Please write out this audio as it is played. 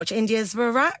Watch India's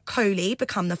Virat Kohli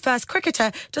become the first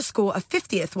cricketer to score a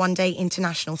 50th one-day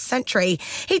international century.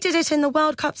 He did it in the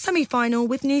World Cup semi-final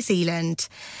with New Zealand.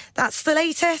 That's the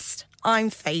latest.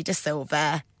 I'm Faye De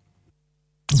Silva.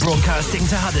 Broadcasting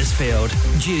to Huddersfield,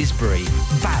 Dewsbury,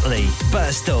 Batley,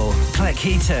 Birstall,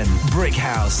 Cleckheaton,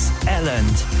 Brickhouse,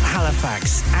 Elland,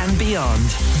 Halifax and beyond.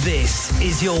 This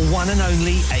is your one and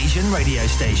only Asian radio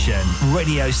station.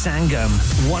 Radio Sangam,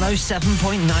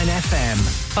 107.9 FM.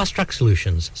 Fast Track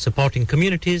Solutions, supporting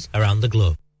communities around the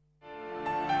globe.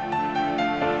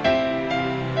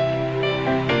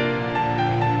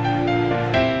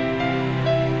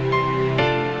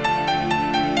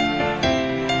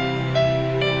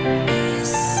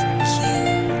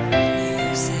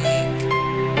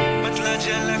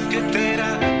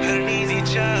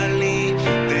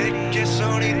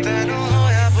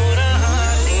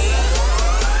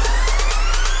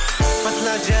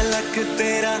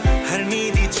 तेरा हरनी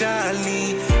दी चालनी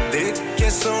देख के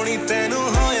सोनी तैनू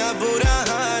होया बुरा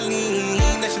हाली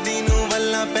नचदी नू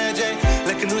वल्ला पै जाए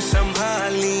लकनू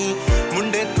संभाली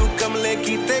मुंडे तू कमले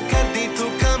कीते करदी तू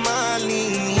कमाली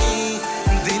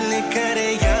दिल करे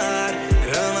यार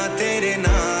रवा तेरे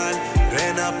नाल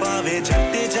रहना पावे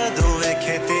झट्टे जदों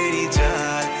वेखे तेरी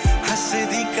चाल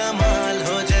हंसदी कमाल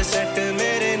हो जाए सेट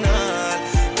मेरे नाल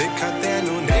देखा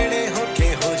तैनू नेड़े होके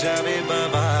हो जावे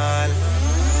बवाल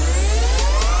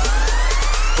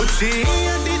उची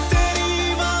अड्डी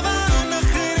तेरी वावा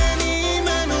नखरनी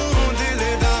मैनू दिल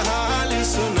दा हाल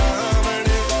सुनावण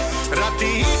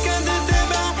राती कंध ते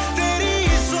बै तेरी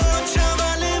सोच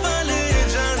वाले वाले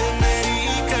जान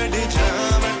मेरी कड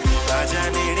जावण आजा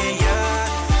नेड़े यार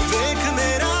देख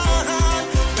मेरा हाल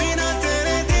बिना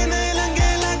तेरे दिन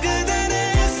लंगे लगदे ने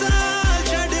साल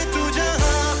छड़ तू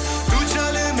जहां तू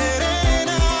चल मेरे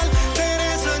नाल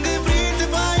तेरे संग प्रीत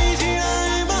पाई जीना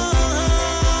है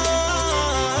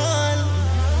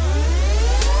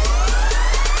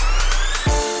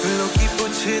लोकी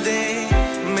पुछ दे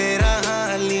मेरा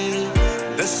हाली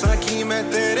दस्सां की मैं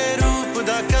तेरे रूप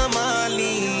दा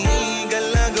कमाली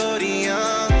गल्ला गोरियां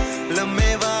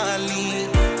लम्मे वाली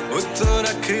उत्तों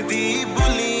रखदी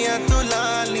बुलियां तू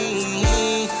लाली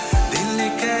दिल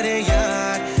करे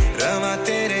यार रवा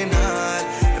तेरे नाल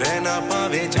रहना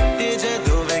पावे झट्टे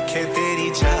जदों वेखे तेरी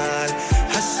चाल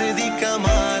हंसदी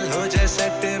कमाल हो जाए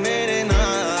सेट मेरे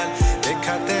नाल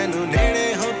देखा तैनू नेड़े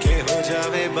होके हो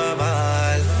जावे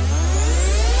बवाल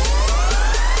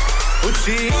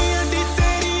उची अड्डी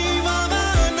तेरी वावा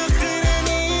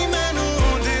नखरनी मैनू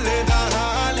दिल दा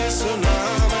हाल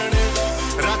सुनावण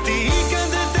राती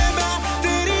कंध ते बै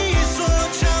तेरी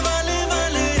सोच वाले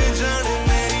वाले जान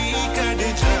मेरी कड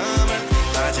जावण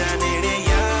आजा नेड़े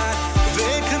यार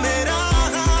देख मेरा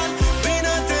हाल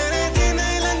बिना तेरे दिन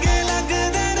लंगे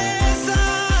लगदे ने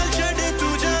साल छड़ तू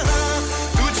जहां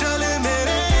तू चल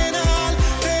मेरे नाल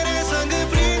तेरे संग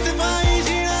प्रीत पाई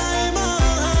जीना है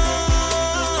महाल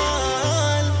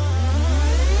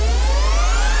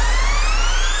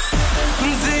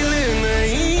दिल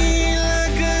नहीं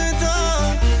लगदा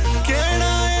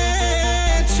केड़ा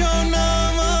ए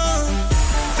चोनावा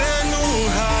तैनू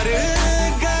हर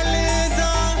गल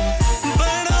दा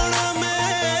बनाना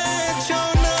मैं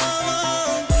चोनावा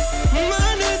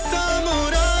मन ता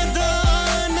मुरादा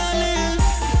नाल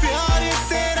प्यार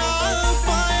तेरा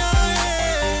पाया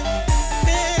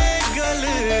ए गल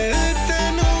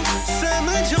तैनू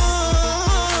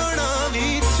समझाना भी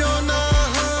चोना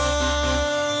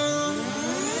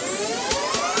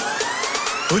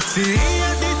उची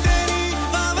अड्डी तेरी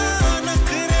वावा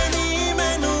नखरनी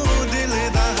मैनू दिल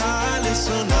दा हाल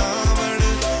सुनावण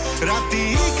राती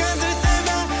कंध ते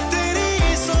बै तेरी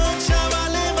सोच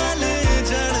वाले वाले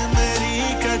जड़ मेरी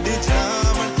कड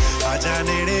जावण आजा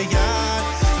नेड़े यार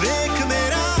देख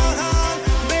मेरा हाल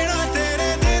बिना तेरे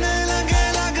दिन लंगे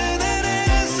लगदे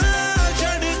ने साल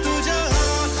छड़ तू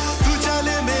जहां तू चल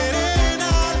मेरे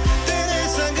नाल तेरे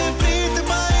संग प्रीत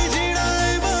पाई जीना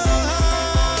है बहाल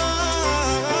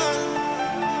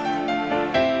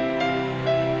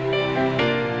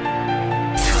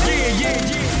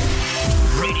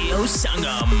Radio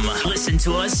Sangam. Listen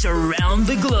to us around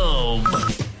the globe.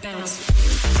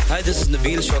 Hi, this is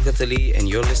Nabeel Shaukat Ali and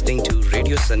you're listening to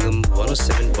Radio Sangam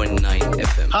 107.9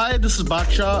 FM. Hi, this is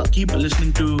Baksha. Keep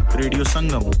listening to Radio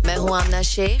Sangam. मैं हूँ आमना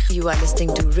Sheikh. You are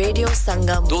listening to Radio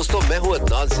Sangam. दोस्तों मैं हूँ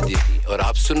अदनान सिद्दीकी और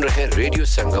आप सुन रहे हैं रेडियो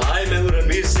संगम. Hi, मैं हूँ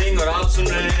रणवीर सिंह और आप सुन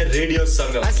रहे हैं रेडियो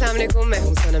संगम. अस्सलाम वालेकुम, मैं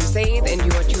हूँ सनम Saeed and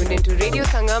you are tuned into Radio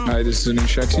Sangam. Hi, this is Zunin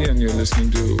Shakti and you're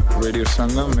listening to Radio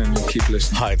Sangam and keep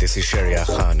listening. Hi, this is Sharia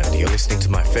Khan and you're listening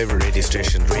to my favorite radio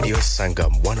station Radio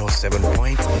Sangam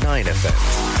 107.9 FM.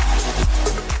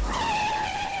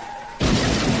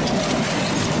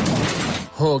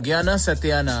 हो गया ना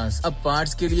सत्यानाश अब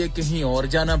parts के लिए कहीं और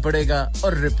जाना पड़ेगा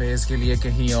और रिपेयर्स के लिए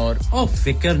कहीं और ओ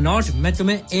फिकर नॉट मैं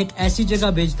तुम्हें एक ऐसी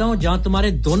जगह भेजता हूं जहां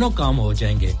तुम्हारे दोनों काम हो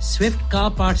जाएंगे स्विफ्ट कार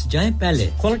पार्ट्स जाएं पहले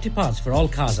quality parts for all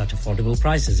cars at affordable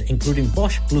prices including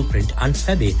Bosch Blueprint and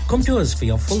Febi come to us for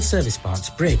your full service parts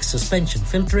brakes suspension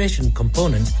filtration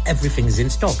components everything is in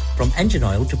stock from engine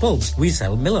oil to bulbs we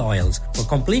sell Miller oils for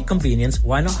complete convenience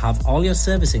why not have all your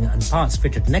servicing and parts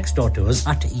fitted next door to us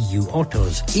at EU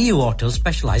Autos EU Autos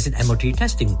specialise in MOT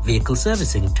testing, vehicle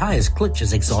servicing, tyres,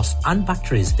 clutches, exhausts and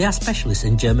batteries. They are specialists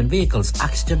in German vehicles,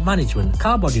 accident management,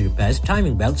 car body repairs,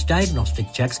 timing belts, diagnostic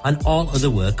checks and all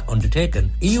other work undertaken.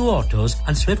 EU Autos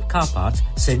and Swift Car Parts,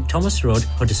 St Thomas Road,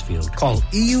 Huddersfield. Call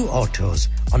EU Autos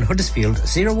on Huddersfield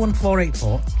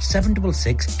 01484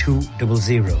 766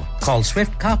 200. Call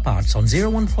Swift Car Parts on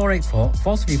 01484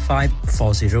 435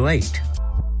 408.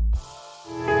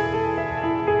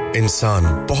 इंसान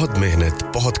बहुत मेहनत,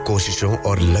 बहुत कोशिशों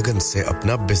और लगन से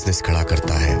अपना business खड़ा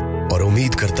करता है और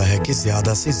उम्मीद करता है कि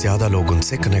ज़्यादा से ज़्यादा लोग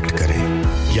उनसे कनेक्ट करें।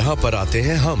 यहाँ पर आते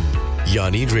हैं हम,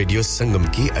 यानी रेडियो संगम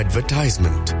की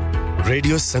एडवर्टाइजमेंट।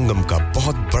 रेडियो संगम का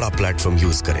बहुत बड़ा प्लेटफॉर्म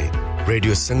यूज करें।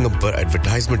 रेडियो संगम पर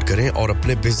एडवर्टाइजमेंट करें और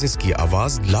अपने बिजनेस की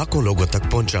आवाज लाखों लोगों तक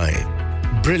पहुंचाएं।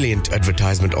 Brilliant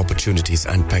advertisement opportunities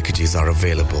and packages are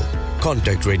available.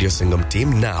 Contact Radio Sangam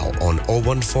team now on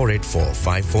 01484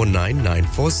 549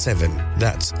 947.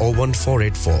 That's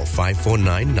 01484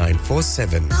 549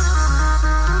 947.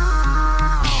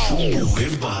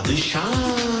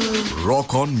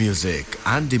 Rock On Music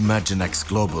and Imagine X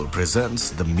Global presents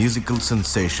the musical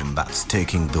sensation that's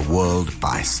taking the world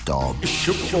by storm.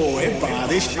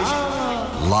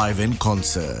 Live in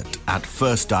concert at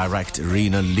First Direct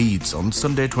Arena, Leeds on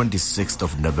Sunday 26th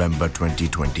of November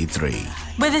 2023.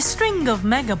 With a string of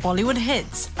mega Bollywood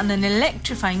hits and an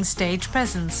electrifying stage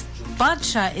presence,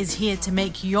 Badshah is here to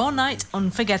make your night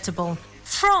unforgettable.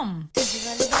 From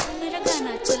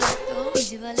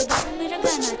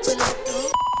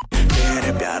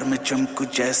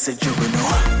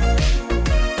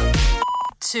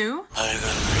to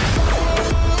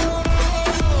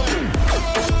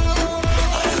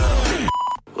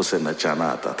उसे नचाना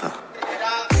आता था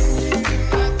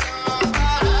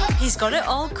He's got it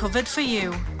all covered for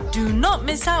you. Do not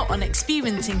miss out on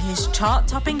experiencing his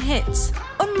chart-topping hits,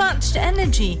 unmatched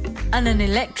energy, and an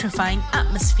electrifying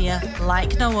atmosphere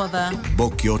like no other.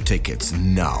 Book your tickets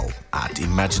now at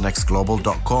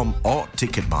imaginexglobal.com or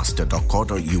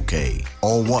ticketmaster.co.uk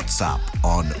or WhatsApp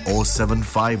on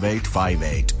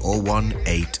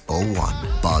 07585801801.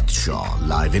 Badshah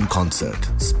live in concert,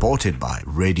 supported by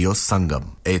Radio Sangam.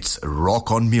 It's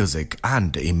Rock On Music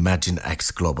and Imagine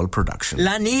X Global production.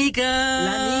 लानिका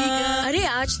अरे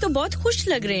आज तो बहुत खुश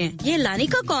लग रहे हैं ये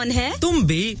लानिका कौन है तुम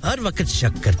भी हर वक्त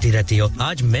शक करती रहती हो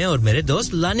आज मैं और मेरे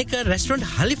दोस्त लानिका रेस्टोरेंट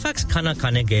हैलिफैक्स खाना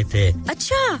खाने गए थे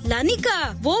अच्छा लानिका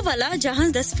वो वाला जहां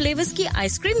 10 फ्लेवर्स की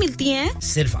आइसक्रीम मिलती हैं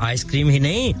सिर्फ आइसक्रीम ही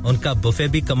नहीं उनका बुफे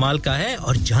भी कमाल का है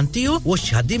और जानती हो वो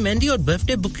शादी मेहंदी और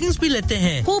बर्थडे बुकिंग्स भी लेते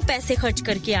हैं खूब पैसे खर्च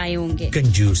करके आए होंगे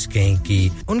कंजूस कहीं की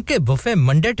उनके buffet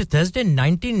Monday to Thursday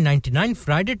 1999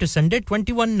 Friday to Sunday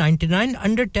 2199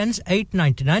 under 10s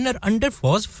 899 और अंडर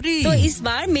 4s फ्री तो इस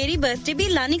बार मेरी बर्थडे भी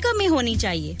लानिका में होनी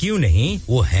चाहिए क्यों नहीं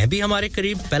वो है भी हमारे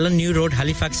करीब पेलन new road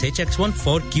Halifax HX1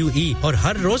 4QE और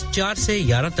हर रोज 4 से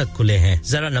 11 तक खुले हैं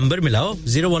जरा नंबर मिलाओ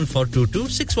 01422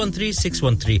 613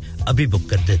 613 अभी बुक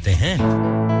कर देते हैं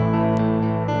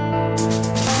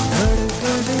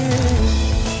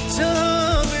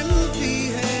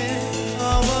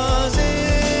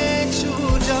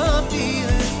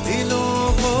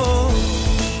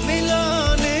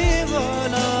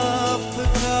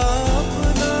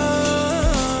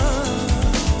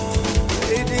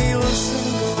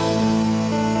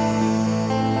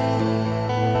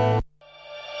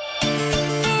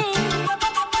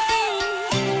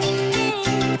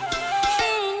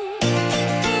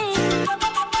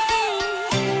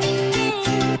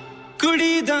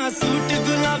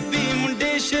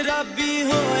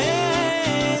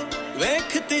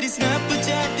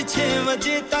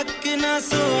बजे तक ना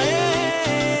सोए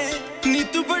नी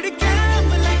तू बड़ी कैम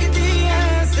लगदी है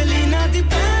सलीना दी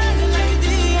पैन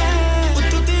लगदी है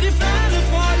तू तेरी फैन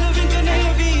फॉलोइंग ने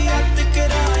भी हट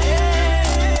कराए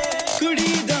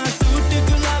कुड़ी दा सूट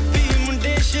गुलाबी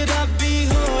मुंडे शराबी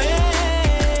होए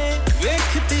वेख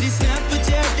तेरी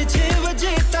स्नैपचैट 6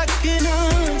 बजे तक ना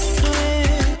सोए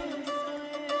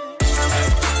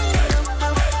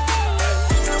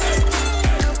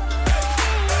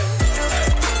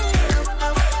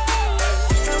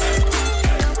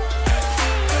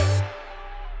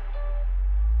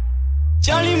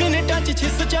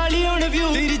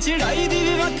चढ़ाई दी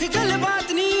भी वख गल बात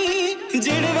नहीं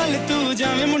ਜਿਹੜੇ ਵੱਲ ਤੂੰ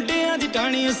ਜਾਵੇਂ ਮੁੰਡਿਆਂ ਦੀ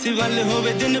ਟਾਣੀ ਉਸੇ ਵੱਲ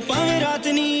ਹੋਵੇ ਦਿਨ ਭਾਵੇਂ ਰਾਤ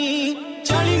ਨਹੀਂ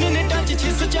 40 ਮਿੰਟਾਂ ਚ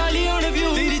 640 ਆਉਣ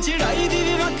ਵਿਊ ਤੇਰੀ ਚੜਾਈ ਦੀ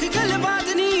ਵੀ ਵੱਖ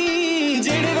ਗੱਲਬਾਤ ਨਹੀਂ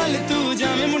ਜਿਹੜੇ ਵੱਲ ਤੂੰ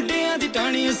ਜਾਵੇਂ ਮੁੰਡਿਆਂ ਦੀ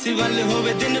ਟਾਣੀ ਉਸੇ ਵੱਲ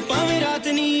ਹੋਵੇ ਦਿਨ ਭਾਵੇਂ ਰਾਤ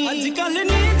ਨਹੀਂ ਅੱਜ ਕੱਲ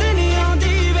ਨੀਂਦ ਨਹੀਂ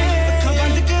ਆਉਂਦੀ ਵੇ ਅੱਖਾਂ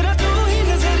ਬੰਦ ਕਰਾਂ ਤੂੰ ਹੀ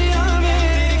ਨਜ਼ਰ ਆਵੇਂ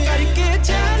ਤੇਰੇ ਕਰਕੇ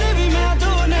ਚੈਨ ਵੀ ਮੈਂ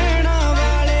ਦੋ ਨੈਣਾ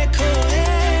ਵਾਲੇ ਖੋਏ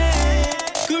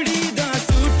ਕੁੜੀ ਦਾ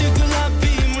ਸੂਟ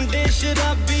ਗੁਲਾਬੀ ਮੁੰਡੇ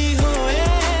ਸ਼ਰਾਬੀ ਹੋਏ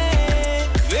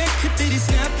ਵੇਖ ਤੇਰੀ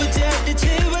ਸਨੈਪਚੈਟ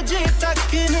 6 ਵਜੇ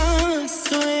ਤੱਕ ਨਾ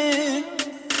ਸੋਏ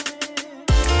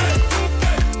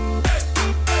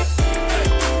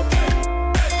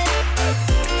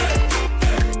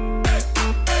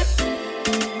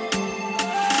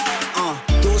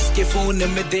फोन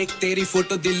में देख तेरी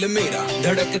फोटो दिल मेरा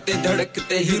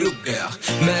धड़कते ही रुक गया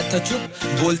मैं था चुप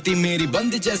बोलती मेरी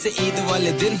बंद जैसे ईद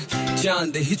वाले दिन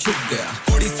चांद ही छुप गया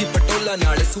थोड़ी सी पटोला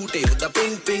नाले सूटे होता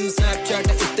पिंग पिंग स्नैपचैट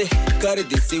उत्ते कर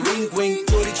दिसी विंग विंग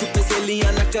चोरी छुपे से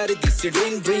लिया ना कर दिसी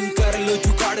ड्रिंक ड्रिंक कर लो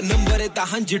जुगाड़ नंबर ता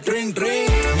हंज ड्रिंक ड्रिंक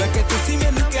मैं कह तुसी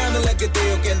मैनू कैम लगदे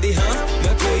हो कहंदी हां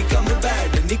मैं कोई कम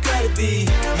बैड नहीं करदी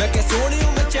मैं कह सोहणे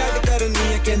मैं चैट करनी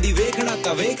है कहंदी वेखना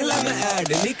ता वेख ला मैं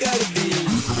ऐड नहीं करदी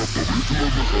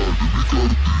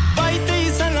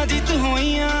 22 ਸਾਲਾਂ ਦੀ ਤੂੰ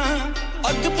ਹੋਈਆਂ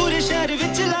ਅੱਗ ਪੂਰੇ ਸ਼ਹਿਰ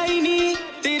ਵਿੱਚ ਲਾਈ ਨੀ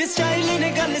ਤੇਰੇ ਸਟਾਈਲ ਨੇ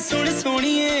ਗੱਲ ਸੁਣ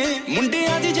ਸੋਣੀਏ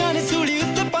ਮੁੰਡਿਆਂ ਦੀ ਜਾਨ ਸੂਲੀ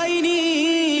ਉੱਤੇ ਪਾਈ ਨੀ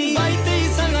 22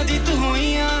 ਸਾਲਾਂ ਦੀ ਤੂੰ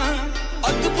ਹੋਈਆਂ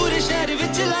ਅੱਗ ਪੂਰੇ ਸ਼ਹਿਰ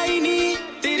ਵਿੱਚ ਲਾਈ ਨੀ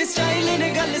ਤੇਰੇ ਸਟਾਈਲ ਨੇ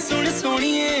ਗੱਲ ਸੁਣ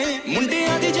ਸੋਣੀਏ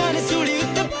ਮੁੰਡਿਆਂ ਦੀ ਜਾਨ ਸੂਲੀ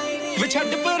ਉੱਤੇ ਪਾਈ ਨੀ ਵੇ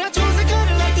ਛੱਡ ਪਰਾਂ ਚੂਜ਼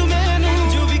ਕਰ ਲੈ ਤੂੰ ਮੈਨੂੰ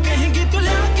ਜੋ ਵੀ ਕਹੇਂਗੀ ਤੂੰ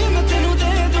ਲਿਆ ਕੇ ਮੈਂ ਤੈਨੂੰ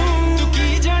ਦੇ ਦੂੰ ਤੂੰ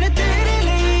ਕੀ ਜਾਣੇ ਤੇਰੇ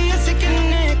ਲਈ ਅਸੀਂ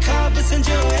ਕਿੰਨੇ ਖਾਬ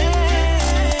ਸੰਜੋਏ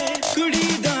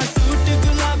ਕੁੜੀ ਦਾ ਸੂਟ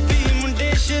ਗੁਲਾਬੀ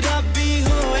ਮੁੰਡੇ ਸ਼ਰਾਬੀ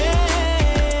ਹੋਏ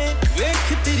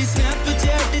ਵੇਖ ਤੇਰੀ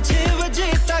ਸਨੈਪਚੈਟ 6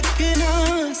 ਵਜੇ ਤੱਕ ਨਾ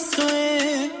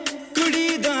ਸੋਏ ਕੁੜੀ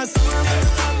ਦਾ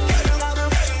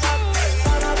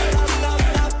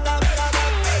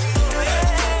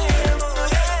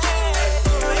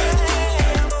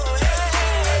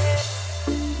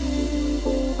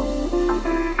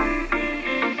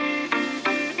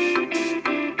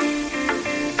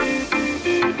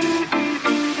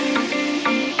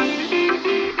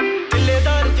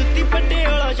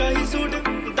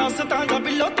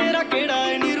ਤੇਰਾ ਕਿਹੜਾ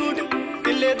ਐ ਨੀ ਰੂਟ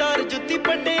ਕਿੱਲੇਦਾਰ ਜੁੱਤੀ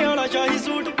ਪੱਡੇ ਵਾਲਾ ਸ਼ਾਹੀ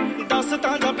ਸੂਟ ਦੱਸ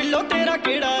ਤਾਂ ਜਾ ਬਿੱਲੋ ਤੇਰਾ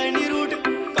ਕਿਹੜਾ ਐ ਨੀ ਰੂਟ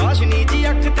ਕਾਸ਼ਨੀ ਜੀ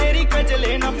ਅੱਖ ਤੇਰੀ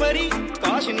ਕਜਲੇ ਨਾ ਪਰੀ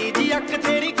ਕਾਸ਼ਨੀ ਜੀ ਅੱਖ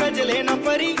ਤੇਰੀ ਕਜਲੇ ਨਾ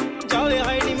ਪਰੀ ਜਾਵੇ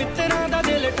ਹਾਏ ਨੀ ਮਿੱਤਰਾਂ ਦਾ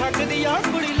ਦਿਲ ਠੱਗਦੀ ਆ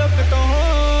ਕੁੜੀ ਲੁੱਕ ਤੋਂ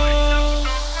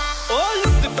ਉਹ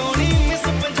ਲੁੱਕ ਤੋਂ ਨੀ ਮਿਸ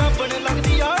ਪੰਜਾਬਣ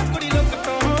ਲੱਗਦੀ ਆ ਕੁੜੀ ਲੁੱਕ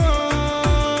ਤੋਂ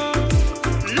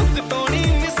ਲੁੱਕ ਤੋਂ ਨੀ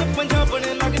ਮਿਸ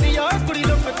ਪੰਜਾਬਣ ਲੱਗਦੀ ਆ ਕੁੜੀ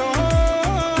ਲੁੱਕ ਤੋਂ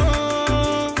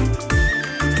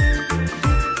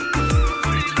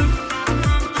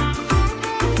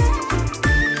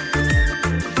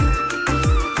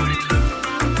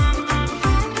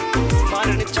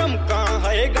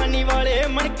ਗਾਨੀ ਵਾਲੇ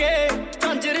ਮਣ ਕੇ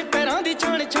ਝਾਂਜਰ ਪੈਰਾਂ ਦੀ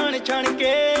ਛਾਣ ਛਾਣ ਛਾਣ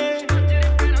ਕੇ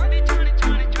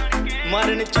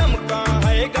ਮਾਰਨ ਚਮਕਾਂ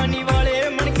ਹੈ ਗਾਨੀ ਵਾਲੇ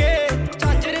ਮਣ ਕੇ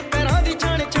ਝਾਂਜਰ ਪੈਰਾਂ ਦੀ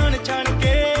ਛਾਣ ਛਾਣ ਛਾਣ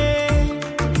ਕੇ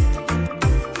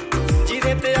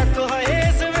ਜਿਹਦੇ ਤੇ ਅੱਖ ਹੈ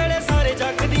ਇਸ ਵੇਲੇ ਸਾਰੇ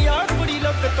ਜੱਗ ਦੀ ਆ ਕੁੜੀ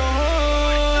ਲੁੱਕ ਤੋਂ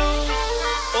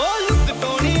ਉਹ ਲੁੱਕ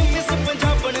ਤੋਂ ਨੀ ਮਿਸ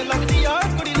ਪੰਜਾਬਣ ਲੱਗਦੀ ਆ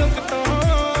ਕੁੜੀ ਲੁੱਕ ਤੋਂ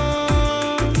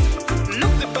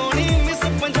ਲੁੱਕ ਤੋਂ ਨੀ ਮਿਸ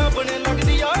ਪੰਜਾਬਣ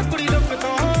ਲੱਗਦੀ ਆ ਕੁੜੀ ਲੁੱਕ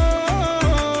ਤੋਂ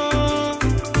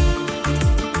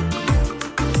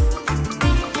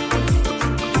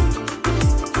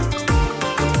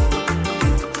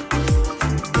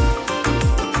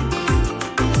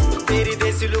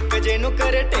ਲੁੱਕ ਜੇ ਨੂੰ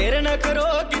ਕਰ ਢੇਰ ਨਾ ਕਰੋ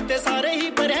ਕਿਤੇ ਸਾਰੇ ਹੀ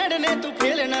ਬਰੈਂਡ ਨੇ ਤੂੰ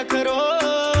ਫੇਲ ਨਾ ਕਰੋ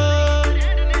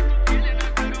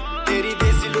ਤੇਰੀ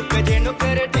ਦੇਸੀ ਲੁੱਕ ਜੇ ਨੂੰ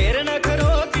ਕਰ ਢੇਰ ਨਾ ਕਰੋ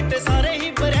ਕਿਤੇ ਸਾਰੇ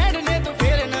ਹੀ ਬਰੈਂਡ ਨੇ ਤੂੰ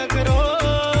ਫੇਲ ਨਾ ਕਰੋ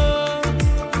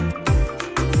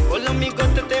ਉਹ ਲੰਮੀ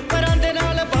ਗੁੱਤ ਤੇ ਪਰਾਂ ਦੇ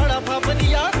ਨਾਲ ਬਾੜਾ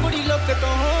ਫੱਬਦੀ ਆ ਕੁੜੀ ਲੁੱਕ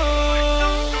ਤੋਂ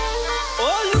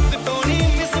ਉਹ ਲੁੱਕ ਤੋਂ ਨੀ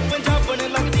ਮਿਸ ਪੰਜਾਬਣ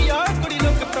ਲੱਗਦੀ ਆ ਕੁੜੀ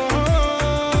ਲੁੱਕ ਤੋਂ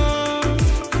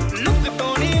ਲੁੱਕ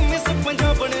ਤੋਂ ਨੀ ਮਿਸ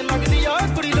ਪੰਜਾਬਣ ਲੱਗਦੀ ਆ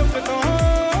ਕੁੜੀ ਲੁੱਕ ਤੋਂ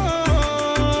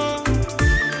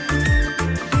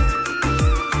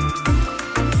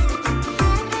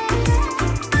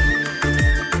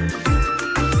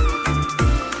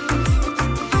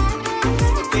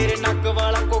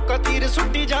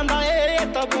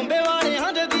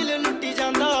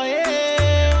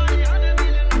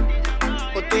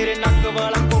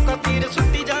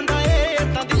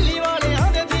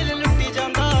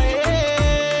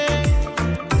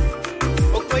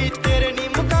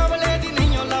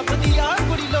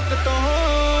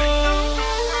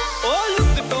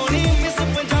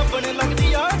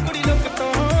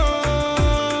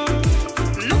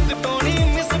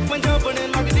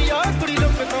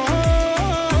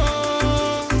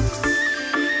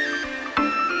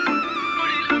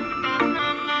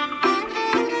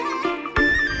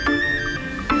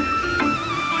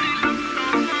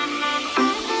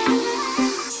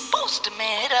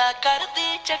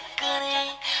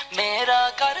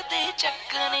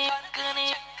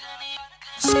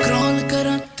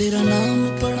तेरा नाम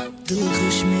पढ़ा दिल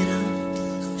खुश मेरा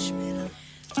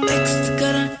टेक्स्ट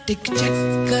करा टिक चेक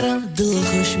करा दिल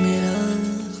खुश मेरा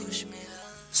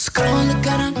स्क्रॉल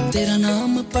करा तेरा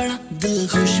नाम पढ़ा दिल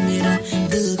खुश मेरा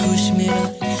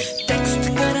टेक्स्ट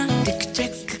करा टिक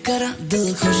चेक करा दिल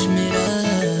खुश मेरा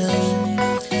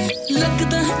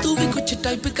लगदा है तू भी कुछ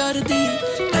टाइप कर दी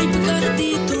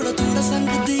थोड़ा थोड़ा संग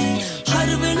दी हर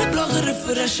वेले ब्लॉग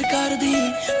रिफ्रेश कर दी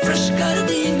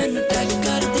मैंने टैग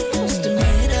कर दी पोस्ट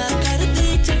मेरा कर दी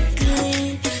चेक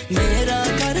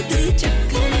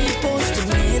पोस्ट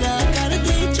मेरा कर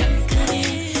दी चेक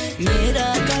मेरा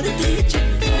कर दी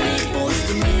चेक पोस्ट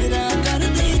मेरा कर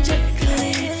दी चेक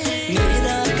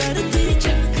मेरा कर दी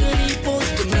चेक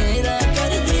पोस्ट मेरा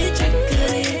कर दी चेक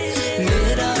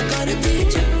मेरा कर दी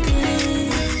चेक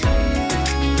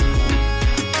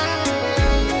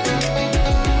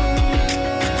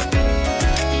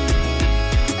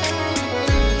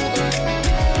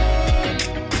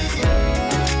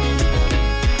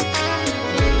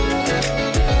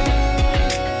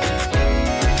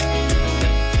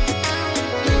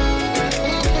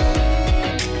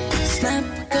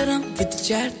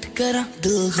चैट करा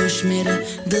दिल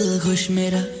खुश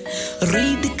मेरा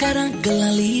रीड करा गल्ला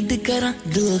लीड करा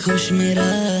दिल खुश मेरा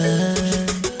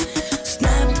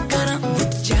स्नैप करा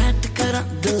चैट करा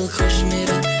दिल खुश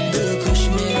मेरा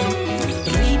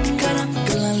रीड करा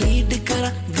गल्ला लीड करा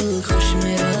दिल खुश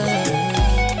मेरा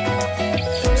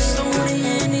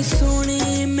सोनी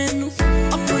मैनू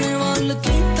अपने वाल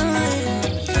कीता है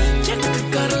चेक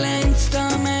कर ले इंस्टा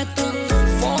मैं तो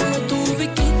फॉलो तू भी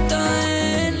कीता है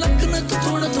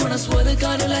थोड़ा स्वाद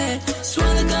कर ले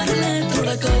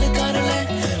थोड़ा कर ले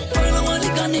पहला वाली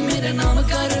गानी मेरे नाम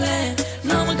कर ले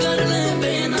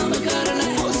बेनाम कर ले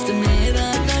पोस्ट मेरा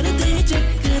कर दे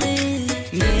चेक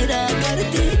मेरा कर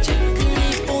दे चेक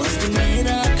पोस्ट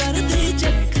मेरा कर दे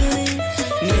चेक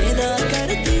मेरा कर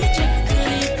दे चेक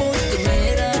पोस्ट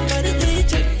मेरा कर दे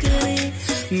चेक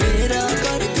मेरा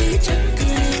कर दे चेक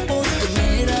पोस्ट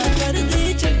मेरा कर दे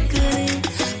चेक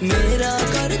मेरा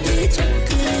कर दे check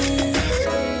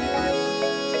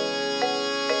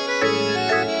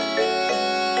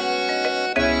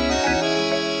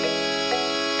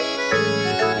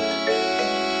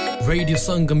Radio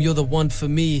Sangam, you're the one for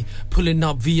me. Pulling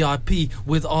up VIP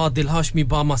with Adil Hashmi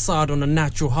by my side on a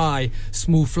natural high.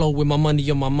 Smooth flow with my money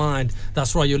on my mind.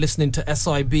 That's right, you're listening to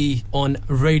SIB on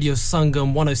Radio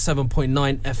Sangam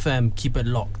 107.9 FM. Keep it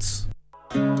locked.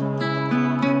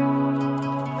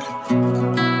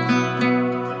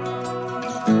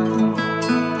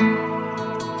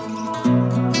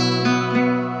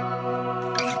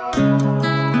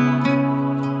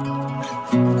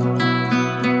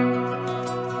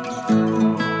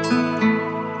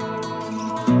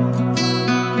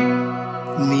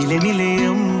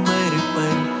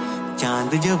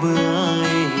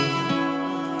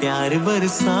 प्यार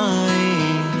बरसाए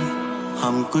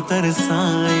हमको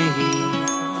तरसाए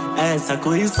ऐसा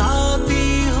कोई साथी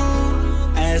हो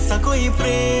ऐसा कोई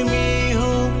प्रेमी हो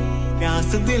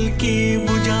प्यास दिल की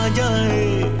बुझा जाए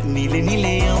नीले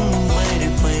नीले अंबर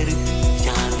पर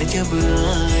चांद जब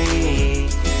आए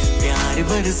प्यार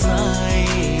बरसाए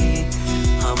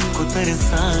हमको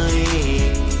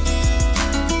तरसाए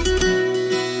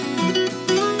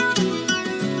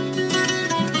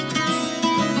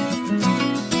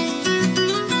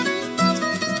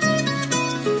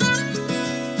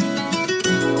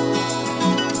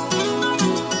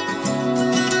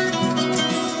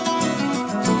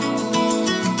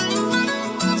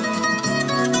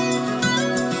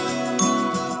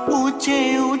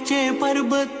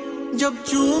पर्वत जब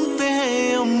चूमते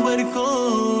हैं अंबर को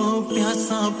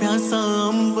प्यासा प्यासा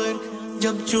अंबर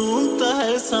जब चूमता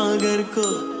है सागर को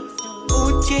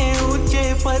ऊंचे ऊंचे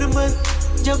पर्वत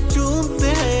जब चूमते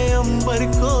हैं अंबर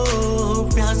को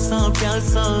प्यासा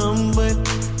प्यासा अंबर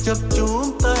जब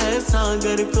चूमता है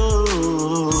सागर को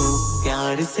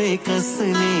प्यार से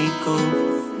कसने को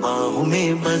बाहों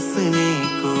में बसने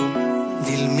को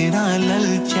दिल मेरा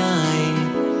ललचाए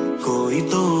कोई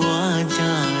तो आ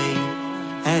जाए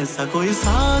ऐसा कोई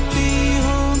साथी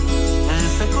हो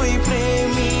ऐसा कोई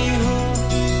प्रेमी हो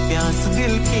प्यास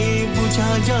दिल की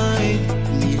बुझा जाए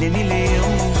नीले नीले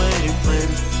अंबर पर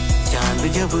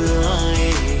चांद जब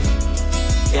आए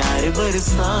प्यार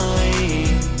बरसाए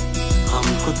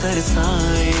हमको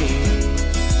तरसाए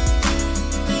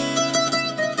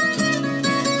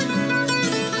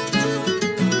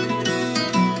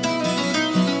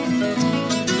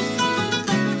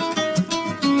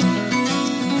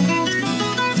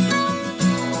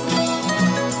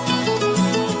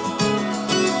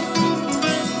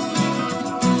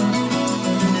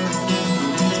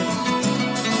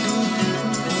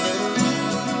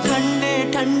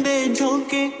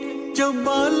झोंके जब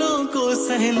बालों को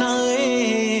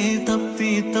सहलाए तपती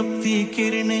तपती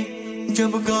किरणें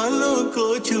जब गालों को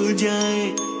छू जाए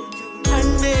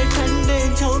ठंडे ठंडे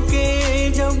झोंके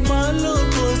जब बालों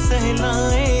को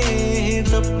सहलाए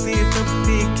तपती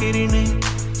तपती किरणें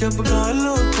जब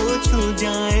गालों को छू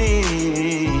जाए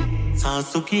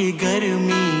सांसों की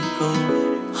गर्मी को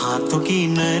हाथों की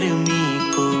नरमी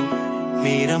को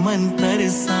मेरा मन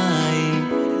तरसाए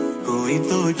कोई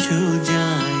तो छू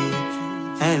जाए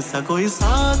ऐसा कोई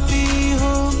साथी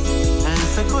हो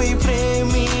ऐसा कोई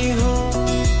प्रेमी हो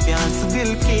प्यास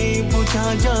दिल की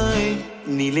बुझा जाए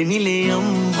नीले नीले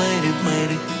अंबर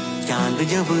पर चांद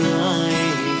जब आए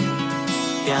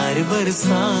प्यार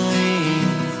बरसाए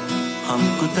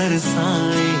हमको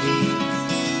तरसाए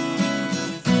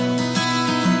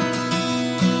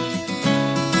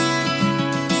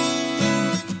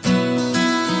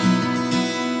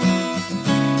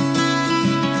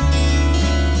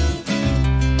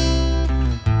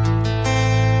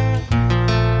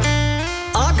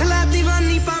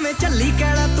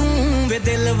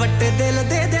दिल वट दिल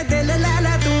दे दे दिल ले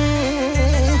ले तू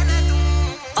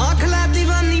आँख ला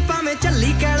दीवानी पावे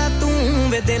चली कहला तू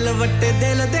वे दिल वट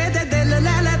दिल दे दे दिल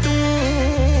ले ले तू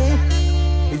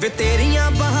वे तेरियां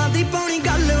बाहां दी पौनी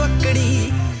गल वकड़ी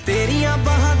तेरियां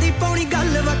बाहां दी पौनी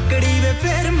गल वकड़ी वे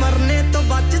फिर मरने तो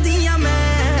बचदियां मैं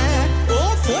ओ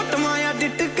फोटोआं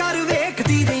एडिट कर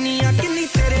वेखदी रहनी आ किन्नी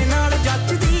तेरे नाल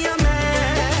जचदियां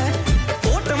मैं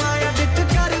फोटोआं एडिट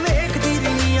कर वेखदी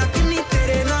रहनी आ किन्नी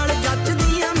तेरे नाल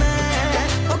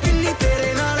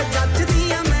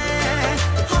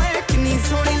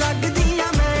सोनी लगदियां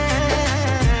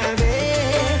मैं वे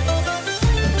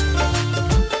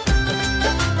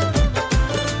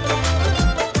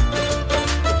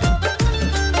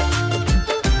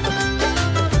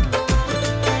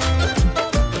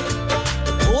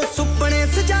ओ सुपने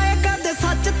सजाए कदे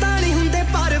सच ताणी हुंदे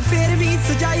पर फिर भी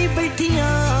सजाई बैठियां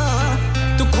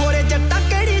तू खोरे जट्टा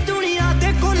केड़ी दुनिया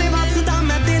दे कोने वसदा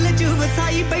मैं दिल च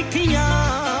वसाई बैठियां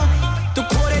तू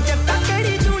खोरे जट्टा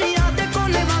केड़ी दुनिया दे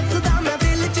कोने वसदा मैं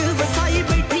वसाई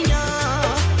बैठियां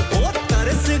ओ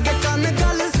तरस के कान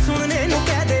गल सुनने नु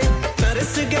कह दे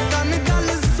तरस के कान गल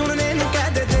सुनने नु कह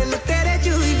दे दिल तेरे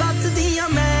च ही बसदियां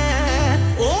मैं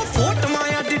ओ फोटोआं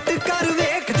एडिट कर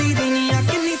वेखदी रहनी आ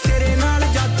किन्नी तेरे नाल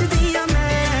जचदियां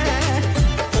मैं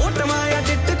फोटोआं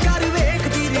एडिट कर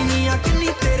वेखदी रहनी आ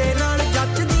किन्नी तेरे नाल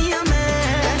जचदियां मैं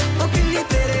ओ किन्नी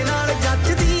तेरे नाल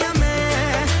जचदियां मैं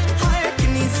हाय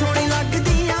किन्नी सोहनी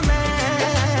लगदियां मैं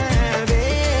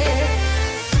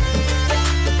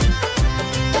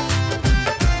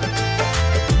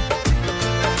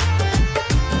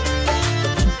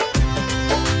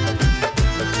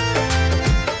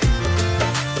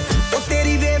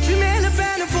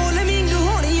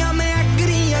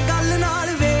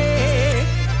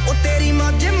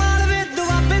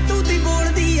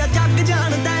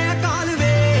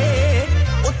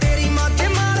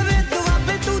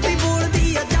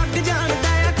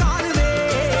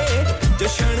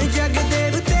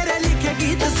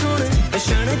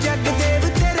जगदेव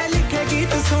तेरे लिखे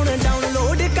गीत सुन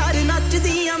डाउनलोड कर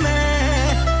नचदियां मैं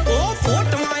ओ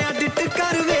फोटोआं एडिट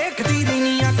कर वेखदी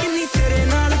रहनी आ किन्नी तेरे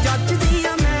नाल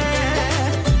जचदियां मैं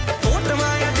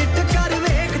फोटोआं एडिट कर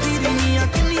वेखदी रहनी आ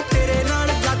किन्नी तेरे नाल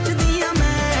जचदियां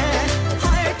मैं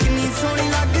हाय किन्नी सोहनी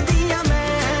लगदियां मैं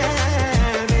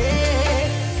वे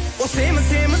ओ सेम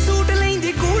सेम सूट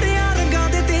लैंदी कूड़ियां रंगां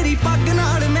दे तेरी पग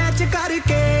नाल मैच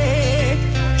करके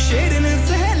शेरन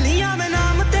सहेलियां मैं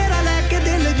नाम तेरा लेके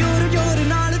दिल जोर जोर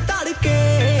नाल धड़के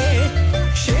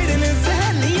शेरन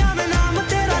सहेलियां मैं नाम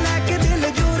तेरा लेके दिल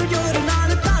जोर जोर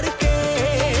नाल धड़के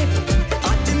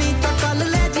अज नहीं तां कल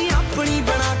ले जी अपनी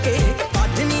बना के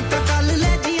अज नहीं तां कल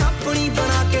ले जी अपनी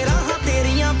बना के राहां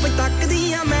तेरियां पे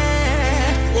तकदियां मैं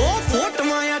ओ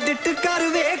फोटोआं एडिट कर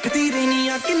वेखदी रहनी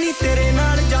आ किन्नी तेरे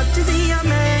नाल जचदियां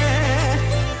मैं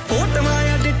फोटोआं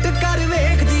एडिट कर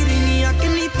वेखदी रहनी आ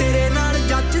किन्नी तेरे नाल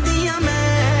जचदियां मैं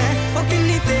ओ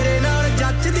किन्नी तेरे नाल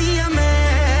जचदियां मैं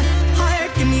हाय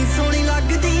किन्नी सोहनी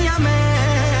लगदियां मैं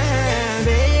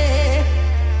वे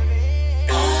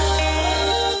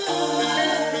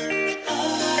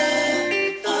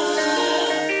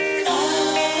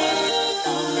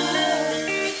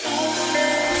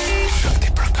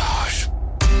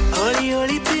हौली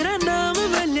हौली तेरा नाम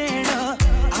मैं लेना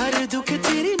हर दुख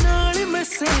तेरे नाल मैं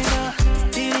सहना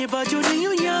तेरे बाजू नहीं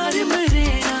यार मेरे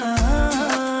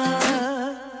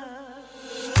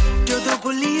ਜਦੋਂ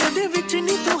ਬੁੱਲੀਆਂ ਦੇ ਵਿੱਚ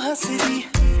ਨੀ ਤੂੰ ਹੱਸਦੀ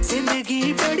ਜ਼ਿੰਦਗੀ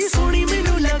ਬੜੀ ਸੋਹਣੀ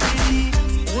ਮੈਨੂੰ ਲੱਗਦੀ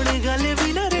ਹੁਣ ਗੱਲ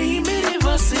ਵੀ ਨਾ ਰਹੀ ਮੇਰੇ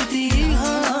ਵਸਦੀ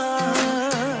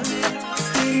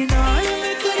ਤੇਰੇ ਨਾਲ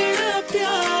ਮੈਂ ਕਰਨਾ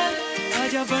ਪਿਆਰ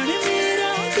ਆਜਾ ਬਣ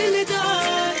ਮੇਰਾ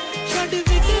ਦਿਲਦਾਰ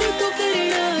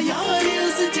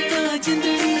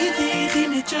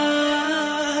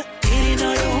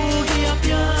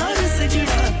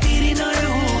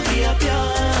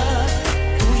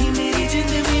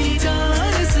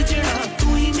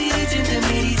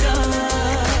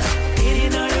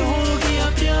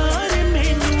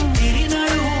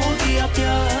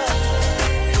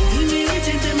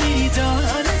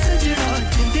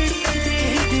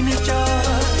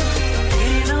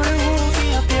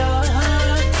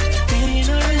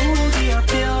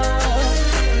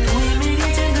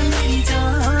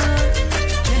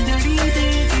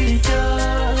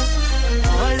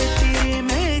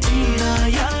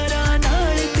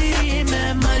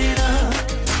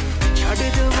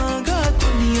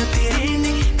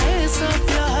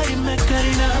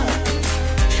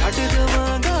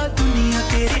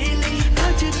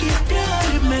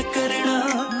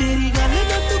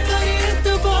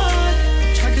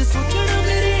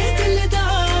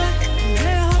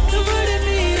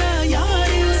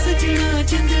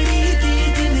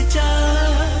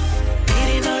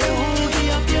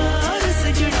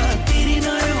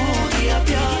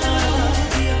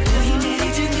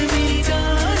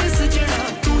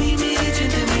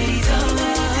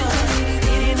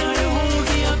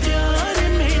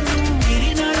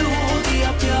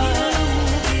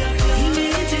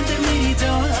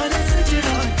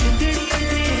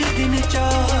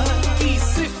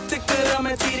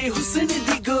तेरे हुस्न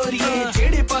दी गोरीए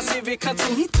जेड़े पासे वेखा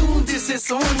तू ही तू दिसे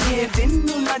सोनिए दिन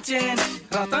नु ना चैन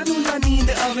रातां नु ना नींद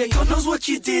आवे God knows what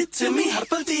you did to me हर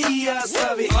पल तेरी आस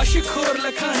आवे आशिक खोर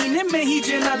लखानी ने मैं ही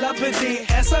जेना लब दे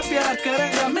ऐसा प्यार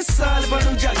करेगा मिसाल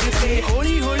बनू जग ते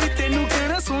हौली हौली तेनू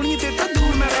कहना सोनी ते तो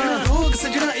दूर मैं रहना रोग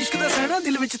सजना इश्क दा सहना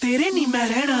दिल विच तेरे नहीं मैं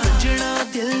रहना सजना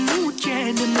दिल नू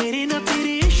चैन मेरे ना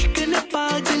तेरे इश्क ने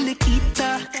पागल कीता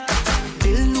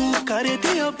दिल नू करे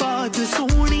ते आबाद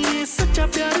सोहणीए सच्चा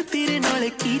प्यार तेरे नाल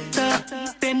कीता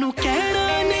तैनू कहना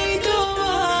नहीं दो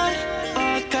वार आ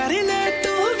कर ले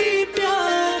तू भी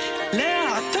प्यार ले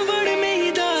हाथ वड़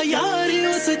मेरा यार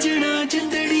ओ सजना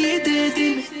जिंदड़ी दे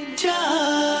दिन जा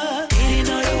तेरे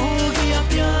नाल हो गया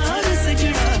प्यार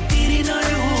सजना तेरे नाल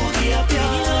हो गया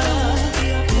प्यार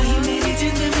तू ही मेरी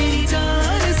जिंद मेरी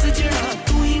जान सजना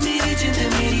तू ही मेरी जिंद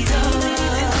मेरी जान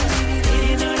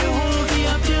तेरे नाल हो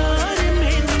गया प्यार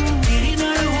मैनू तेरे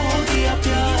नाल हो गया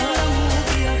प्यार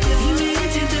तू ही मेरी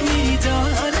जिंद मेरी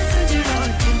जान सजना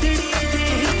जिंदड़ी दे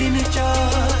दिन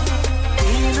चार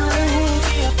तेरे नाल हो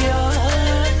गया प्यार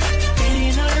तेरे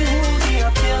नाल हो गया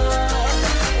प्यार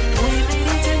तू ही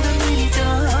मेरी जिंद मेरी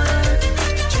जान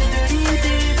जिंदड़ी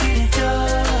दे दिन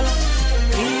चार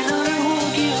तेरे नाल हो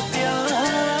गया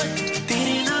प्यार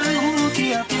तेरे नाल हो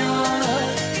गया प्यार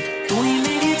तू ही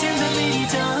मेरी जिंद मेरी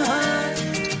जान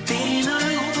तेरे नाल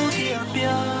हो गया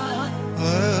प्यार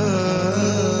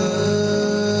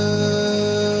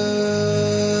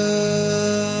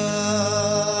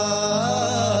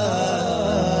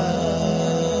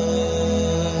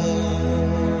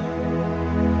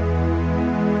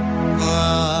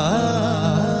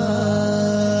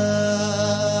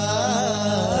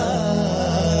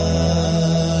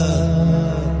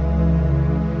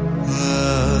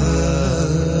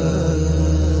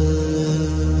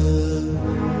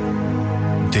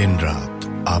दिन रात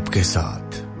आपके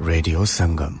साथ रेडियो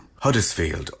संगम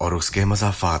हडर्सफील्ड और उसके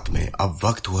मज़ाफ़ात में अब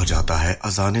वक्त हुआ जाता है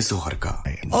अज़ान ज़ुहर का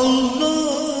अल्लाहु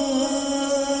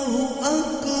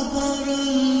अकबर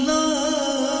अल्लाहु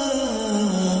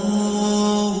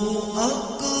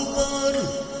अकबर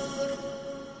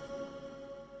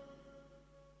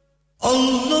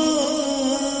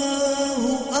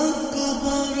अल्लाहु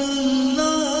अकबर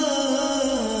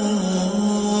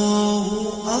अल्लाहु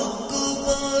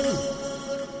अकबर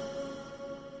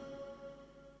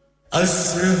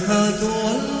अशहदु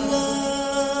अल्ला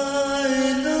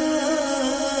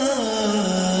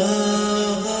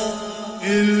इलाहा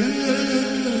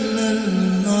इल्लल्लाह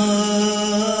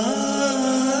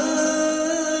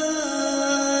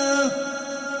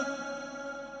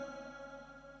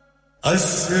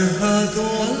अशहदु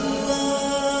अल्ला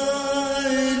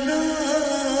इलाहा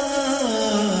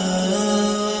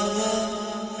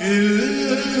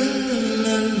इल्लल्लाह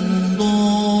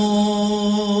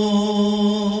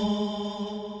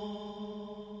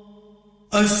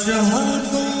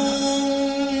अशहदु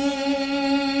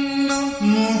अन्ना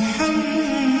मुहम्मदर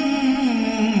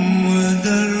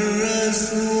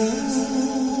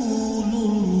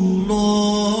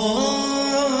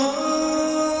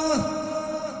रसूलुल्लाह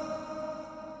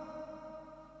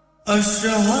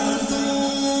अशहदु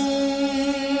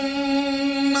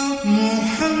अन्ना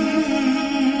मुहम्मदर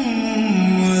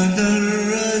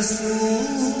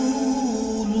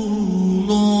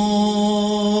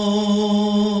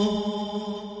रसूलुल्लाह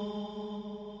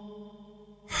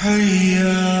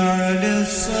हय्या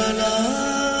अलस सलाह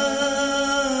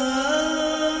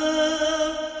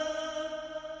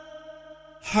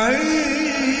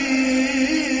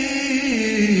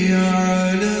हय्या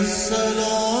अलस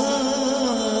सलाह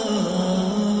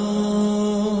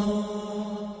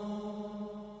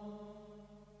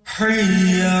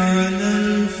हय्या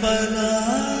अलल फलाह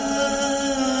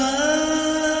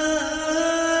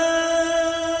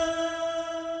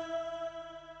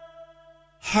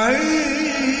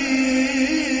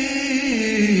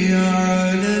حي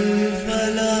على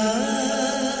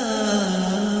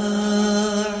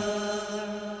الفلاح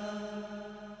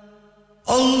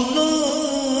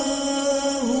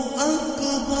الله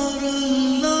أكبر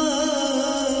الله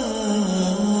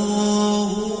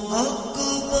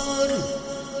أكبر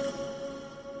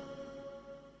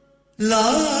لا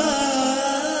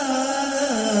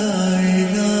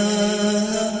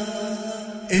إله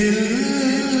إلا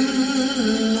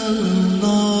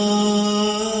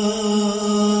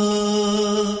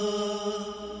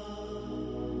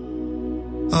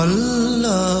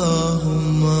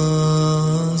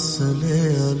Allahumma salli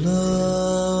ala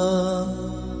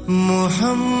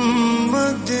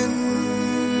Muhammadin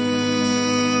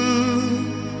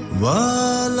wa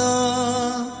ala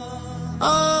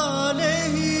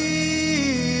alihi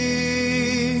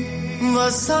wa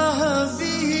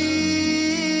sahbihi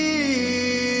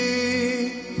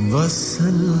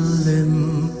वसल्लिम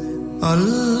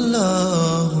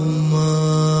अल्लाहुम्मा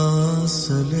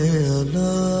सल्ली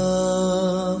अला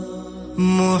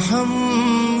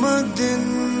मुहम्मदिन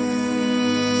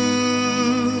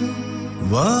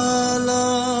वाला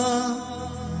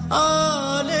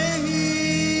आलिही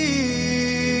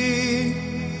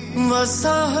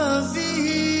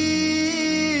वसहबिही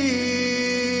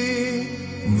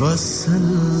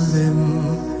वसल्लिम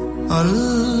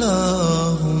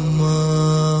अल्लाहुम्मा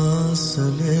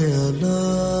सल्ली अला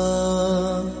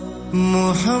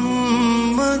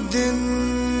मुहम्मदिन।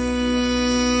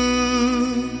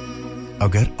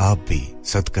 अगर आप भी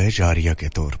सदका जारिया के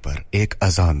तौर पर एक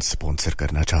अजान स्पॉन्सर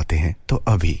करना चाहते हैं तो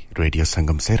अभी रेडियो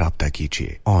संगम से राब्ता कीजिए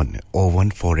ऑन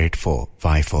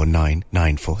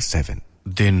 01484549947।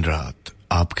 दिन रात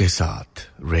आपके साथ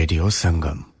radio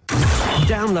Sangam.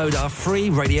 Download our free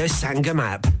Radio Sangam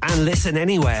app and listen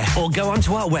anywhere or go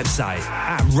onto our website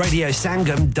at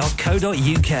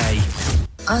radiosangam.co.uk.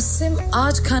 Asim,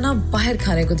 आज खाना बाहर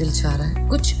खाने को दिल चाह रहा है।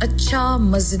 कुछ अच्छा,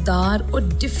 मजेदार और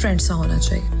डिफरेंट सा होना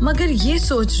चाहिए। मगर ये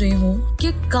सोच रही हूँ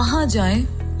कि कहाँ जाएं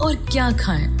और क्या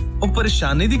खाएं। ओ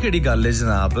परेशानी दी केड़ी गल है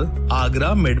जनाब?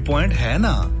 आगरा मिड पॉइंट है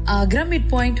ना? आगरा मिड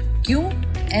पॉइंट क्यों?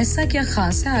 ऐसा क्या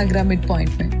खास है आगरा मिड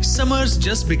पॉइंट में? Summers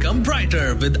just become brighter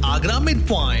with Agra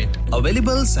Midpoint.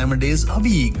 Available 7 days a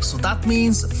week. So that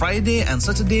means Friday and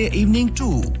Saturday evening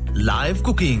too. Live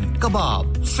cooking, kebab,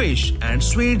 fish and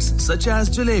sweets such as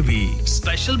jalebi.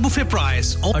 Special buffet price.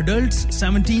 Adults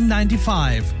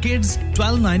 $17.95, kids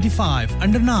 $12.95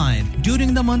 under 9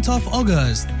 during the month of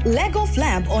August. Leg of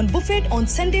lamb on buffet on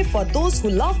Sunday for those who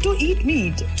love to eat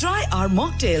meat. Try our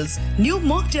mocktails. New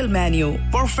mocktail menu.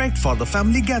 Perfect for the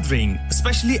family gathering,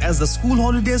 especially as the school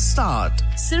holidays start.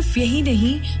 सिर्फ यही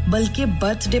नहीं बल्कि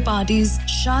birthday parties,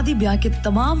 शादी ब्याह के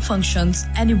तमाम functions,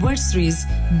 anniversaries,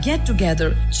 get together,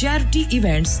 charity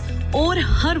events और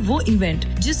हर वो इवेंट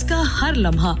जिसका हर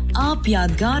लम्हा आप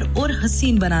यादगार और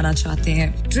हसीन बनाना चाहते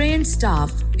हैं। ट्रेन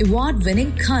स्टाफ, अवार्ड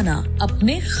विनिंग खाना,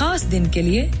 अपने खास दिन के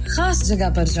लिए खास जगह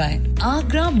पर जाएं।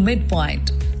 Agra mid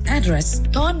point. Address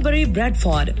Thornbury,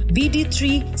 Bradford, BD3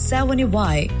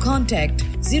 7Y. Contact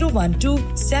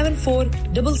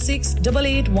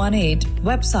 01274668818.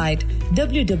 Website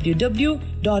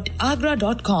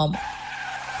www.agra.com.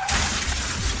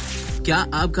 क्या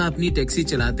आपका अपनी टैक्सी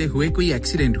चलाते हुए कोई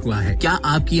एक्सीडेंट हुआ है? क्या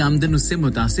आपकी आमदन उससे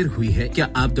मुतासिर हुई है? क्या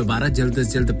आप दोबारा जल्द से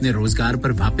जल्द अपने रोजगार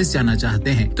पर वापस जाना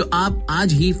चाहते हैं? तो आप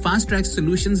आज ही फास्ट ट्रैक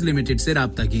सॉल्यूशंस लिमिटेड से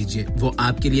राब्ता कीजिए। वो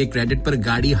आपके लिए क्रेडिट पर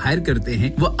गाड़ी हायर करते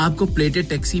हैं। वो आपको प्लेटेड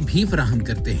टैक्सी भी फराहम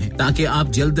करते हैं ताकि आप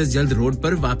जल्द से जल्द रोड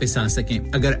पर वापस आ सकें।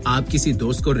 अगर आप किसी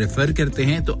दोस्त को रेफर करते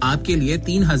हैं तो आपके लिए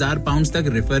 £3000 तक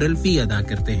रेफरल फी अदा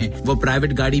करते हैं। वो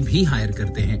प्राइवेट गाड़ी भी हायर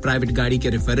करते हैं। प्राइवेट गाड़ी के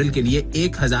रेफरल के लिए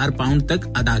 £1000 तक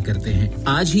अदा करते हैं।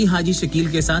 आज ही हाजी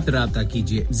शकील के साथ राब्ता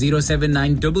कीजिए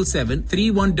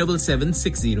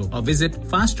 07977317760 और visit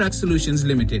fast track solutions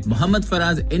limited, Mohammed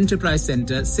Faraz enterprise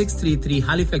centre, 633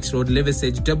 Halifax road,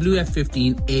 Liversedge,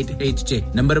 WF15 8HJ।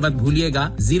 Number मत भूलिएगा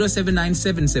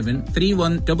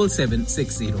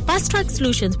 07977317760। Fast Track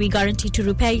Solutions, we guarantee to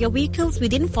repair your vehicles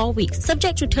within 4 weeks,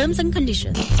 subject to terms and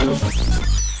conditions.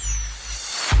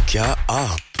 क्या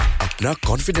आप अपना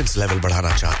कॉन्फिडेंस लेवल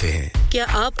बढ़ाना चाहते हैं? क्या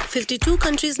आप 52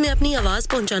 कंट्रीज में अपनी आवाज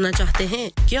पहुंचाना चाहते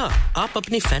हैं? क्या आप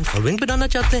अपनी फैन फॉलोइंग बनाना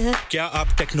चाहते हैं? क्या आप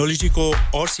टेक्नोलॉजी को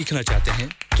और सीखना चाहते हैं?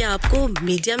 क्या आपको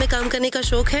मीडिया में काम करने का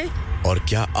शौक है? और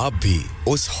क्या आप भी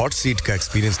उस हॉट सीट का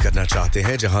एक्सपीरियंस करना चाहते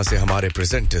हैं जहां से हमारे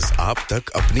प्रेजेंटर्स आप तक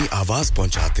अपनी आवाज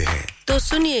पहुंचाते हैं? तो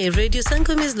सुनिए, Radio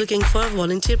Sangam is looking for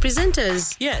volunteer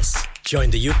presenters. Yes,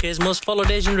 join the UK's most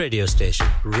followed Asian radio station,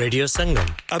 Radio Sangam.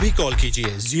 अभी कॉल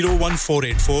कीजिए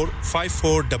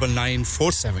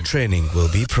 01484549947. Training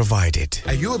will be provided.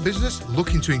 Are you a business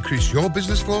looking to increase your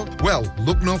business flow? Well,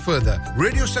 look no further.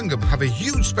 Radio Sangam have a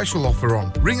huge special offer on.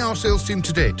 Ring our sales team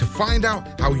today to find out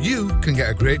how you can get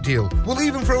a great deal. We'll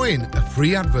even throw in a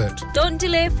free advert. Don't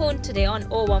delay, phone today on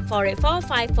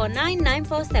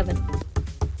 01484549947.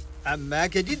 मैं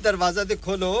के जी दरवाजा दे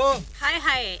खोलो। हाय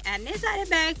हाय एने सारे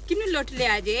bag किनु लुट ले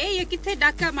आजे, ये किथे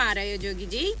डाका मार रहे हो जोगी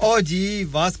जी? ओ जी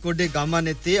वास्को डे गामा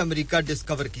ने ते अमेरिका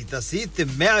डिस्कवर कीता सी ते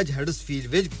मैं आज हडर्सफील्ड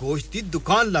विच गोश्त दी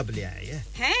दुकान लब ले आए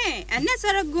हैं। एने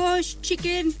सारा गोश्त,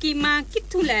 चिकन, कीमा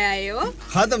किथु ले आए हो?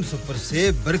 खादम सुपर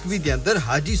से बरकवी दे अंदर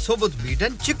हाजी सोबत मीट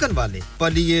एंड चिकन वाले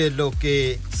पलिए लोके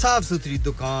साफ सुथरी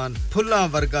दुकान, फुल्ला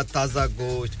वर्गा ताजा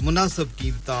गोश्त, मुनासिब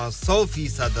कीमतां,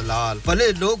 100% दलाल, भले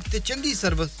लोग ते चंगी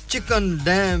service. Chicken,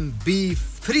 lamb, beef,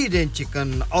 free range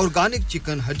chicken, organic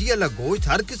chicken, हड्डियां वाला गोश्त,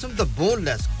 हर किस्म दा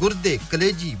बोनलेस, गुर्दे,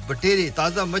 कलेजी, बटेरे,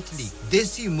 ताजा मछली,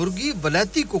 देसी मुर्गी,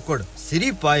 बलाती कुकड़,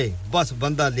 सिरी पाए, बस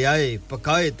बंदा ले आए,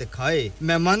 पकाए ते खाए,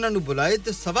 मेहमानां नु बुलाए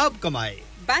ते सवाब कमाए।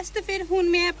 बस तो फिर हुन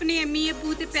मैं अपने अम्मी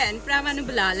अब्बू ते भैन भरावां नु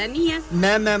बुला लैनी है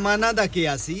मैं मेहमानां दा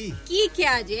किया सी की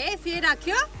क्या जे फिर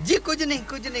आखियो जी कुछ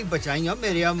नहीं बचाइयो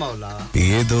मेरे मौला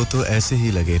ये दो तो ऐसे ही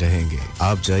लगे रहेंगे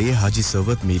आप जाइए हाजी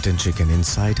सोबत meet and chicken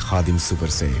inside Khadim super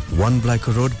safe 1 Black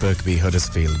Road Birkby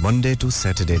Huddersfield Monday to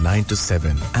Saturday 9 to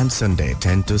 7 and Sunday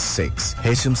 10 to 6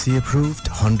 HMC approved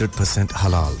 100%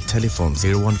 halal telephone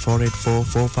 01484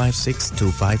 456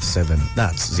 257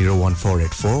 that's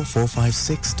 01484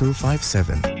 456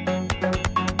 257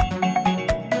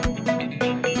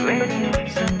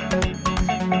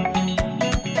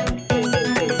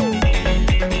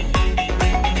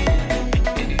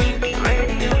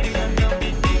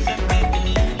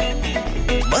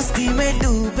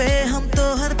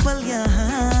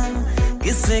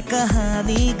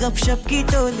 कहानी गपशप की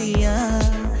टोलियां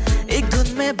एक धुन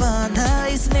में बांधा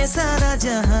इसने सारा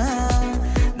जहां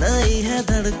नई है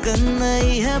धड़कन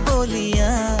नई है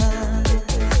बोलियां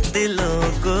दिलों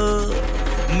को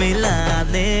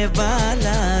मिलाने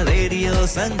वाला रेडियो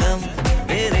संगम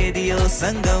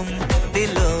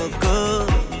दिलों को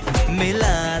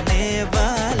मिलाने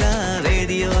वाला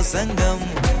रेडियो संगम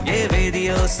ये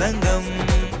रेडियो संगम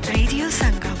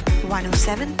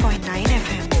 107.9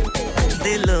 FM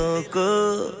दिलों को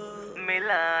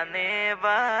मिलाने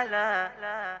वाला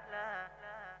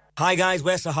Hi guys,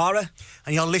 we're Sahara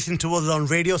and you're listening to us on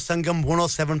Radio Sangam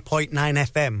 107.9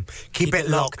 FM. Keep it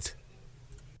locked.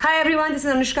 Hi everyone, this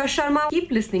is Anushka Sharma.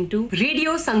 Keep listening to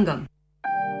Radio Sangam.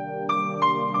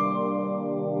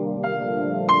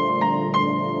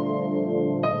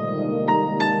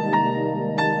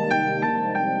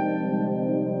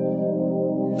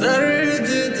 दर्द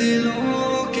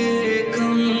दिलों के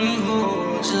कम हो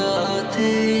जाते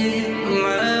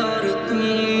मैं और तुम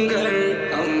गर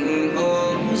हम हो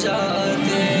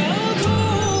जाते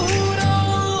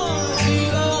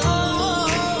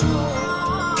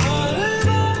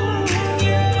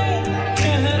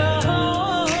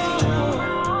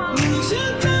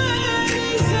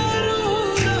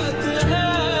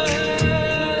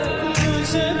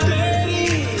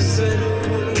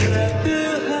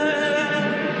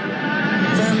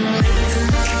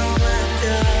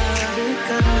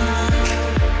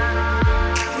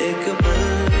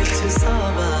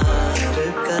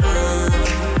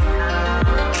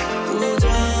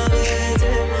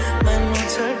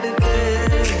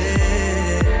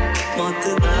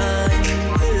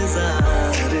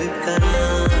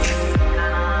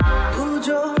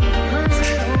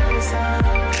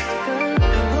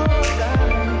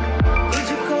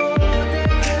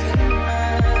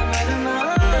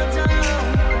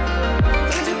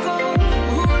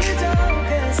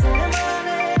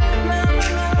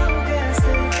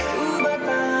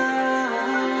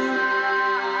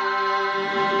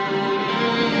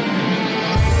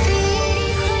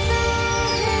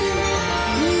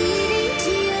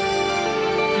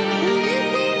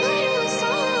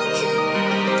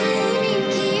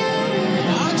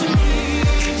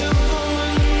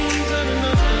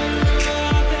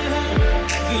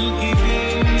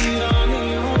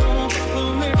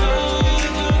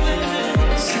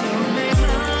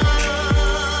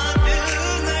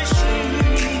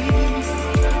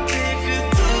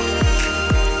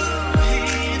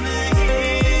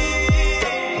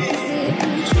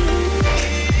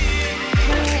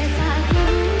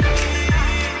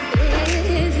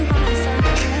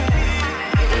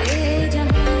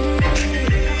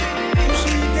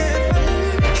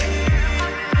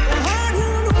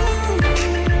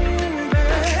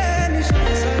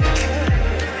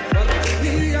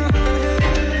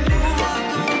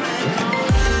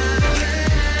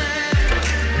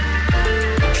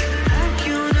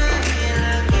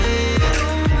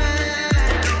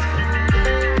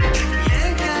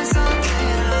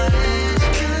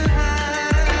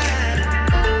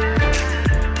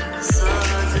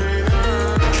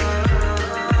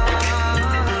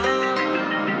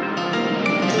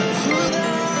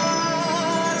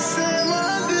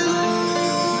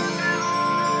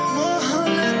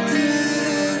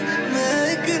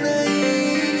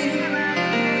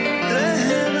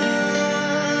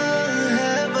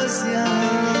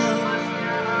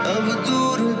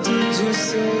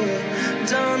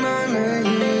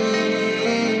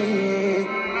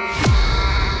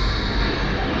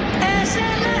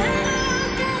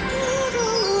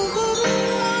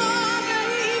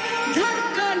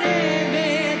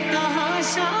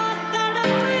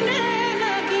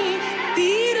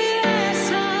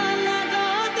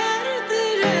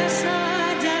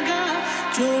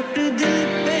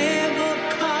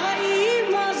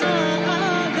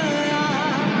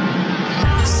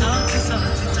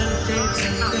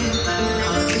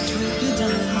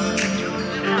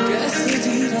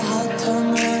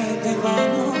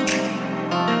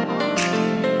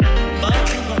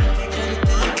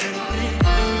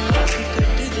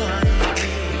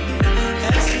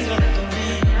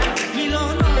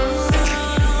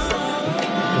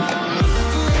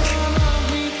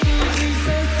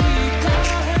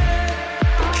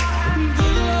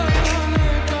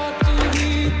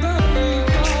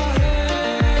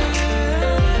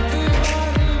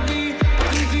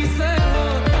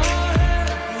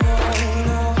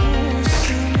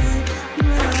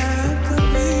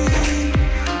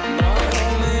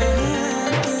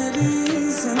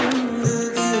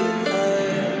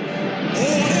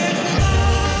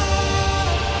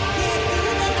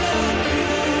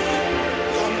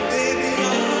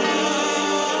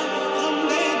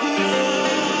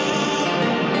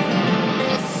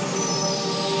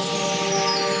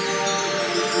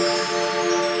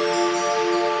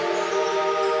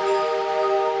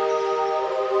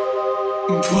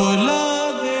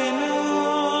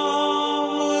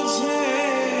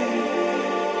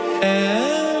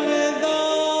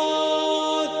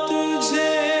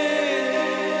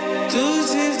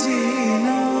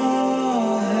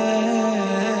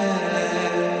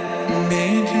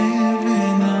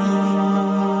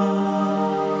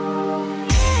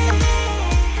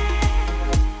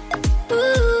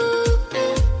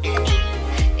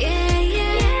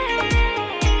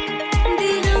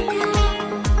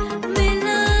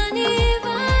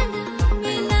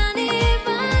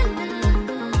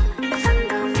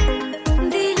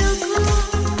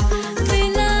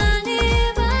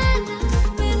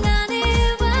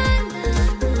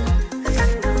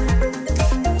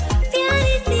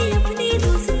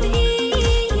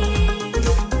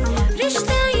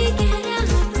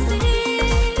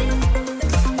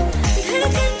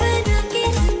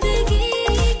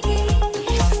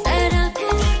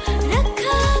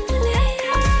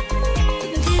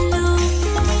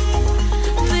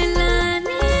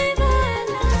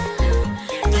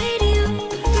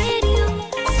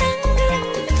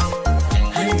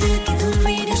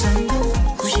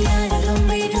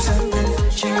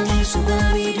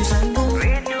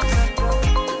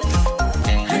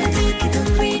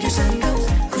Sangam,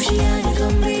 खुशियाँ ये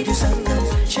गम रेडियो संगम,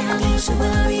 शाम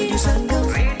सुबह रेडियो संगम,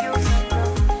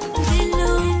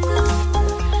 दिलों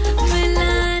को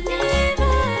मिलाने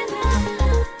वाला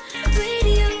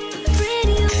रेडियो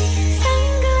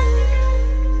संगम.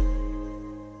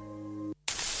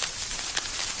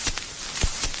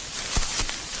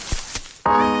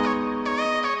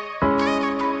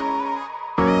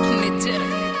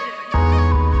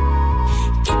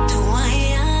 कित्थों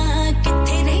आया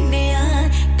कित्थे रहने आ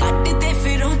ਕੱਟਦੇ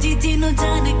ਫਿਰੋਂ ਜੀ ਜਿਹਨੂੰ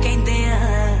ਜਾਨ ਕਹਿੰਦੇ ਆ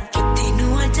ਕਿੱਥੇ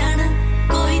ਨੂੰ ਆ ਜਾਣਾ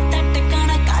ਕੋਈ ਤਾਂ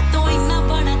ਟਿਕਾਣਾ ਕਾਤੋਂ ਇੰਨਾ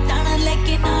ਬਣਾ ਤਾਣਾ ਲੈ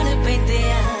ਕੇ ਨਾਲ ਪੈਂਦੇ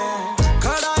ਆ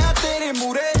ਖੜਾ ਆ ਤੇਰੇ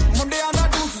ਮੂਰੇ ਮੁੰਡਿਆਂ ਦਾ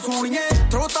ਡੂਸ ਸੋਣੀਏ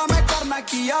ਥਰੋ ਤਾਂ ਮੈਂ ਕਰਨਾ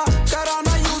ਕੀਆ ਕਰਾਂ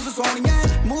ਨਾ ਯੂਜ਼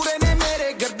ਸੋਣੀਏ ਮੂਰੇ ਨੇ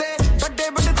ਮੇਰੇ ਗਿਰਦੇ ਵੱਡੇ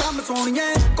ਵੱਡੇ ਥੰਮ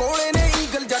ਸੋਣੀਏ ਕੋਲੇ ਨੇ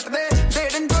ਈਗਲ ਜੱਟ ਦੇ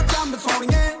ਡੇੜਨ ਤੋਂ ਚੰਬ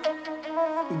ਸੋਣੀਏ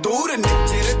ਦੂਰ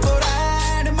ਨਿਚਰ ਤੋਂ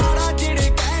ਰਹਿਣ ਮਾੜਾ ਜਿਹੜੇ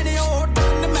ਕਹਿਣੇ ਉਹ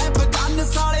ਡੰਨ ਮੈਂ ਬਗਨ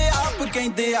ਸਾਲੇ ਆਪ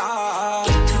ਕਹਿੰਦੇ ਆ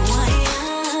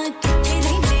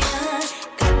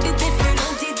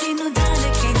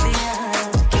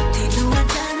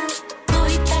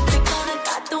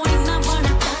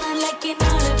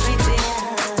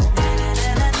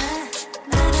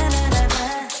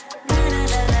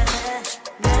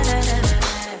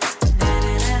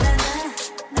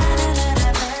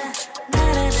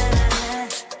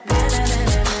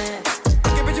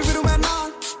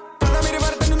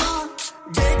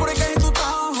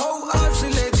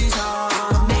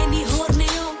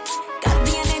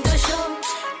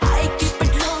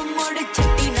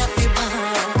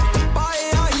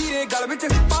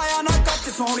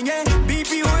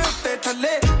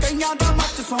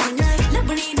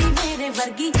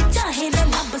ਚਾਹੇ ਲੈ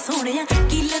ਲੱਭ ਸੋਹਣਿਆ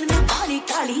ਕੀਲਨ ਮੈਂ ਬਾਲੀ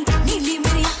ਕਾਲੀ ਨੀਲੀ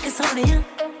ਮੇਰੀ ਅੱਖ ਸੋਹਣਿਆ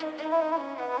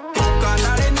ਟੋਕਾ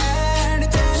ਨਾਲੇ ਨੈਣ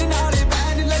ਚੈਨ ਨਾਲੇ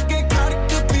ਬੈਨ ਲੱਗੇ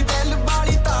ਖੜਕ ਵੀ ਦਿਲ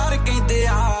ਬਾਲੀ ਤਾਰ ਕਹਿੰਦੇ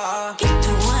ਆ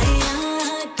ਕਿੱਥੋਂ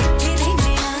ਆਇਆ ਕਿੱਥੇ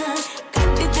ਰਹਿੰਦੇ ਆ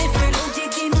ਕੱਟਦੇ ਫਿਰੋਂ ਜੀ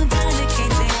ਜਿਹਨੂੰ ਜਾਨ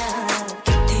ਕਹਿੰਦੇ ਆ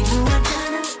ਕਿੱਥੇ ਨੂੰ ਆ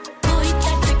ਜਾਣਾ ਕੋਈ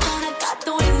ਤਾਂ ਟਿਕਾਣਾ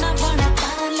ਕਾਤੋਂ ਇੰਨਾ ਬਣਾ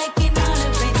ਤਾਣਾ ਲੈ ਕੇ ਨਾਲ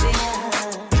ਪੈਂਦੇ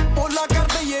ਆ ਪੋਲਾ ਕਰ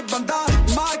ਦਈਏ ਬੰਦਾ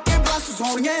ਮਾਰ ਕੇ ਬਸ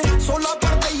ਸੋਣੀਏ ਸੋਲਾ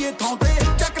ਪਰ ਦਈਏ ਥਾਂ ਤੇ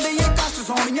ਚੱਕ ਦਈਏ ਕੱਸ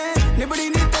ਸੋਣੀਏ ਨਿਬੜੀ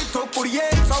ਨੀ ਤੈਥੋਂ ਕੁੜੀਏ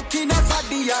ਸੌਖੀ ਨਾ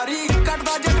ਸਾਡੀ ਯਾਰੀ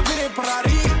ਕੱਟਦਾ ਜੱਟ ਫਿਰੇ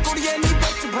ਫਰਾਰੀ ਕੁੜੀਏ ਨੀ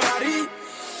ਵਿੱਚ ਫਰਾਰੀ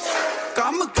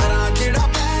ਕੰਮ ਕਰਾਂ ਜਿਹੜਾ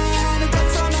ਪੈਨ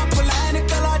ਦੱਸਾਂ ਨਾ ਪਲਾਨ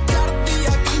ਕਲਾ ਚੜਦੀ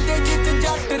ਆ ਕਹਿੰਦੇ ਜਿੱਤ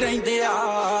ਜੱਟ ਰਹਿੰਦੇ ਆ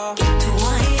ਕਿੱਥੋਂ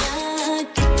ਆਇਆ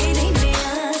ਕਿੱਥੇ ਰਹਿੰਦੇ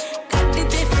ਆ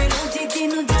ਕੱਟਦੇ ਫਿਰੋਂ ਜੀ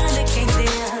ਜਿਹਨੂੰ ਜਾਨ ਕਹਿੰਦੇ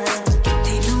ਆ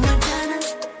ਕਿੱਥੇ ਨੂੰ ਆ ਜਾਣਾ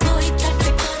ਕੋਈ ਤਾਂ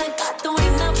ਟਿਕਾਣਾ ਕਾਤੋਂ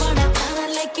ਇੰਨਾ ਬਣਾ ਤਾਣਾ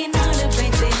ਲੈ ਕੇ ਨਾਲ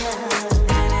ਪੈਂਦੇ ਆ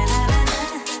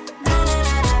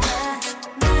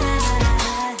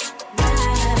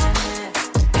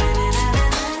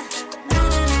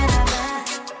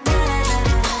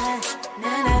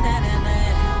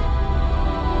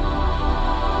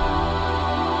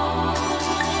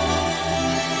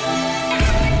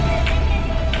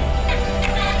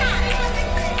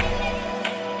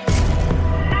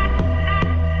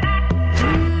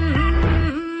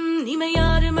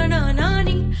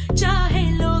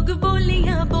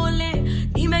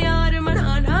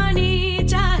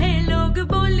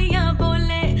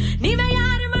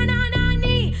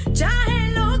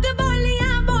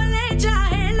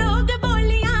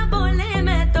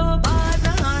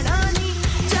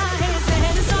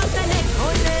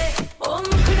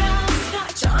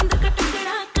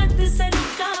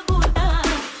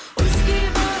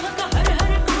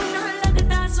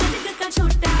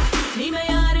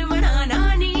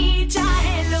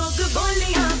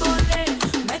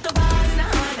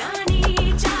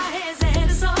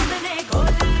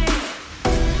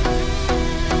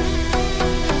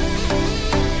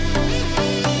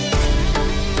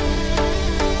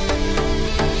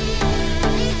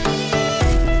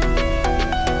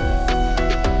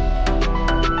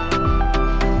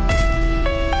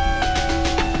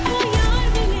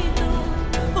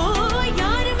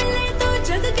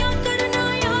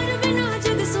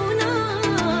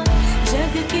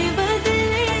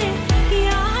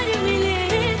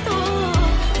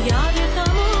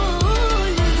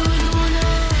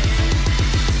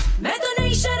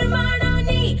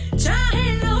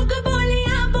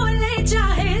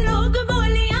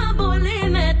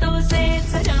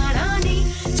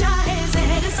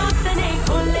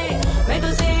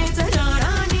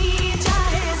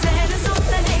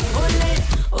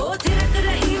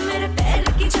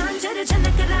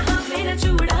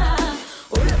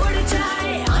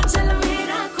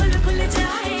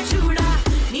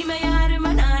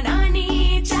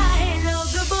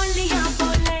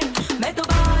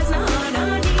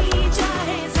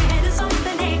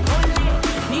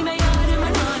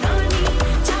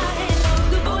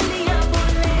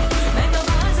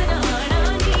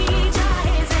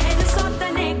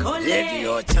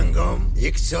रेडियो संगम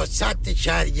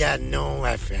 107.9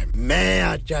 FM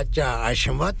मैं चाचा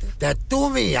अशमत ते तू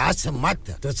भी असमत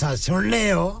तुसा सुनने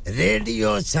हो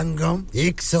radio Sangam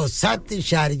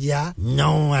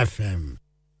 107.9 FM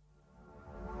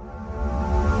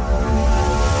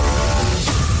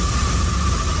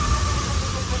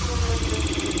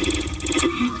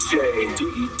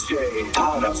DJ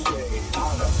Tara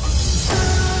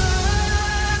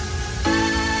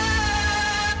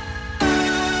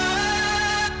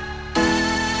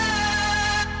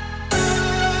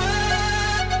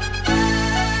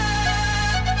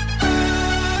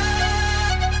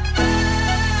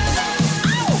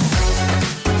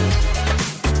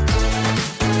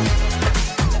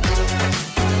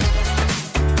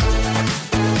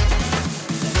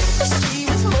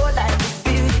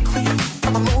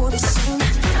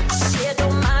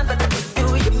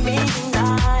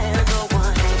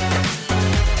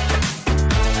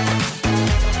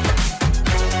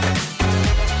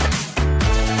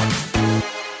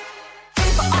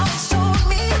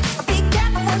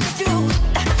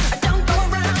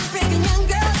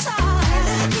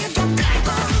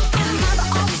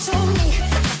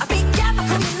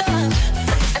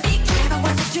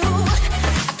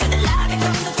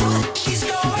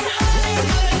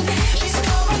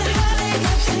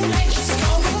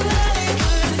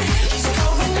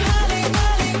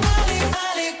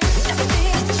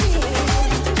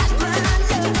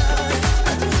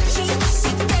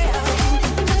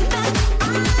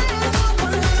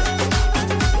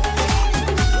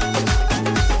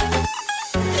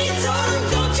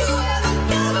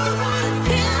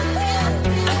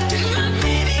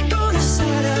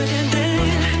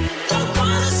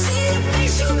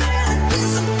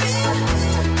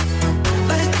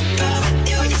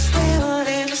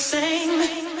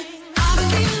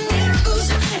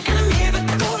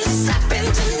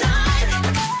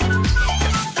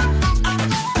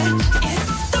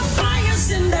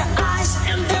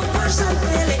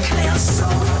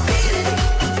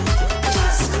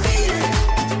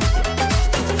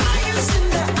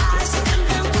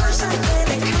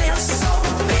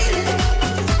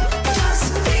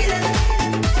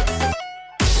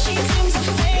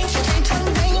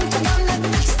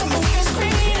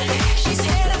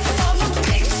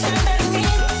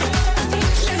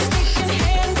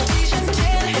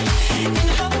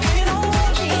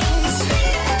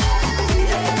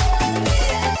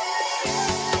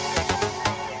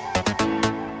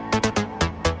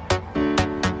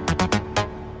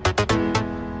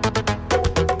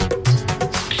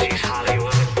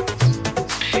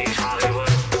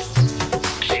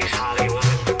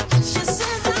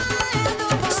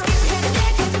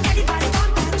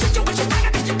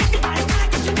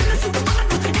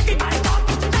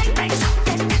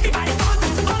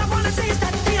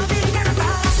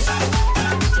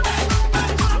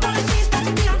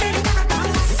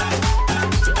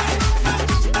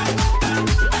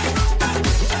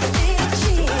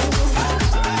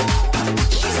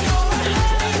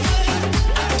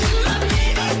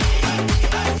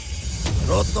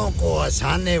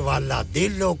हंसाने वाला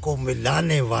दिलों को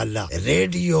मिलाने वाला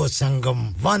radio Sangam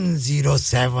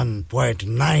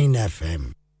 107.9 FM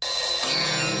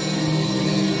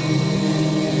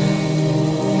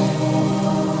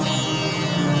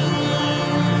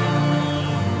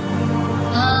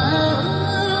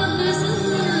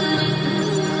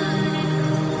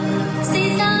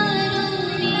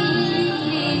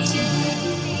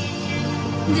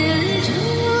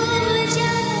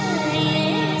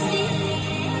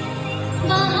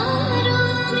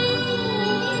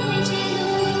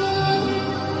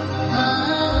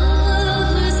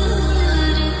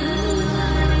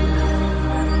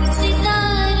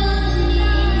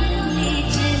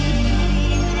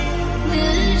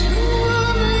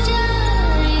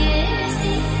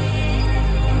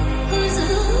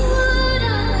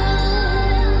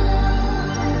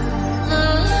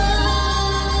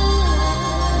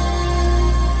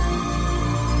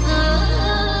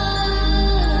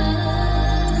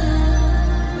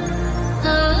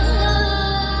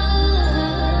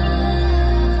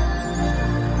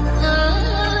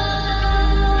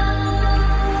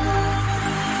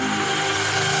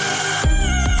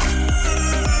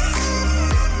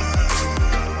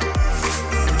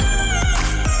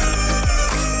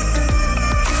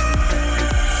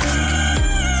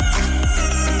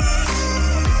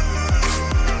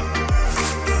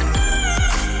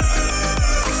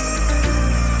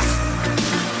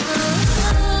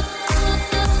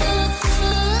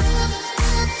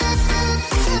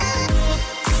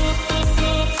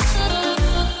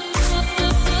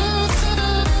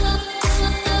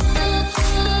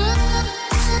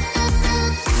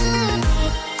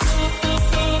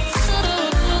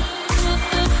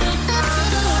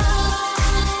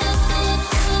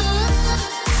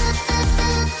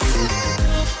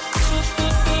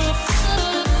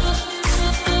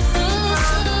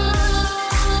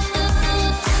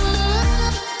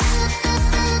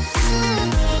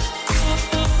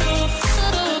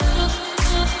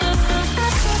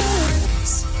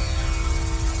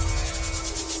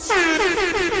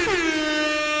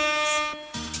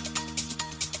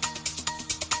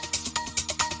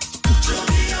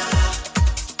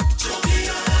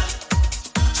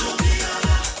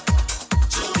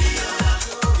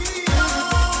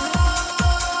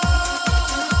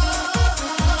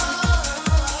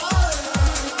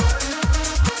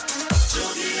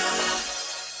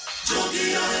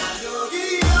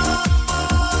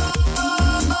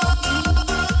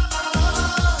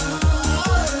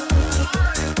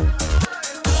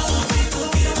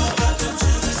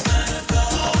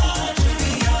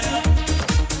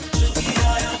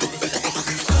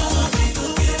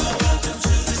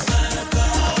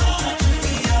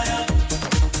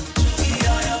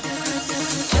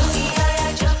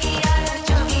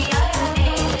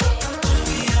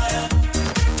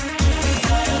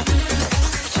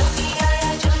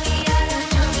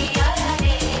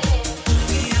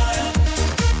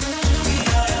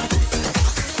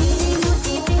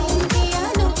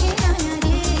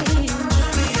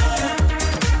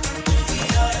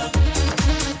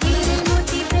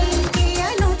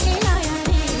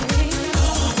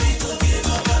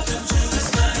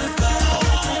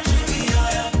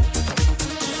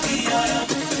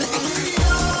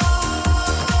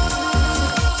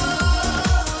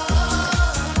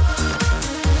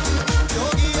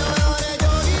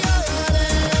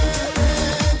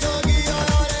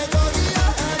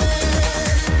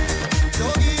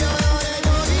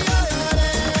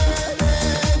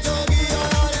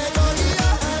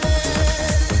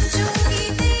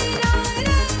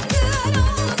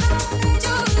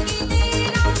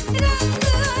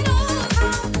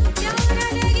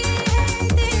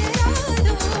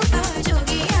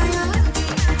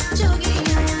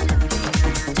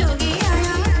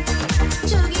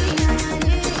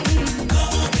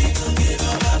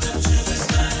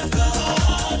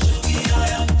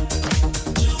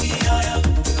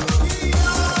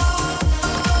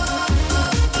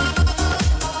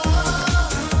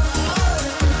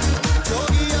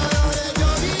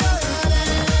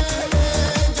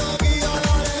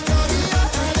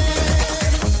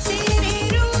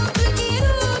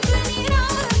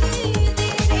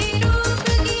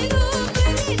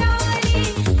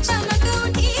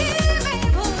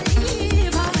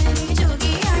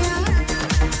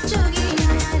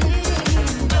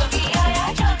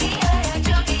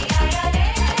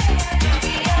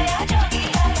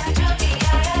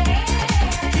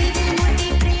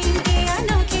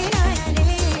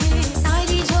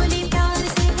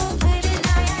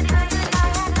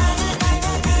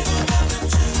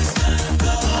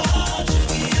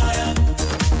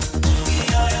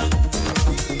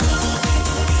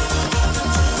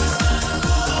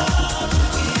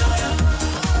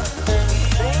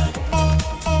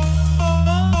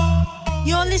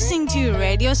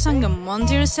Radio Sangam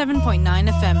 107.9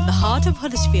 FM, the heart of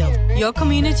Huddersfield. Your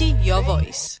community, your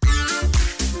voice.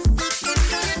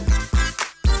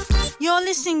 You're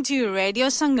listening to Radio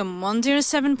Sangam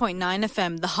 107.9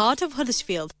 FM, the heart of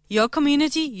Huddersfield. Your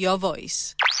community, your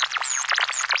voice.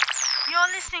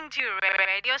 You're listening to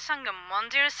Radio Sangam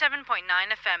 107.9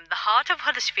 FM, the heart of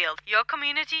Huddersfield. Your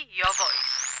community, your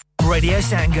voice. Radio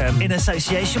Sangam in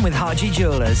association with Haji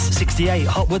Jewellers, 68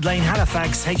 Hotwood Lane,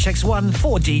 Halifax, HX1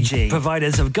 4DG.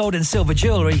 Providers of gold and silver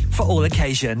jewellery for all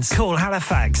occasions. Call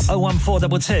Halifax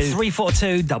 01422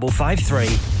 342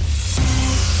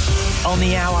 553. On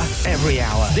the hour, every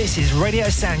hour. This is Radio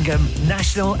Sangam,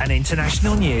 national and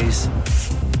international news.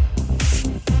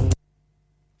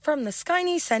 From the Sky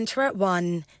News Centre at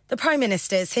 1. The Prime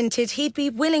Minister's hinted he'd be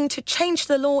willing to change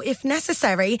the law if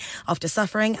necessary after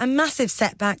suffering a massive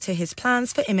setback to his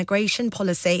plans for immigration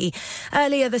policy.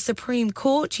 Earlier, the Supreme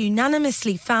Court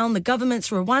unanimously found the government's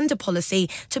Rwanda policy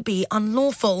to be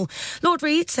unlawful. Lord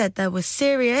Reid said there were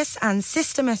serious and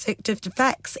systematic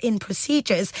defects in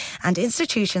procedures and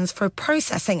institutions for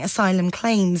processing asylum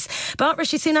claims. But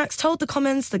Rishi Sunak's told the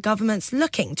Commons the government's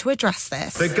looking to address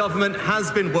this. The government has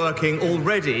been working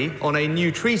already on a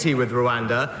new treaty with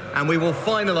Rwanda, and we will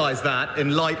finalise that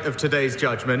in light of today's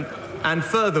judgment. And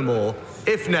furthermore,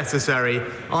 if necessary,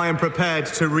 I am prepared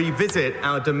to revisit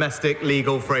our domestic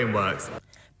legal frameworks.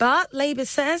 But Labour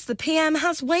says the PM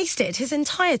has wasted his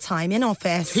entire time in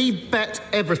office. He bet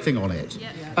everything on it,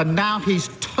 and now he's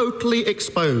totally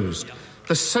exposed.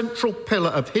 The central pillar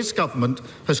of his government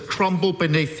has crumbled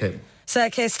beneath him. Sir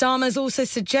Keir Starmer's also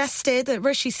suggested that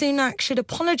Rishi Sunak should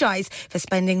apologise for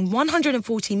spending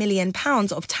 £140 million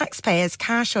of taxpayers'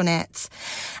 cash on it.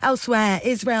 Elsewhere,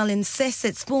 Israel insists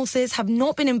its forces have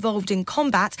not been involved in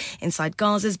combat inside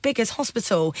Gaza's biggest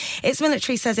hospital. Its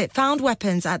military says it found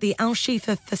weapons at the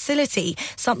Al-Shifa facility,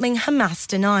 something Hamas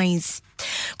denies.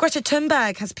 Greta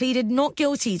Thunberg has pleaded not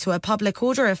guilty to a public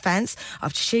order offence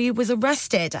after she was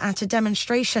arrested at a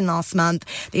demonstration last month.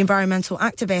 The environmental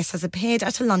activist has appeared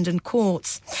at a London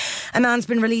court. A man's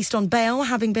been released on bail,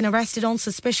 having been arrested on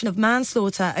suspicion of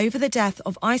manslaughter over the death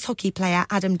of ice hockey player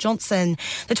Adam Johnson.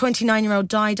 The 29-year-old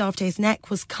died after his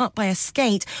neck was cut by a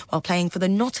skate while playing for the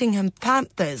Nottingham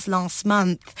Panthers last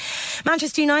month.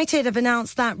 Manchester United have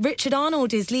announced that Richard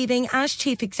Arnold is leaving as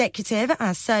chief executive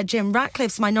as Sir Jim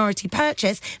Ratcliffe's minority purchase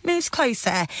moves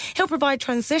closer. He'll provide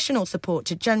transitional support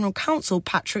to General Counsel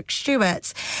Patrick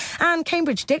Stewart. And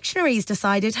Cambridge Dictionary's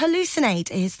decided hallucinate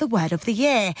is the word of the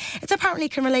year. It apparently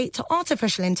can relate to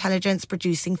artificial intelligence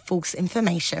producing false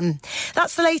information.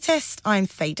 That's the latest. I'm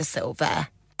Faye De Silva.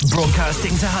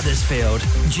 Broadcasting to Huddersfield,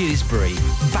 Dewsbury,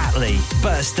 Batley,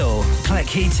 Birstall,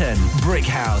 Cleckheaton,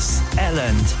 Brickhouse,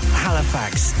 Elland,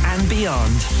 Halifax and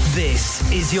beyond. This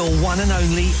is your one and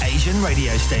only Asian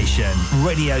radio station.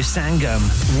 Radio Sangam,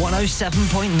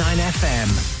 107.9 FM.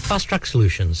 Fast Track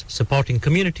Solutions, supporting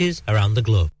communities around the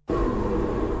globe.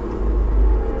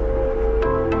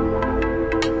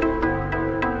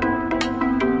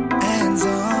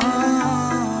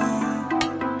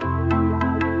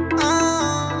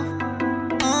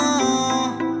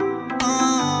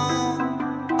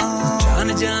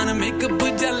 जान makeup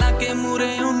जला के मुरे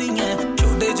होनी है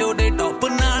छोटे छोटे top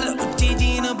नाल उच्ची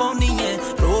जीन पाउनी है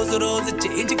रोज रोज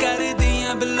चेंज कर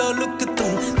दियां बिलो लुक तू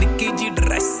निक्की जी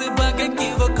ड्रेस पाके की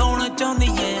वखाउना चाहनी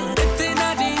है इत्ते ना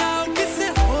जियाओ किसे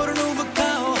होर नु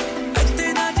बखाओ इत्ते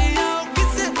ना जियाओ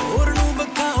किसे होर नु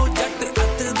बखाओ जट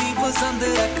अत दी पसंद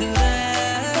रखदा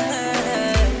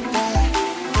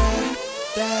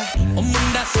ओ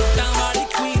मुंडा सुट्टा वाली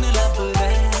क्वीन लभदा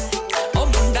ओ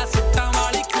मुंडा सुट्टा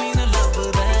वाली queen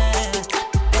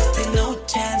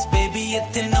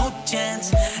It's no chance,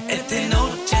 it's no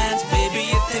chance, baby,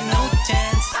 it's no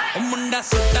chance. Oh, munda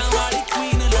sutta wali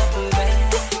queen love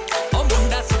that. Oh,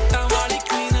 munda sutta wali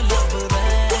queen love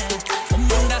that. Oh,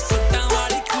 munda sutta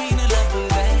wali queen love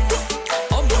that.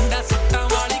 Oh, munda sutta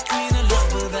wali queen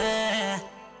love that.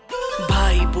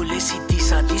 भाई बोले सीधी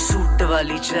सादी suit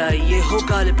वाली चाहिए हो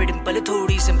गाल पे डिंपल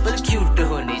थोड़ी simple cute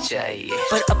होनी चाहिए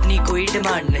पर अपनी कोई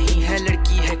डिमांड नहीं है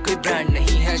लड़की है कोई ब्रांड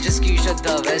नहीं है जिसकी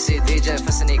श्रद्धा वैसे दे जाए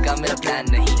फंसने का मेरा प्लान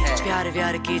नहीं है प्यार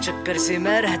व्यार के चक्कर से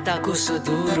मैं रहता कुछ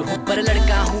दूर हूं पर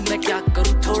लड़का हूं मैं क्या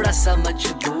करूं थोड़ा सा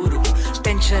मजबूर हूं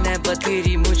टेंशन है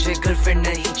बतेरी मुझे गर्लफ्रेंड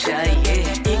नहीं चाहिए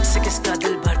एक से किसका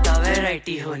दिल भरता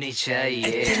वैरायटी होनी चाहिए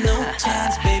It's no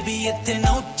chance baby it's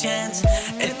no chance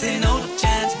it's no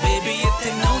chance baby it's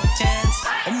no chance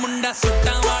oh munda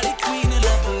sutta wali queen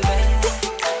love that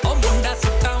oh munda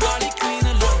sutta wali queen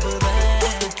love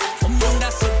that oh munda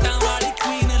sutta wali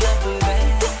queen love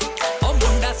that oh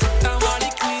munda sutta wali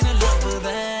queen love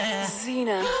that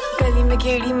Zina गली में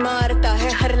गेड़ी मारता है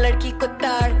हर लड़की को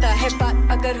ताड़ता है बात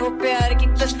अगर हो प्यार की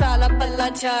तो साला पल्ला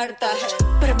झाड़ता है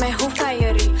पर मैं हूँ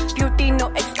फायरी ब्यूटी नो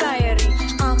एक्सपायरी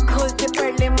आँख खोल के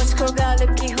पढ़ ले मुझको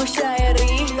गालिब की हो शायरी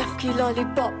लव की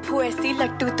लॉलीपॉप हूँ ऐसी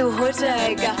लट्टू तू हो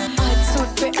जाएगा आज सूट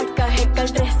पे अटका है कल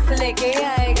ड्रेस लेके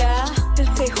आएगा दिल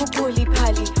से हूँ भोली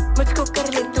भाली मुझको कर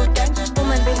ले तू डन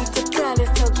उम्र मेरी जब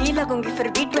 40 होगी लगूंगी फिर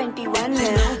भी 21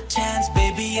 है no chance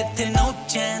baby it's no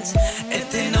chance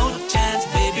it's no chance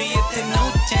baby it's no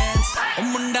chance o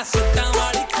munda sutta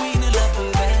wali queen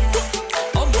labda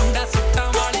o munda sutta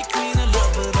wali queen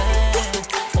labda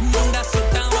o munda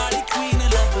sutta wali queen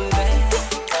labda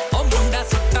o munda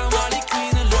sutta wali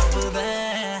queen labda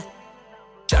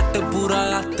chat pura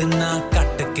atna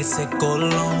cut kise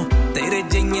kollo तेरे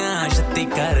जियां शक्ति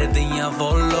कर दियां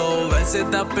follow वैसे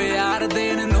ता प्यार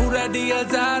then नू ready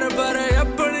 1000 पर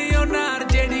अपनी ओनार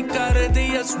जेडी कर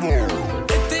दिया स्मोल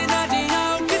इतना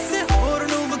जियाओ किसे होर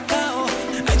नू बखाओ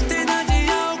इतना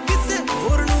जियाओ किसे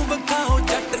होर नू बखाओ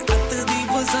जट अत दी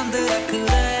पसंद रख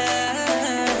ले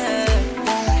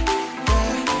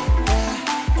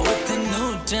it's no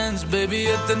chance baby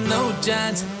it's no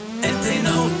chance it's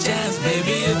no chance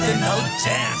baby it's no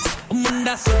chance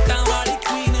मुंडा सुट्टा वाली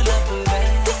queen लबदा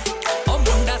ओ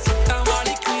मुंडा सुट्टा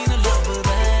वाली queen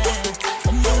लबदा ओ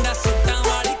मुंडा सुट्टा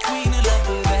वाली queen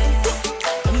लबदा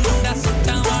ओ मुंडा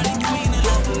सुट्टा वाली queen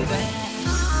Labda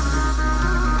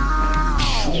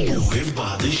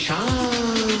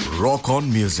Rock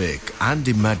On Music and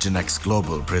Imagine X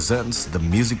Global presents the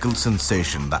musical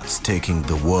sensation that's taking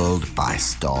the world by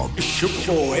storm.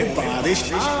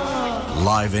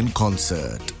 Live in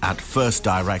concert at First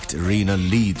Direct Arena,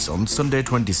 Leeds on Sunday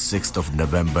 26th of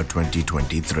November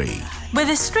 2023. With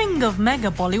a string of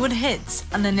mega Bollywood hits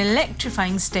and an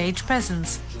electrifying stage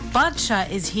presence, Badshah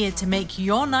is here to make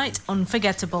your night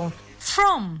unforgettable.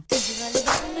 From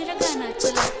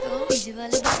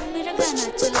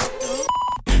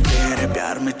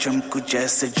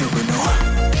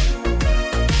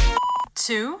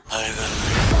to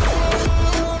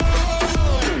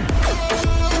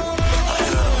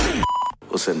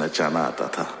उसे नचाना आता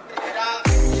था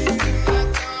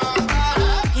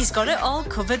He's got it all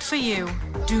covered for you.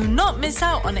 Do not miss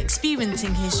out on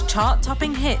experiencing his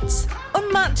chart-topping hits,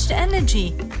 unmatched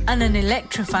energy, and an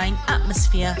electrifying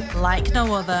atmosphere like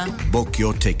no other. Book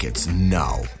your tickets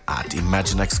now at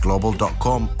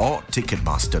imaginexglobal.com or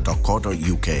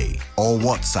ticketmaster.co.uk or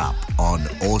WhatsApp on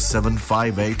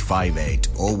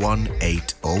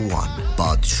 07585801801.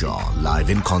 Badshah live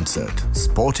in concert,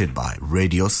 supported by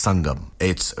Radio Sangam.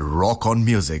 It's Rock On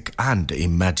Music and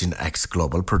Imagine X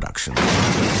Global production.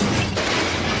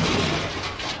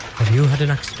 Have you had an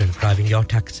accident driving your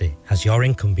taxi? Has your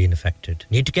income been affected?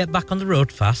 Need to get back on the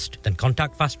road fast? Then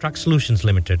contact Fast Track Solutions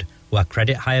Limited, who are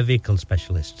credit hire vehicle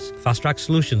specialists. Fast Track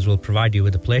Solutions will provide you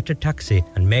with a plated taxi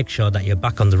and make sure that you're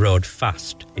back on the road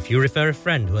fast. If you refer a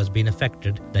friend who has been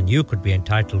affected, then you could be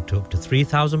entitled to up to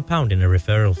 £3,000 in a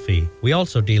referral fee. We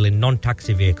also deal in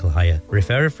non-taxi vehicle hire.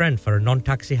 Refer a friend for a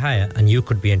non-taxi hire and you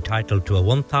could be entitled to a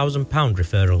 £1,000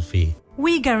 referral fee.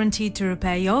 We guarantee to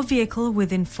repair your vehicle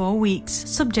within 4 weeks,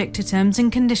 subject to terms and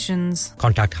conditions.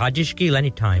 Contact Haji Shkil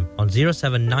anytime on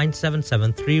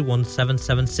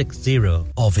 07977317760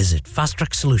 or visit Fast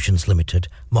Track Solutions Limited,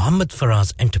 Mohammed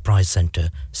Faraz Enterprise Centre,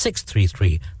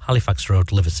 633 Halifax Road,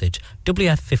 Liversedge,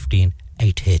 WF15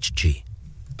 8HG.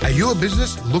 Are you a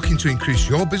business looking to increase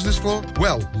your business flow?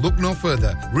 Well, look no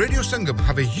further. Radio Sangam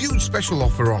have a huge special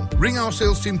offer on. Ring our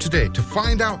sales team today to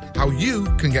find out how you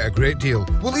can get a great deal.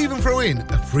 We'll even throw in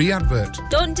a free advert.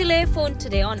 Don't delay, phone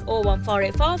today on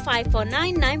 01484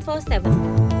 549 947.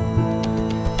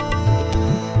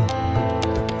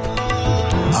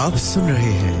 आप सुन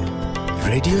रहे हैं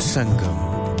Radio Sangam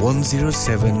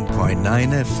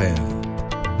 107.9 FM.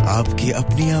 आपकी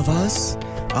अपनी आवाज,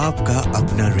 आपका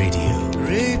अपना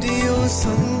radio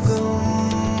संगम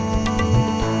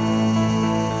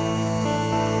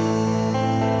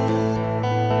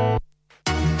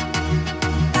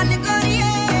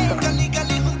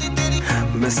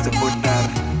Mr. Buddha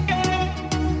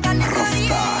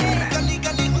Raftar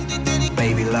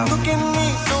Baby love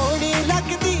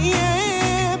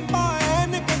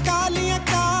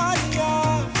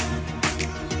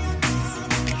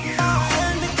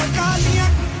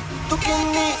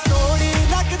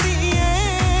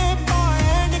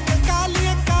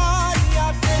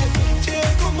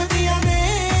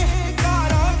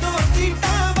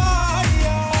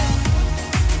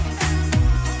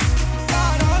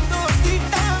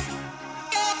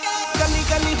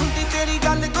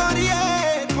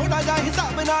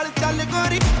ਚੱਲ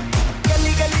ਗੋਰੀ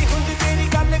ਗਲੀ ਗਲੀ ਹੁੰਦੀ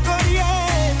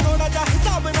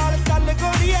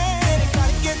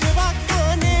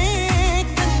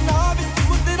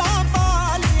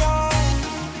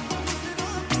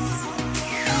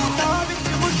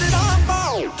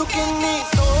तू किन्नी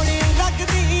सोहनी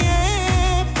लगदी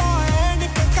ए पाएन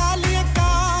कालियां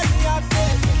कालियां ते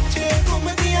पीछे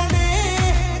घूमदियां ने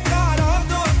कारां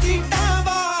दो सीटां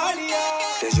वालियां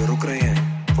ये जो रुक रहे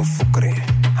हैं वो फुक रहे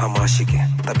हैं हम आशिक हैं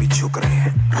तभी झुक रहे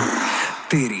हैं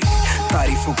तेरी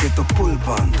तारीफों के तो पुल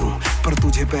बांधूं पर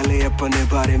तुझे पहले अपने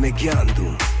बारे में ज्ञान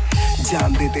दूं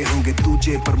जान देते होंगे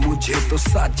तुझे पर मुझे तो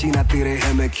साथ जीना तेरे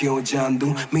है मैं क्यों जान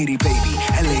दूं मेरी बेबी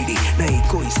है लेडी नहीं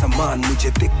कोई सामान मुझे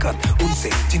दिक्कत उनसे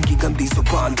जिनकी गंदी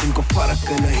जुबान जिनको फर्क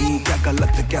नहीं क्या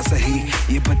गलत क्या सही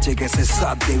ये बच्चे कैसे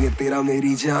साथ देंगे तेरा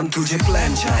मेरी जान तुझे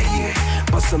प्लान चाहिए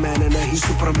बस मैंने नहीं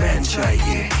सुपरमैन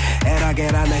चाहिए एरा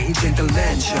गहरा नहीं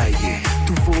जेंटलमैन चाहिए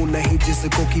तू वो नहीं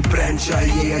जिसको की ब्रांड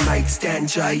चाहिए या नाइट स्टैंड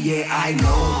चाहिए आई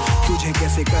नो तुझे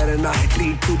कैसे करना है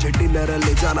ट्रीट तुझे डिनर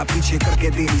ले जाना पीछे करके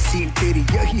तेरी सीट तेरी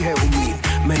यही है उम्मीद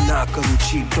मैं ना करूं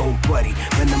चीट डोंट वरी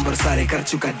मैं नंबर सारे कर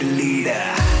चुका डिलीट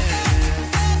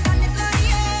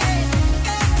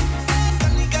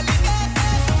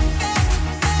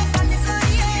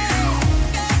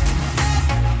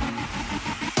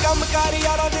कमकार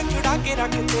यारा दे छुड़ा के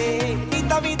रखते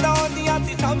नींदा वीदा आंदियां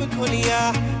सी सब खुलियां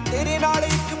तेरे नाल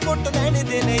एक पुट लेने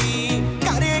दे नहीं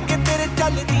करे के तेरे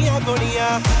चलदियां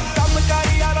गोलियां कमकार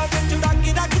यारा दे छुड़ा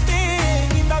के रखते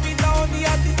नींदा वीदा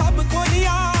आंदियां सी सब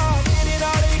खुलियां तेरे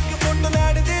नाल एक पुट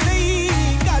लेने दे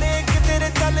नहीं करे के तेरे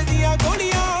चलदियां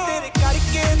गोलियां तेरे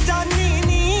करके जानी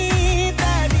नी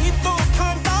तेरी तो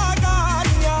खांदा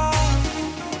गालियां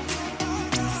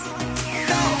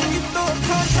तेरी तो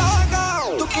खांदा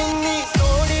तू किन्नी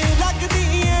सोहनी लगदी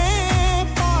ए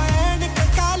पाएन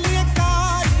कालियां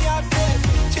कालियां ते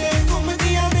पीछे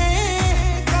घूमदियां ने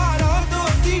कारां दो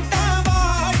सीटां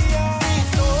वालियां नी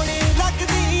सोहनी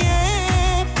लगदी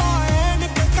ए पाएन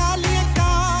कालियां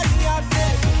कालियां ते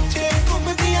पीछे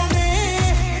घूमदियां ने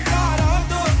कारां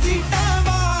दो सीटां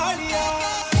वालियां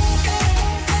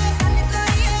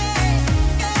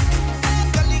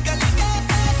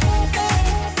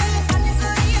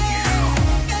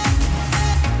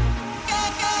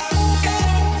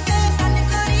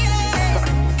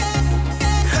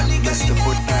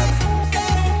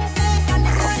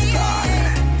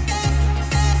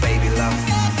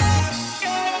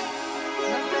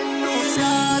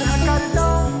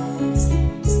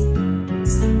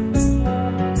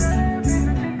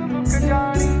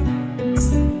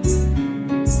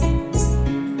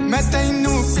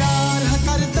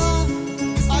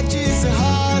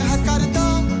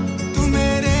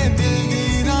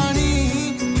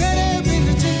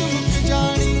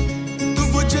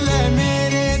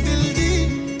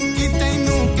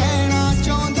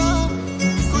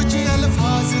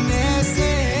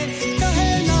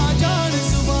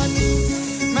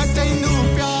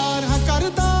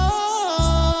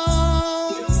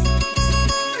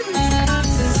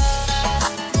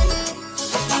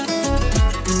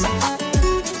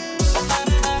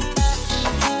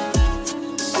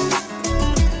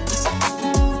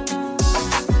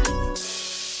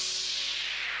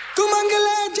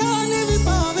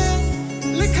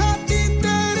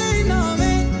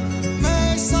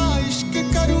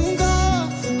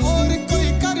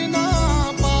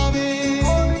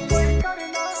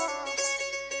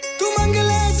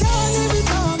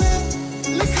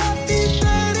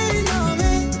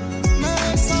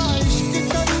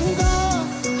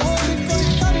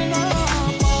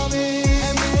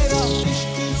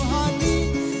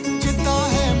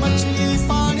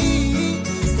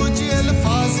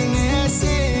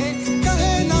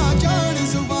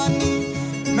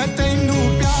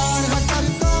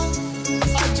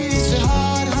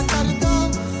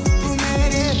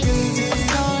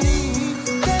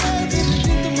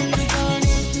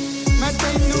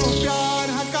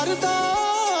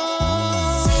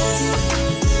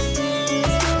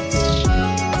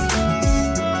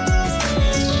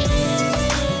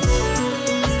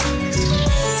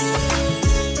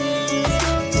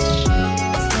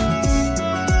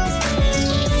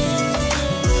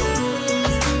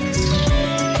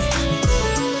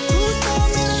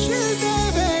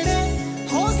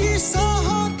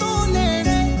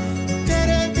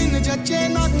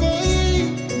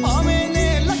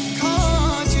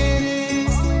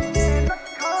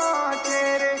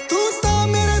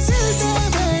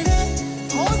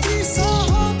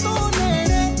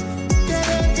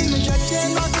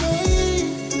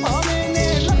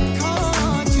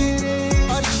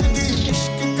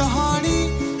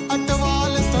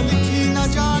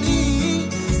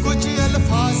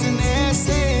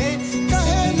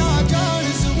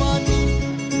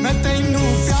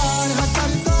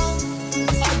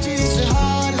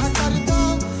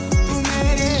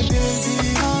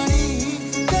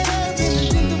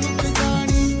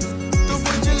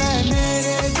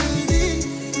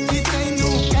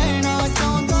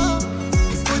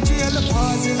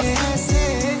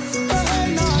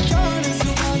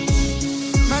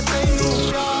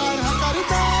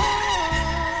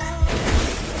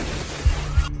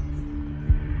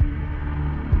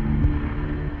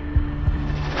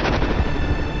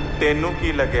ਤੈਨੂੰ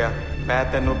ਕੀ ਲੱਗਿਆ ਮੈਂ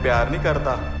ਤੈਨੂੰ ਪਿਆਰ ਨਹੀਂ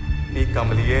ਕਰਦਾ ਨੀ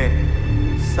ਕਮਲੀਏ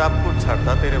सब कुछ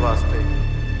छड़ता तेरे वास्ते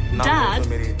डैड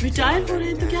रिटायर हो रहे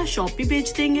हैं तो क्या शॉप भी बेच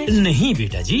देंगे नहीं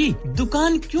बेटा जी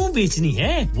दुकान क्यों बेचनी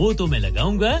है वो तो मैं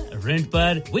लगाऊंगा रेंट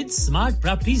पर with smart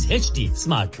properties HD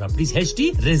smart properties HD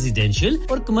residential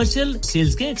और कमर्शियल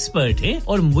सेल्स के एक्सपर्ट हैं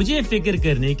और मुझे फिक्र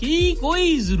करने की कोई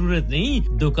जरूरत नहीं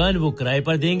दुकान वो किराए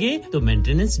पर देंगे तो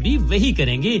मेंटेनेंस भी वही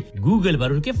करेंगे गूगल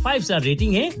पर उनके 5 स्टार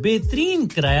रेटिंग है बेहतरीन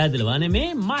किराया दिलवाने में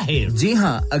माहिर जी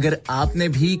हां अगर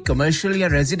आपने भी कमर्शियल या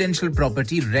रेजिडेंशियल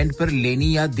प्रॉपर्टी रेंट पर लेनी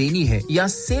या देनी है या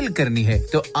सेल करनी है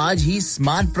तो आज ही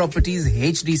स्मार्ट प्रॉपर्टीज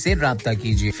एचडी से राब्ता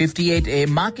कीजिए 58A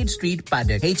market street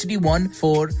paddock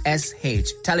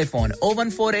HD14SH telephone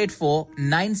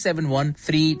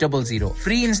 01484971300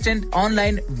 free instant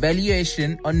online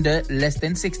valuation under less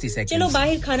than 60 seconds चलो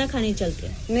बाहर खाना खाने चलते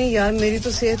हैं नहीं यार मेरी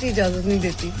तो सेहत ही इजाजत नहीं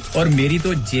देती और मेरी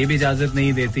तो जेब इजाजत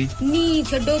नहीं देती नहीं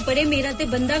छोड़ो परे मेरा ते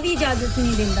बंदा भी इजाजत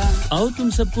नहीं देता आओ तुम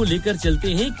सबको लेकर चलते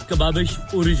हैं कबाबिश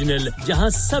ओरिजिनल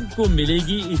जहां सबको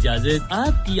मिलेगी इजाजत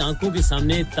आपकी आंखों के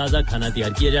सामने ताजा खाना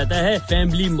तैयार किया जाता है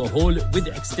फैमिली माहौल with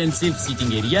extensive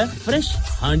seating area fresh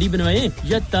handi बनवाएं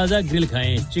या ताजा ग्रिल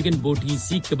खाएं chicken boti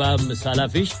seekh kebab masala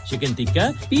fish chicken tikka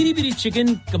peri peri chicken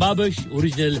Kababish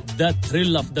Original the thrill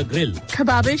of the grill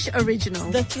Kababish Original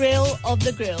The Thrill of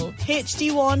the Grill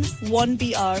HD1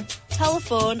 1BR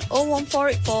Telephone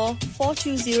 01484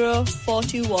 420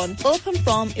 421 Open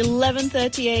from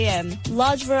 11:30 a.m.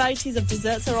 Large varieties of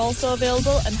desserts are also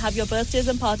available and have your birthdays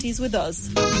and parties with us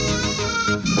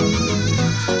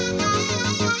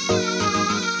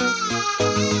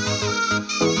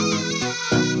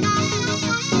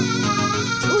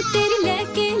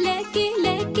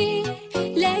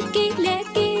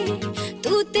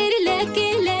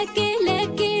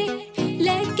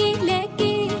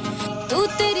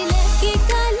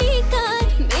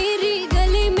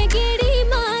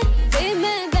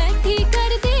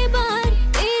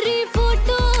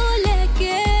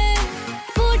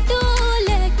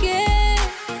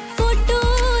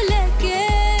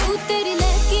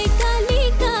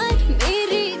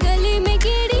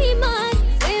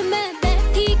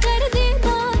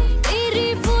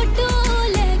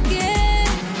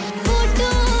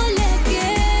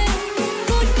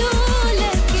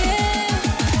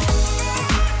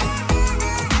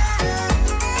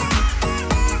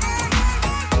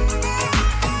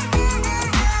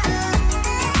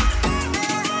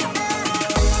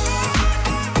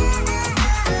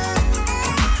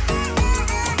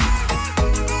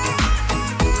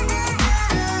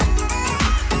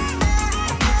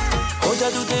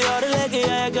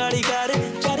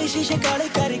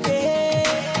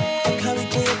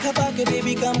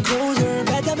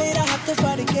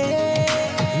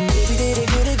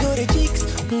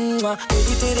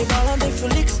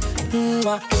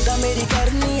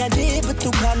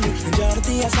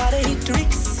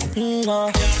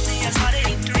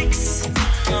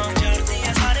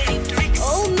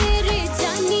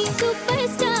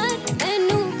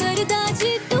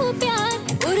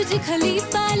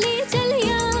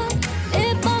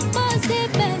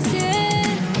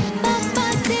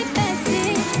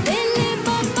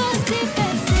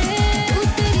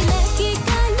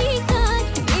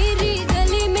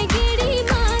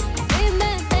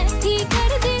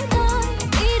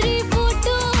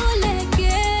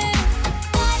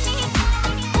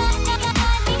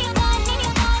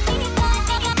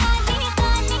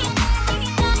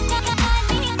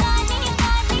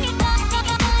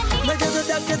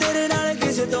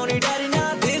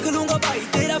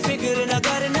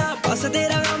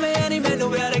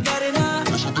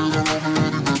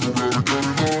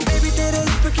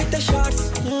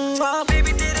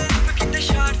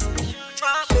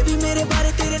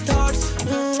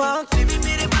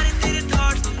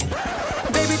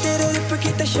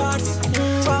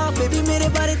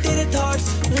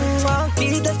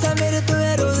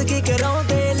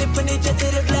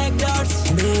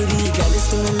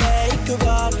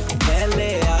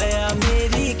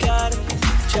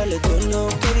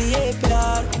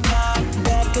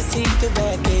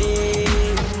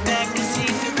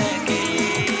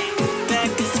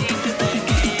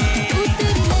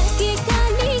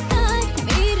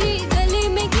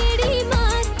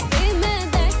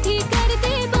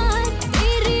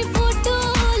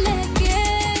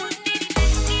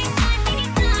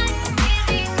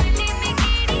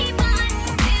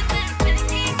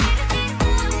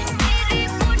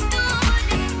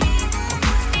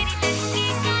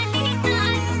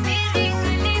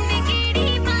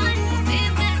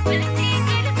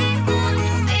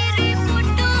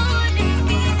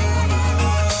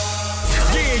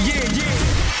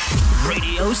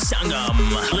Sangam.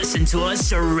 Listen to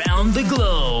us around the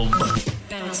globe.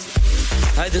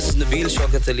 Hi, this is Nabil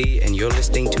Shaukat Ali and you're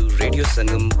listening to Radio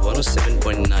Sangam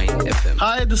 107.9 FM.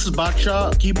 Hi, this is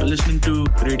Baksha. Keep listening to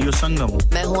Radio Sangam.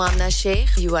 मैं हूँ आमना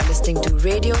Sheikh. You are listening to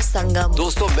Radio Sangam.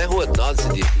 दोस्तों, मैं हूँ अदनान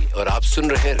सिद्दीकी और आप सुन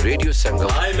रहे हैं Radio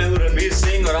Sangam. Hi, मैं हूँ रणबीर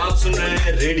सिंह और आप सुन रहे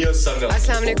हैं Radio Sangam.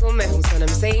 अस्सलाम वालेकुम, मैं हूँ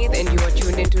सनम Saeed and you are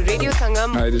tuned into Radio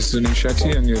Sangam. Hi, this is Zunin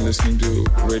Shetty and you're listening to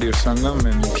Radio Sangam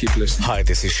and keep listening. Hi,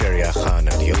 this is Sharia Khan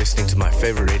and you're listening to my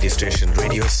favorite radio station,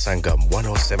 Radio Sangam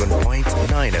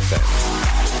 107.9 FM.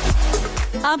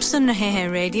 आप सुन रहे हैं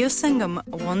Radio Sangam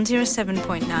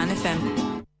 107.9 FM.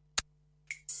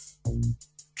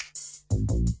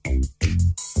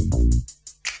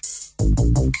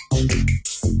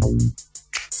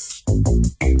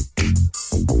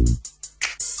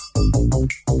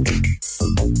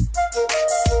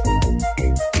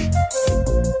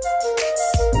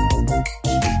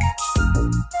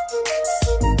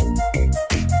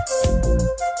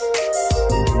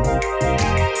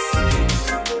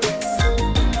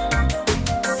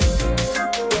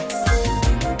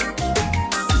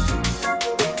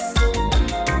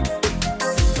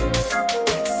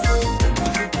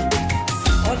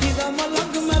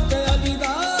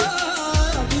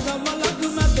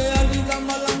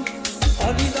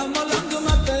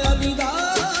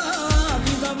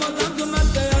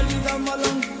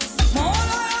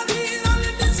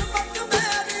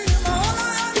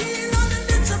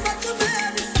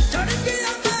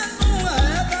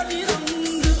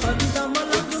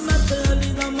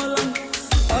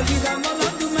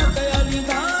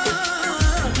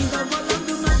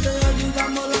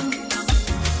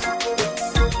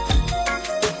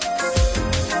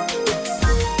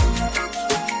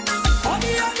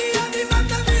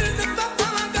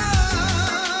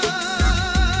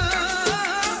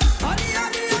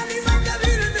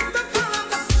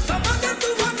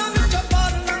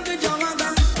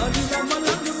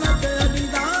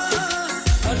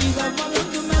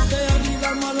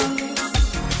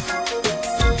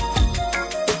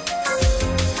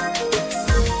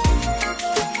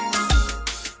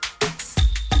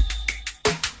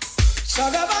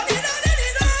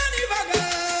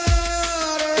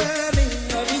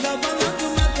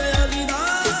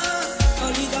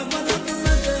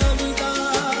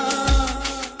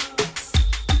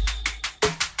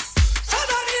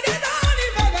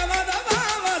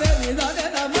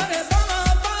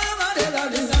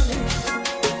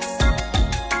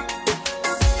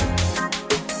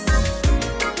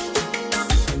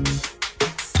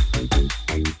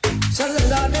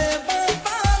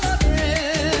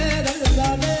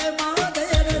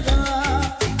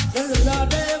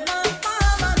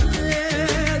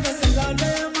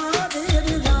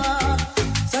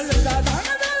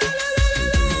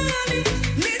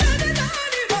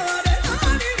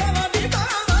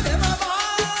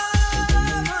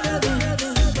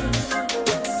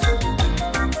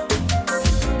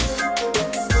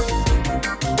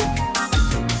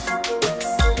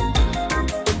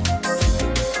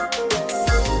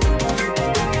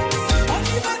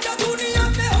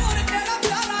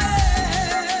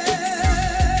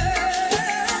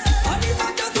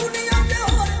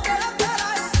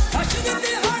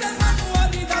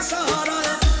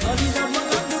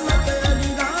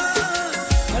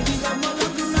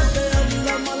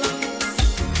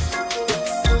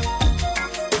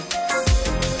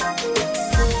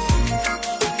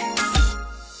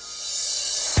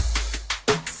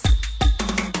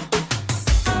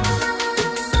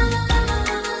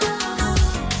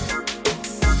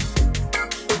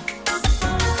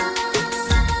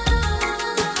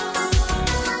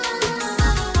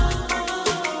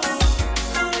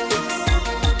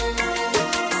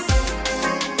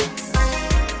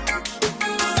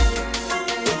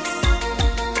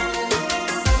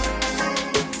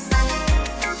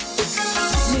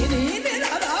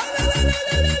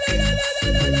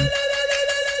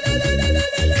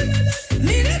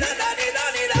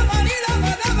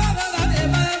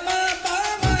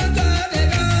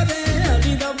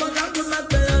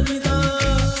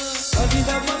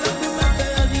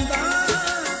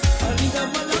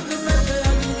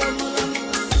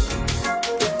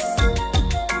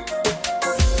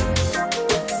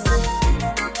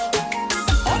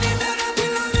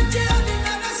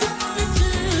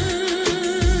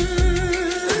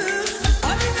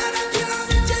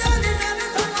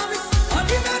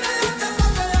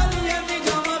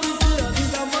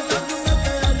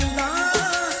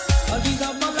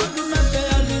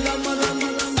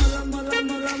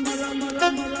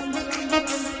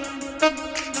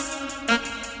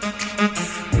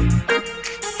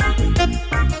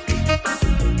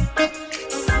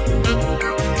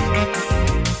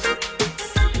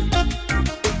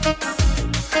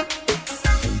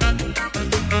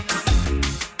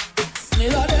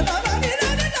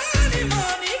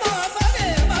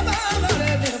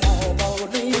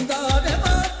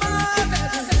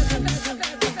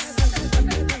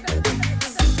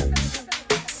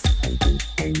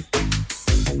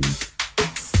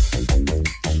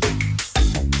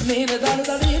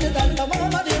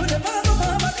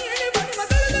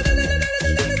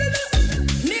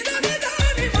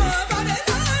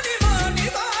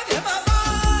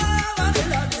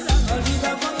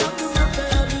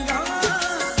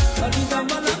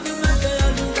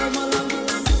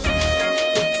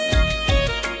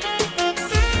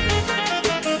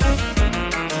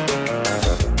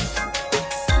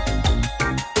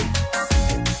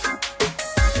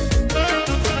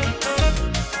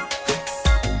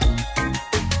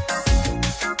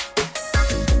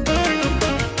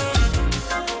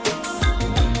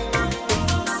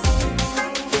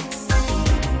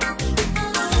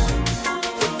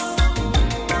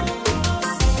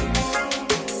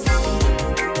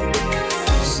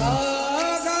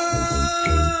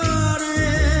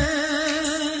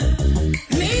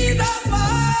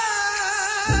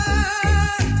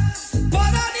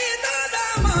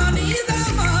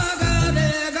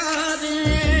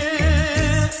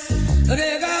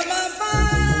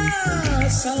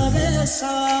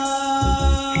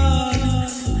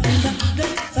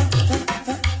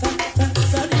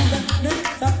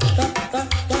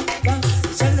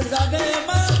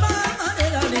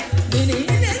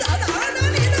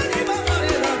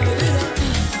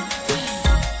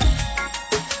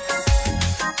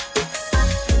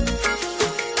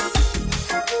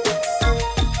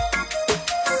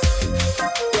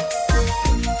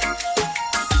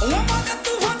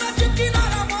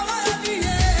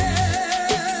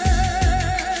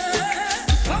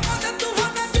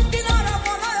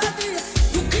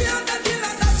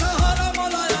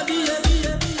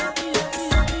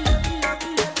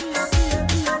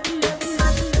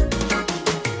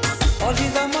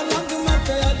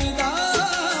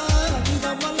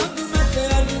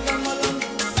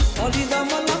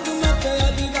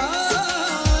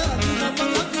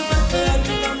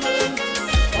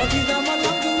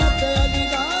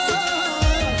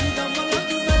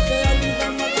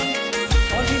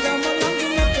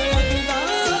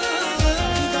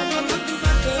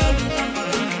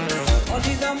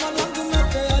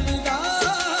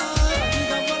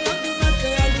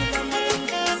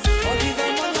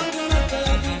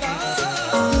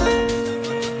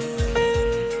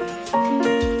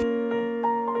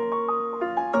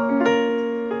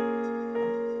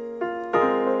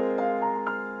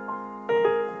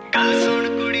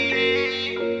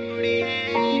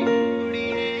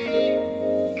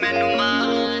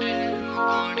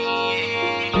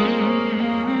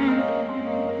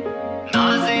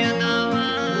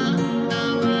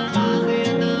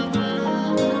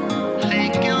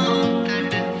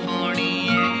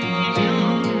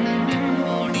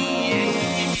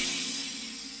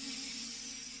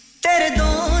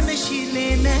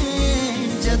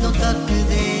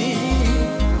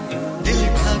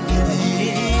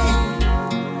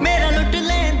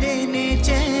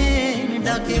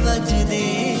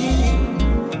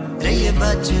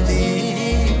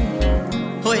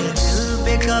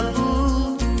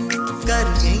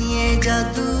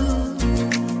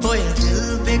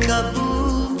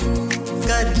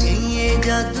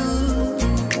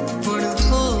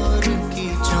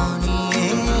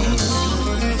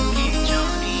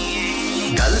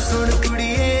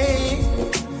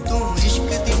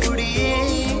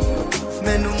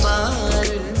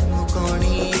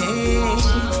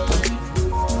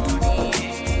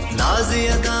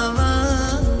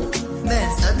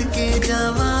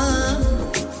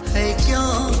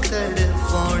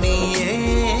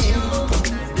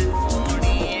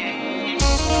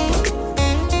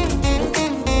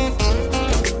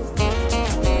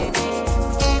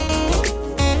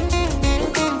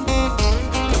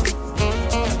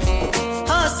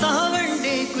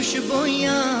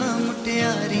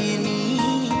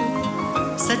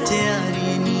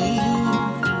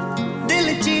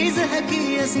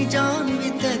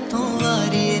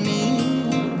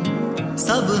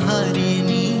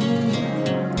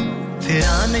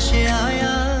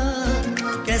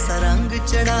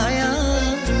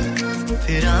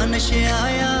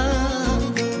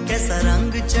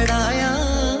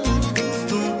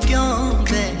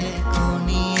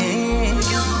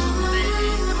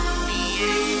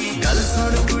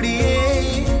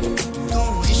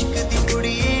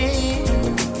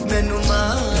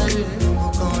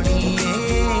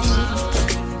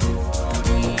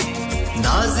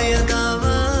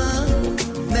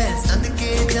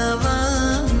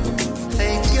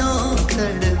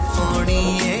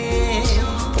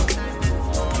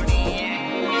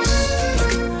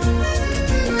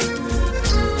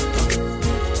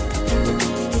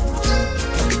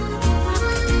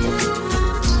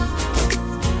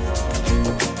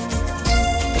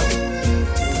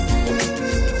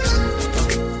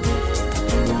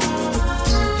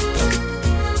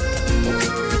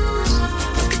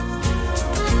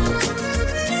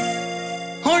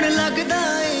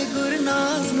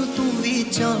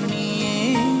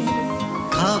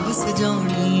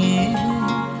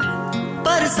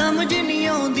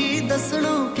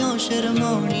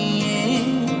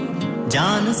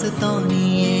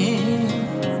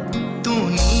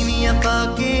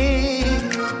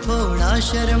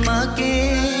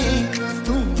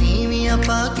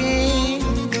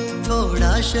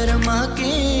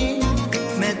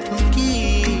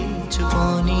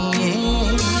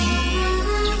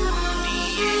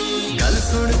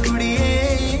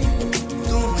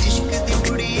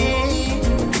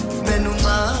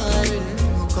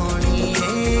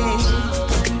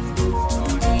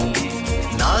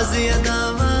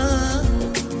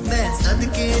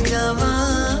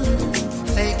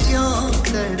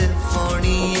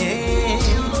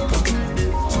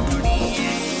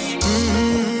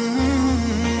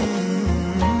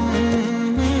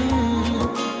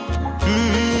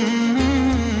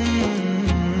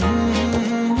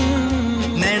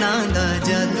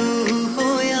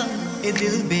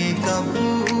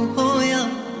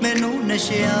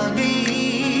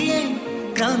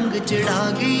 रंग चढ़ा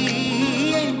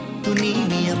गई तू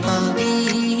Niña पा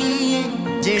गई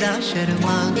जेड़ा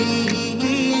शर्मा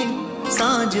गई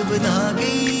सांझ बधा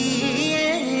गई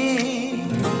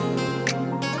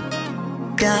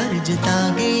प्यार जता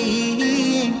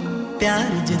गई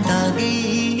प्यार जता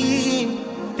गई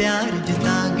प्यार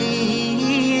जता गई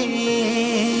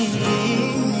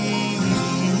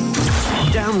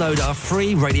Download our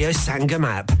free Radio Sangam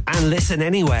app and listen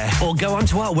anywhere or go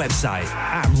onto our website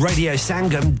at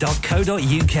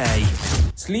radiosangam.co.uk.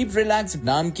 Sleep Relax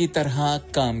नाम की तरह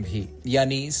काम भी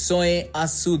यानी सोए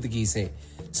आसूदगी से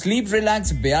Sleep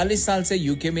Relax 42 साल से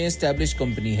यूके में एस्टैब्लिश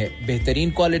कंपनी है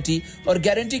बेहतरीन क्वालिटी और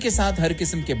गारंटी के साथ हर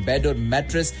किस्म के बेड और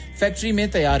मैट्रेस फैक्ट्री में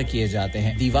तैयार किए जाते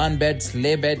हैं दीवान bed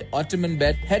slay bed Ottoman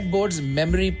bed headboards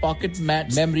memory pocket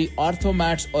mat memory ortho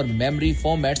mats और मेमोरी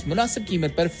फोम मैट्स मुनासिब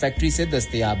कीमत पर फैक्ट्री से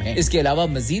दस्तयाब हैं इसके अलावा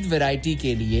मजीद वैरायटी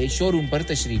के लिए शोरूम पर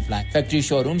तशरीफ लाएं फैक्ट्री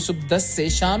शोरूम सुबह 10 से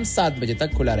शाम 7 बजे तक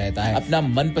खुला रहता है अपना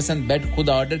मनपसंद बेड खुद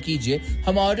ऑर्डर कीजिए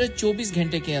हम ऑर्डर 24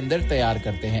 घंटे के अंदर तैयार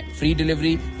करते हैं free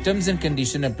delivery terms and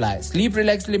condition apply. Sleep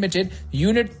Relax Limited,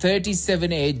 Unit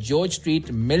 37A, George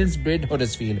Street, Millsbridge,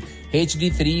 Huddersfield,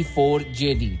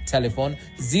 HD34JD. Telephone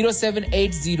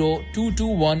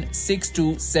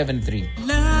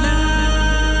 07802216273.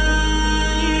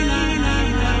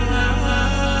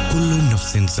 Kullu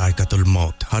नफ्सिन जायकातुल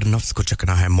मौत हर नफ्स को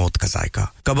चखना है मौत का जायका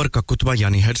कब्र का कुतबा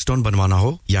यानी हेडस्टोन बनवाना हो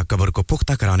या कब्र को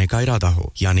पुख्ता कराने का इरादा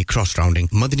हो यानी cross rounding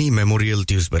Madani memorial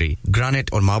Dewsbury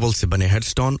granite और मार्बल से बने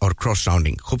हेडस्टोन और क्रॉस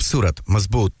राउंडिंग खूबसूरत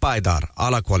मजबूत पायदार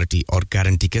आला क्वालिटी और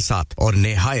गारंटी के साथ और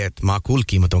निहायत माकूल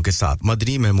कीमतों के साथ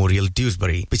मदनी मेमोरियल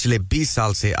ड्यूसबरी पिछले 20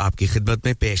 साल से आपकी खिदमत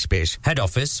में पेश head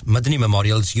office Madani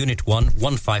memorials unit 1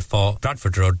 154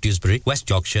 Bradford road Dewsbury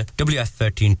West Yorkshire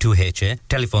WF13 2HA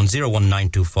telephone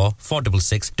 01924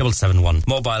 466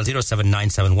 mobile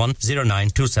 07971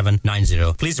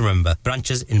 092790 please remember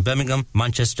branches in Birmingham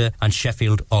Manchester and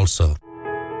Sheffield also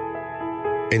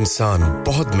इंसान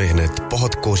बहुत मेहनत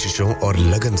बहुत कोशिशों और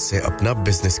लगन से अपना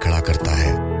बिजनेस खड़ा करता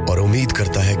है और उम्मीद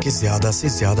करता है कि ज्यादा से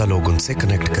ज्यादा लोग उनसे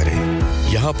कनेक्ट करें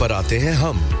यहाँ पर आते हैं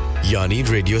हम यानी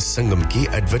रेडियो संगम की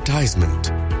एडवर्टाइजमेंट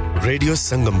रेडियो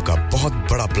संगम का बहुत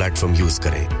बड़ा प्लेटफॉर्म यूज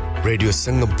करें रेडियो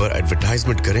संगम पर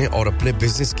एडवर्टाइजमेंट करें और अपने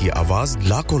बिजनेस की आवाज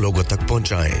लाखों लोगों तक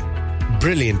पहुंचाएं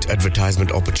Brilliant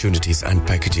advertisement opportunities and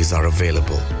packages are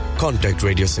available. Contact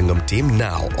Radio Sangam team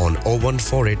now on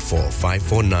 01484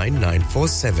 549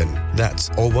 947. That's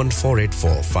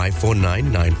 01484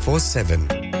 549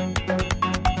 947.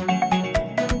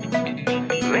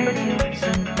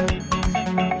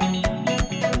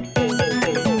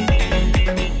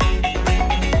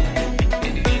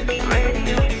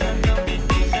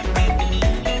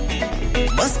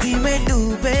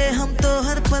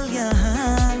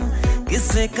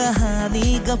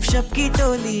 कहानी गपशप की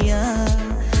टोलियां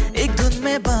एक धुन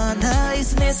में बांधा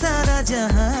इसने सारा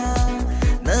जहां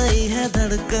नई है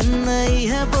धड़कन नई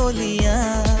है बोलियां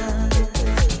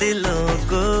दिलों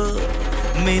को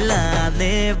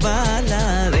मिलाने वाला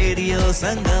रेडियो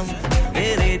संगम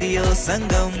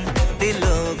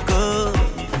दिलों को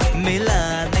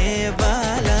मिलाने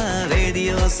वाला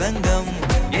रेडियो संगम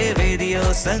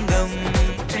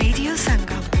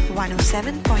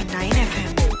 107.9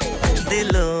 FM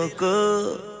दिलों को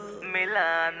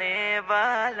मिलाने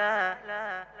वाला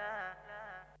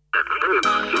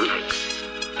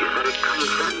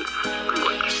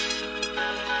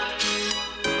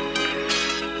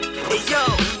Yo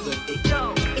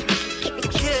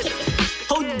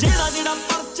हो जेड़ा जेड़ा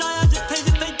परचाया जिथे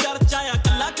जिथे चर्चाया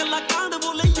कल्ला कल्ला कांड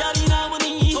बोले यारी नाम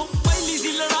नहीं हो पहली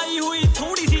सी लड़ाई हुई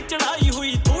थोड़ी सी चढ़ाई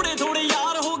हुई थोड़े थोड़े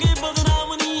यार हो गए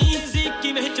बदनाम नहीं सी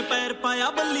की विच पैर पाया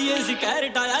बल्लीए सी कहर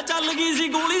टाया चल गई सी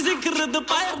गोली सी खरद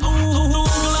पैर नू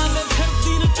ਉਂਗਲਾਂ ਦੇ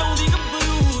ਫਿਰਦੀ ਨਚਾਉਂਦੀ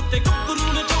ਗੱਭਰੂ ਤੇ ਗੱਭਰੂ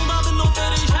ਨਚਾਉਂਦਾ ਦਿਲੋਂ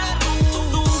ਤੇਰੇ ਸ਼ਹਿਰ ਨੂੰ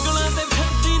ਉਂਗਲਾਂ ਤੇ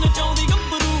ਫਿਰਦੀ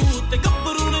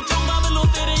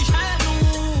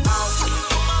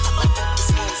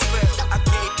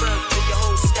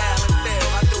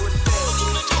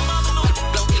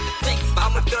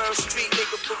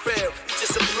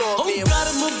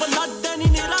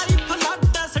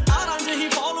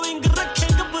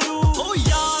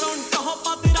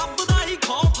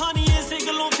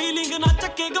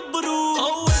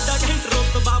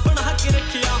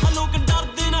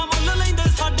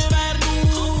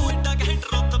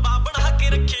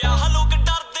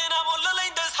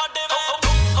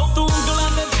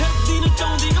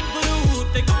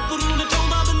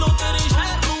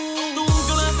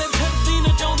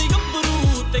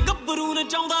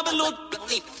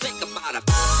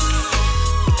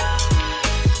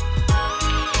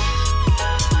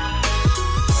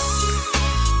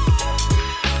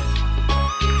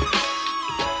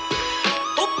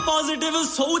पॉजिटिव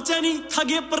सोच नहीं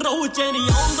थगे अप्रोच नहीं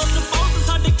ऑन द स्पॉट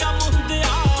साडे काम हुंदे आ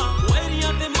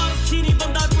वेरियां ते मरसी नहीं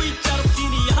बंदा कोई चरसी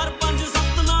नहीं हर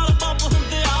 5-7 नाल पप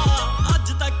हुंदे आ अज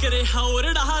तक रहा और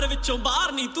डहार विचों बाहर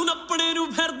नहीं तू नपणे नु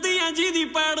फिरदी ऐ जी दी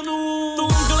पैड़ नु तू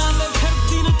ਉਂਗਲਾਂ ਤੇ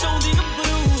ਫਿਰਦੀ ਨਚਾਉਂਦੀ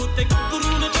ਗੱਭਰੂ ਤੇ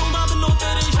ਗੱਭਰੂ ਨਚਾਉਂਦਾ ਬਿੱਲੋ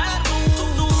ਤੇਰੇ ਸ਼ਹਿਰ ਨੂੰ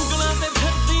ਤੂੰ ਉਂਗਲਾਂ ਤੇ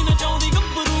ਫਿਰਦੀ ਨਚਾਉਂਦੀ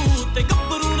ਗੱਭਰੂ ਤੇ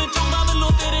ਗੱਭਰੂ ਨਚਾਉਂਦਾ ਬਿੱਲੋ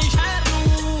ਤੇਰੇ ਸ਼ਹਿਰ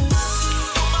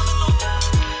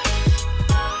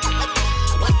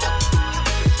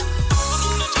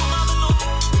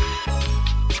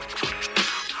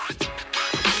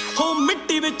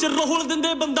ਵਿੱਚ ਰੋਲ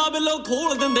ਦਿੰਦੇ ਬੰਦਾ ਬਿੱਲੋ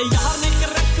ਖੋਲ ਦਿੰਦੇ ਯਾਰ ਨੇ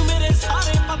ਕਰਕ ਮੇਰੇ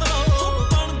ਸਾਰੇ ਪਤਲੋ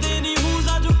ਬਣਦੇ ਨਹੀਂ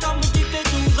ਹੂਜ਼ਾ ਜੋ ਕੰਮ ਕੀਤੇ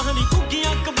ਜੂਜ਼ਾਂ ਨਹੀਂ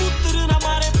ਕੁੱਗੀਆਂ ਕਬੂਤਰ ਨਾ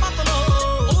ਮਾਰੇ ਪਤਲੋ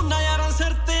ਉਹ ਨਾ ਯਾਰਾਂ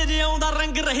ਸਿਰ ਤੇ ਜਿਉਂਦਾ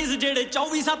ਰੰਗ ਰਹੀਸ ਜਿਹੜੇ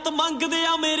 24/7 ਮੰਗਦੇ ਆ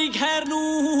ਮੇਰੀ ਖੈਰ ਨੂੰ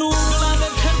ਉਂਗਲਾਂ ਦੇ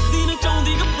ਫਿਰਦੀ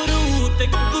ਨਚਾਉਂਦੀ ਗੱਭਰੂ ਤੇ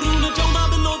ਗੱਭਰੂ ਨਚਾਉਂਦਾ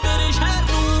ਬਿੱਲੋ ਤੇਰੇ ਸ਼ਹਿਰ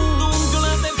ਨੂੰ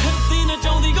ਉਂਗਲਾਂ ਤੇ ਫਿਰਦੀ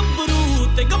ਨਚਾਉਂਦੀ ਗੱਭਰੂ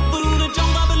ਤੇ ਗੱਭਰੂ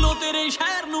ਨਚਾਉਂਦਾ ਬਿੱਲੋ ਤੇਰੇ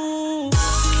ਸ਼ਹਿਰ ਨੂੰ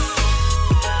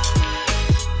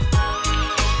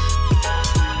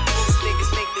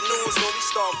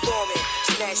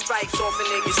strikes off a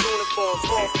nigga's uniform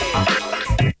bumping.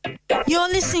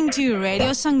 You're listening to Radio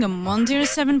Sangam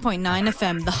 107.9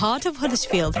 FM, the heart of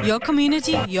Huddersfield. Your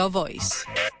community, your voice.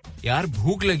 यार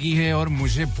भूख लगी है और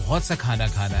मुझे बहुत सा खाना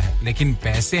खाना है लेकिन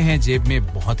पैसे हैं जेब में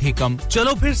बहुत ही कम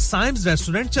चलो फिर साइम्स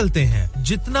रेस्टोरेंट चलते हैं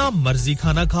जितना मर्जी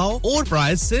खाना खाओ और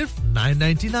प्राइस सिर्फ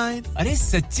 9.99 अरे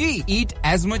सच्ची eat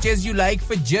as much as you like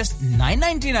for just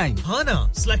 9.99 हाँ ना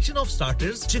selection of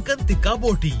starters chicken tikka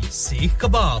बोटी सीख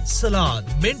कबाब सलाद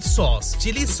mint sauce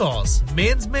chilli sauce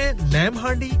mains में लैम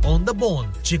हांडी on the bone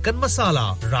chicken masala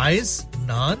rice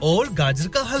नान और गाजर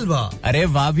का हलवा अरे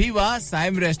वाह भी वाह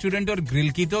साइम रेस्टोरेंट और ग्रिल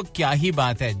की तो क्या ही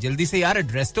बात है जल्दी से यार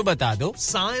एड्रेस तो बता दो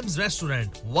Symons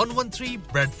restaurant 113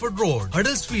 Bradford road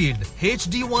Huddersfield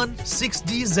HD1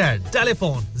 6DZ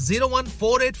telephone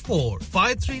 01484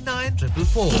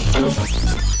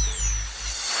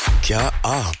 539444 क्या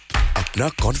आप अपना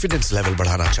कॉन्फिडेंस लेवल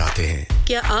बढ़ाना चाहते हैं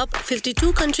क्या आप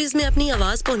 52 कंट्रीज में अपनी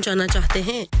आवाज पहुंचाना चाहते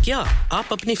हैं क्या आप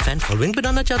अपनी फैन फॉलोइंग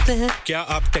बनाना चाहते हैं क्या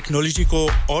आप टेक्नोलॉजी को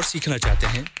और सीखना चाहते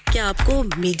हैं क्या आपको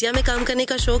मीडिया में काम करने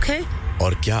का शौक है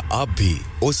और क्या आप भी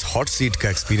उस हॉट सीट का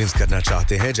एक्सपीरियंस करना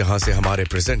चाहते हैं जहां से हमारे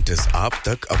प्रेजेंटर्स आप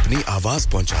तक अपनी आवाज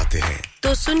पहुंचाते हैं तो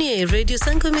सुनिए Radio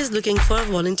Sangam is looking for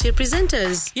volunteer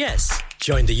presenters yes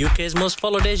join the UK's most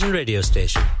followed Asian radio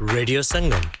station Radio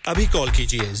Sangam अभी कॉल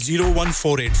कीजिए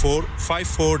 01484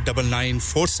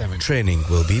 549947 training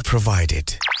will be provided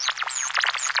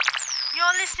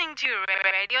You're listening to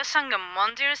Radio Sangam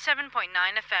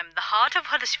 107.9 FM, the heart of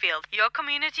Huddersfield. Your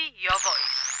community, your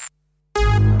voice.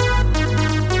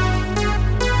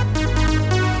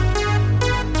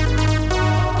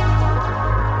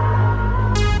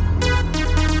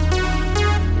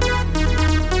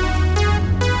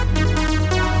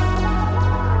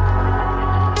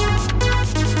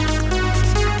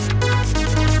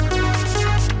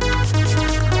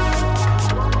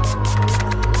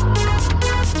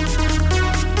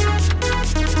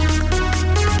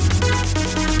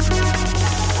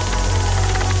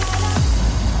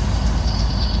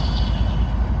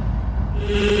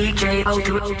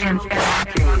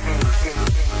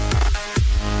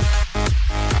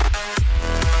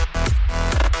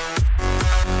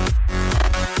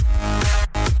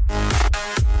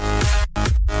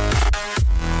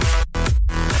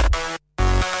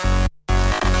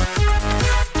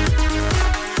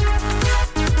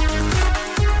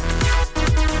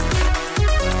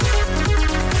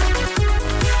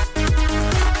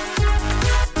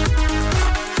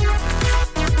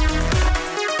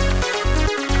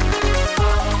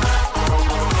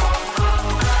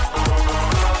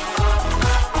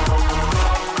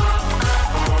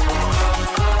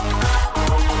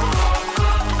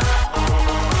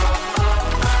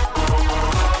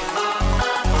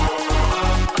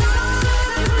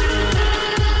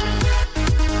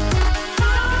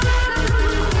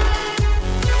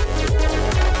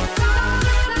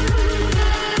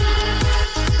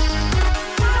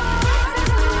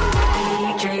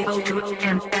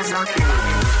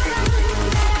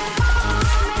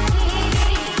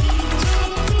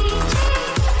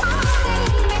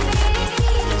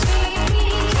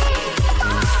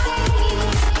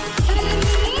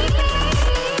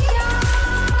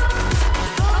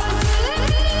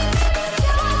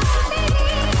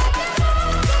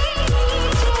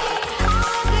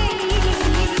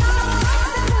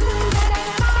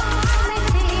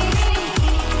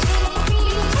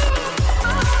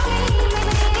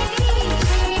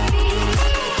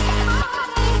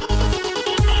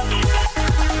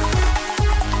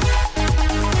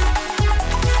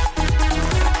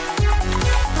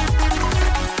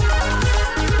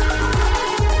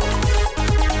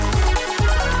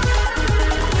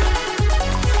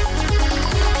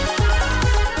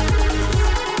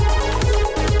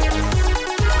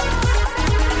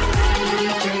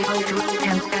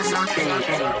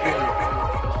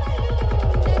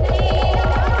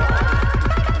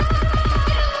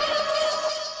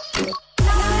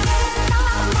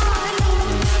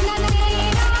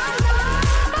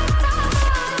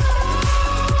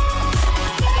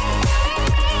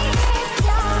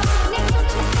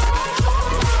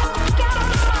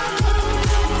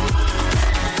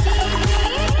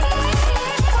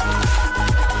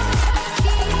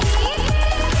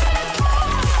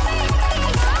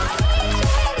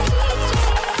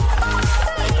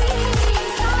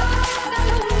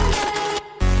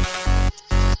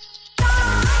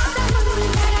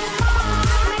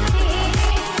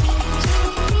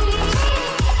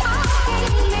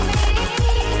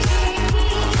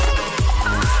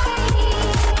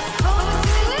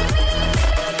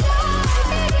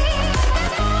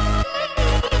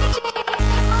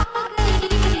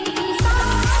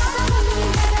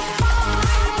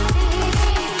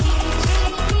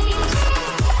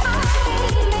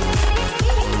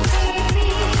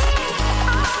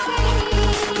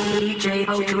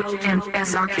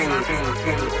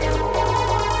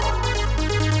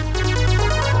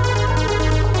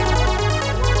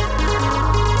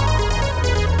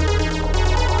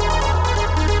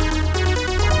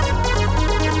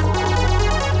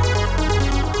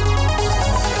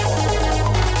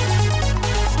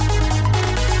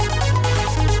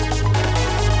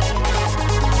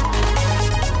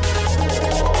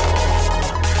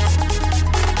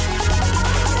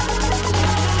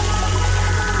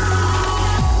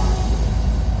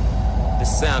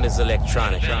 Sound is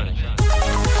electronic.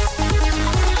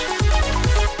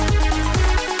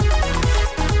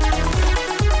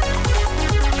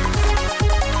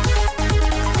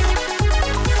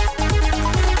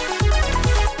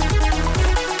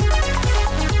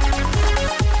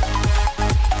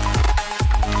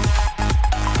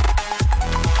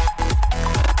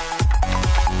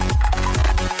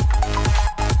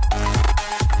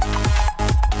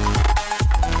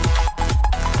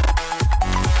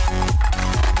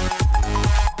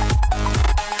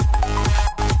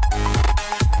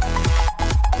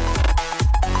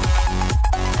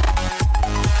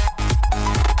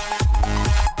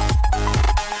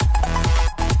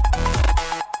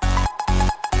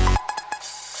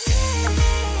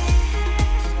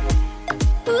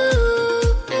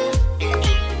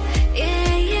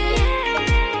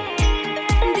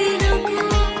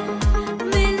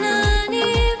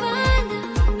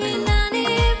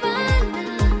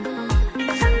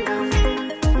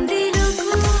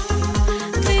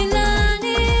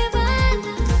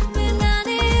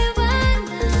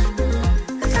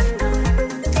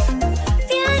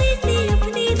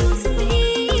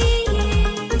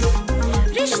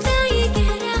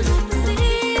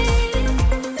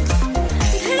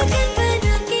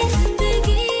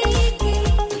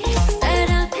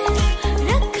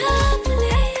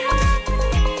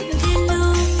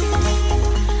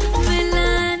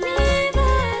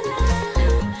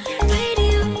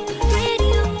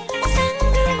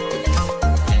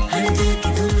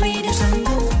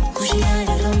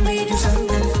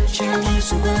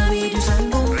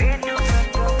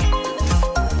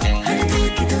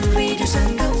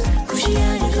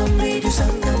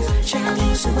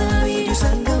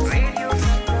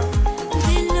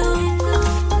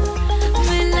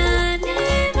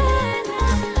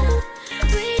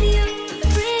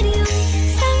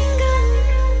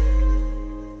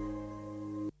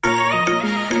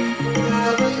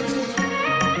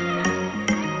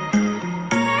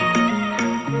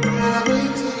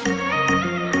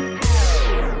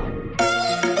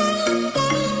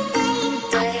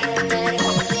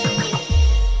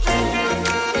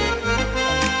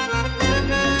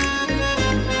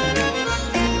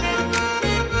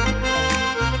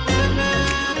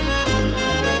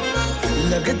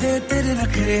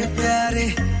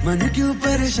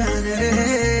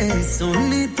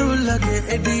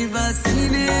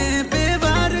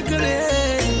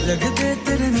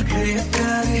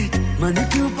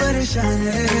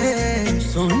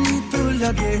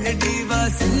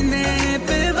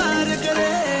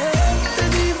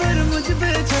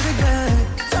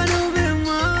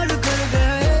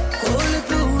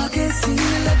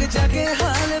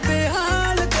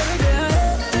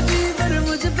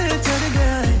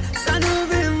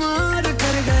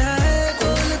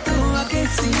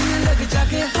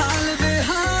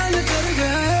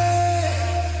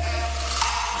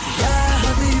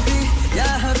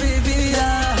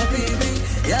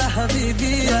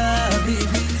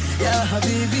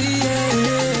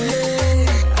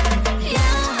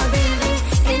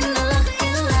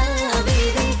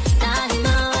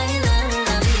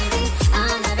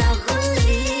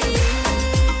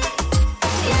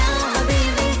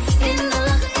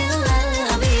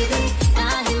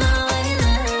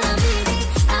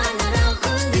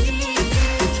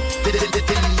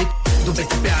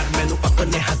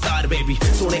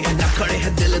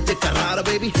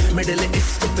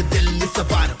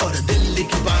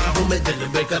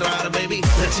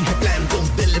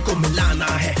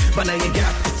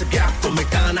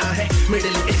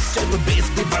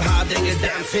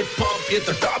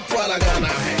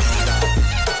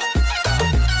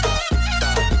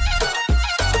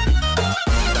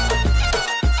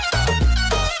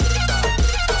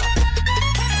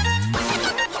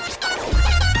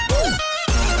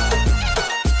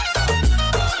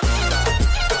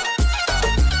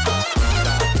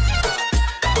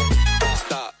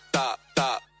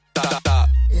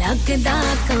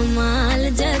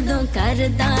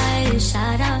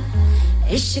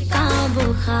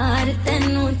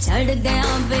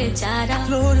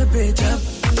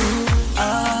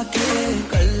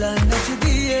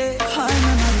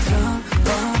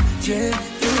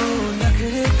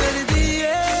 नखरे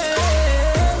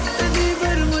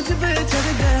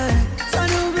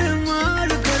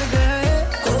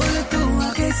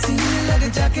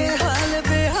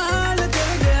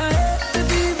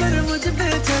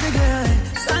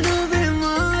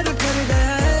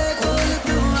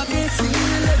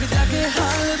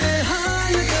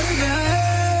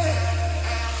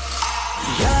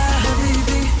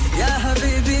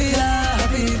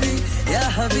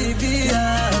Habibi, ya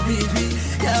Habibi,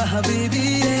 ya Habibi,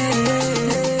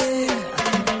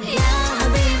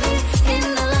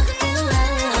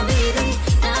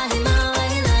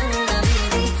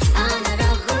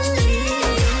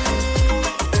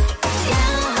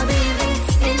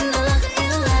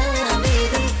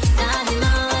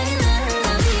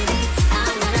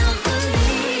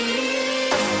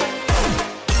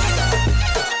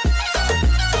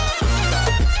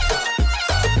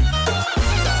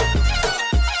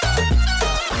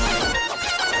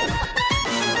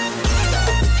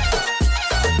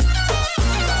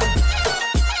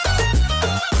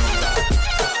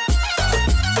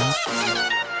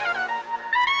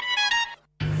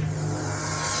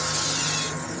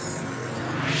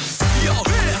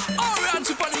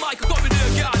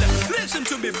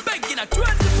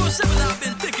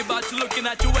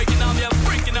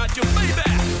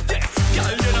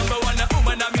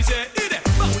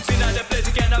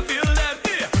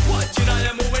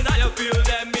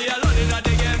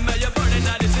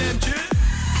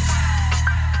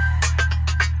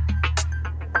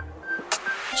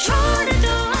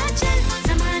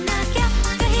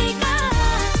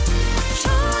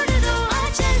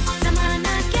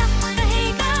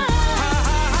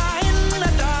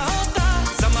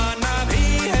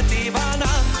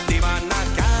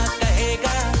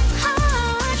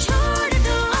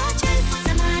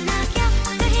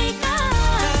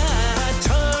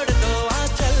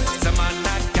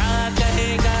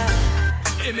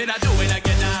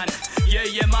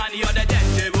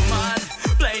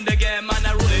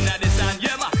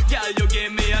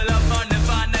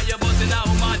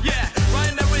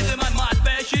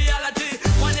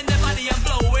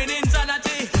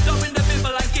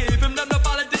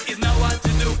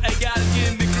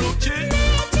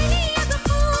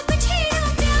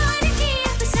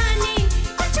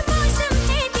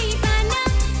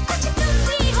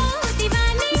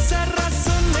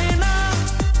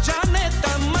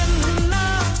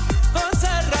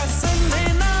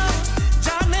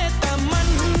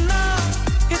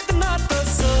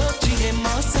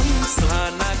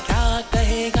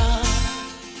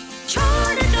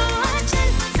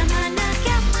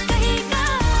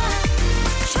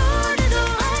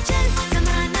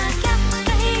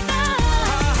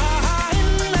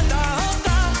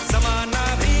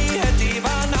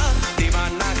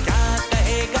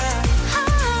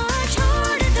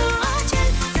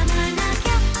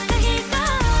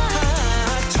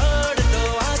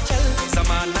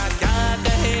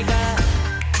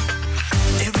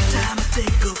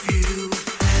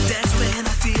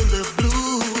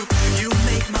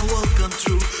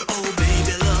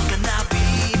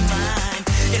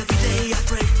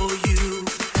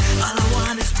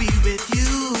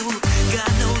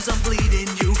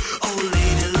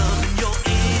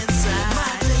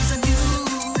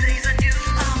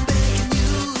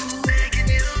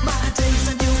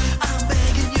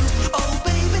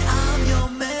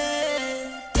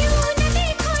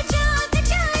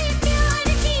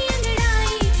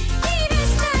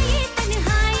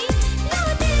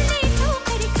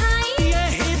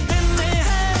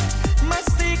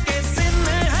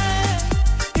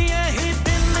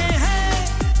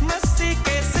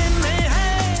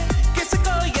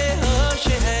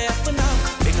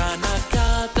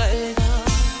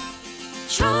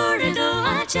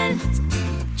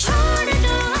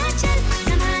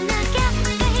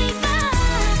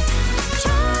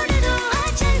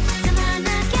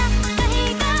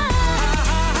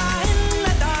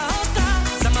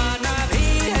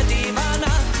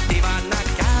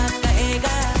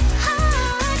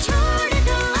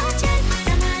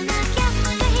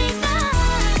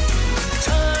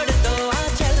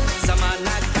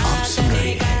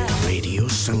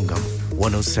 संगम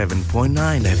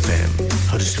 107.9 FM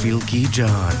Huddersfield की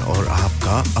जान और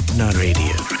आपका अपना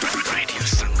radio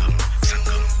संगम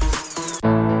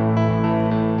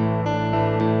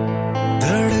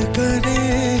धड़कने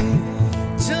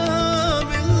जहाँ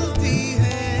मिलती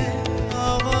है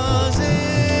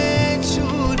आवाजें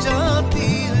छू जाती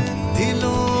है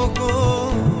दिलों को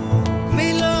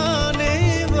मिलाने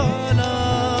वाला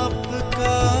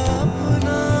आपका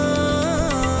अपना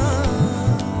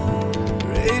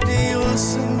रेडियो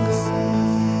संगम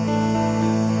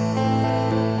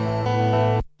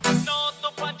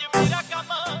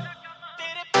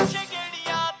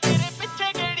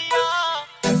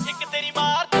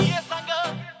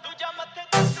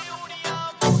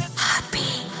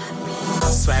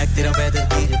तेरा वेदर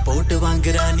की रिपोर्ट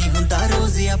वांगरानी हुंदा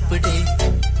रोज अपडेट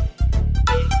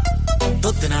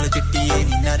दुੱਧ ਨਾਲ ਚਿੱਟੀ ਏ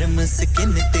ਨੀ ਨਰਮ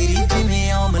ਸਕਿਨ ਤੇਰੀ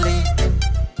ਜਿਵੇਂ ਆਮਲੇ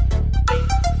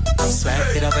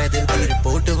ਸਵੈਗ ਤੇਰਾ वेदर की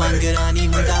रिपोर्ट वांगरानी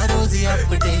हुंदा रोज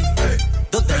अपडेट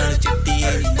दुध नाल चिट्टी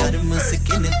एनी नरम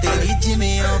स्किन तेरी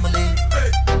जिवें आमले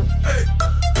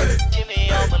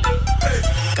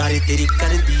कारे तेरी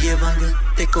कर दिए वंग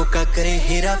ते कोका करे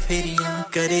हेरा फेरियां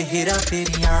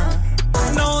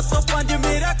 9 तो 5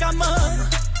 मेरा काम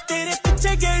तेरे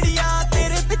पीछे गेड़ियां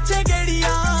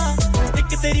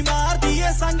एक तेरी मार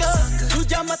दिए संग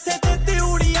दूजा मथे ते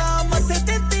तिउड़ियां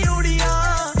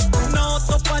 9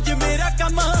 तो 5 मेरा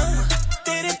काम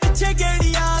तेरे पीछे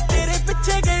गेड़ियां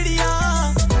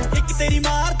एक तेरी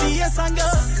मार दिए संग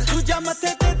दूजा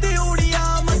मथे ते तिउड़ियां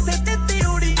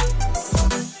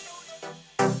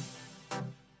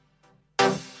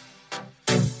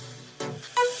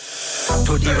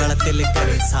ठोडी वाला तिल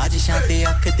करे साजिशां ते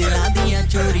अख दिलां दियां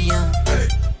चोरियां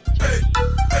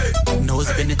नोज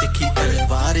बिन तिखी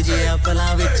तलवार जे अपला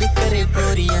विच करे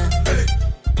पोरियां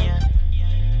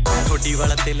ठोडी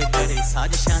वाला तिल करे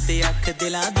साजिशां ते अख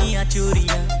दिलां दियां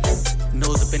चोरियां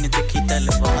नोज बिन तिखी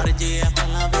तलवार जे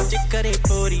अपला विच करे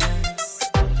पोरियां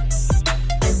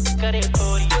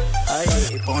आए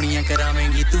पौड़ियां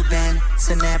करावेंगी तू बैन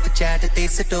स्नैपचैट ते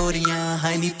स्टोरियां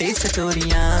हाय नी ते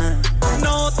स्टोरियां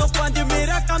 9 तो 5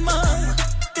 मेरा काम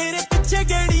तेरे पीछे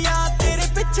गेड़ियां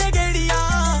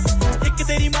एक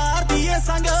तेरी मार दिए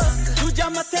संग दूजा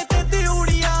मथे ते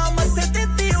तिउड़ियां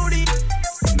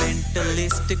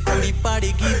मेंटलिस्ट कुड़ी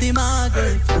पड़गी दिमाग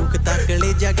फूक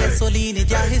तकले जगे सोलीन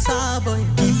जा हिसाब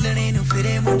ढीलणे नु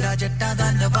फिरे मुंडा जट्टा दा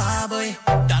नवाब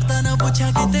डरदा ना पूछा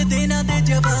किते देना दे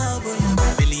जवाब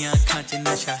बिलियां अखां च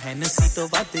नशा है नसी तो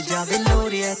वध जावे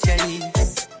लोरिया चढ़ी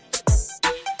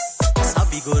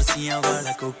साबी गोरसियां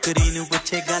वाला कोकरी नु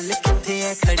पूछे गल किथे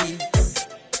है खड़ी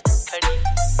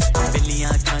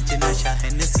बिलियां अखां च नशा है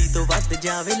नसी तो वध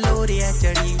जावे लोरिया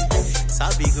चढ़ी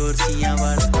साबी गोरसियां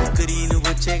वाला कोकरी नु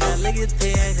पूछे गल किथे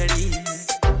है खड़ी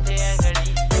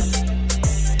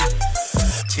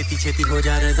छेती हो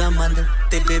जा रज़ामंद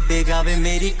ते बेबे गावे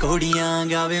मेरी घोड़ियां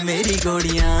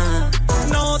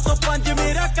 9 तो 5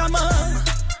 मेरा काम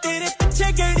तेरे पीछे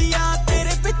गेड़ियां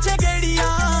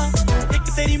एक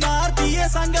तेरी मार दिए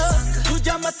संग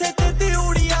दूजा मथे ते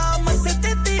तिउड़ियां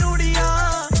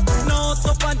 9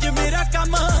 तो 5 मेरा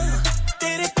काम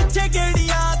तेरे पीछे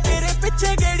गेड़ियां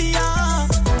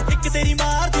एक तेरी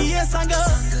मार दिए संग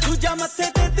दूजा मथे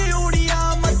ते तिउड़ियां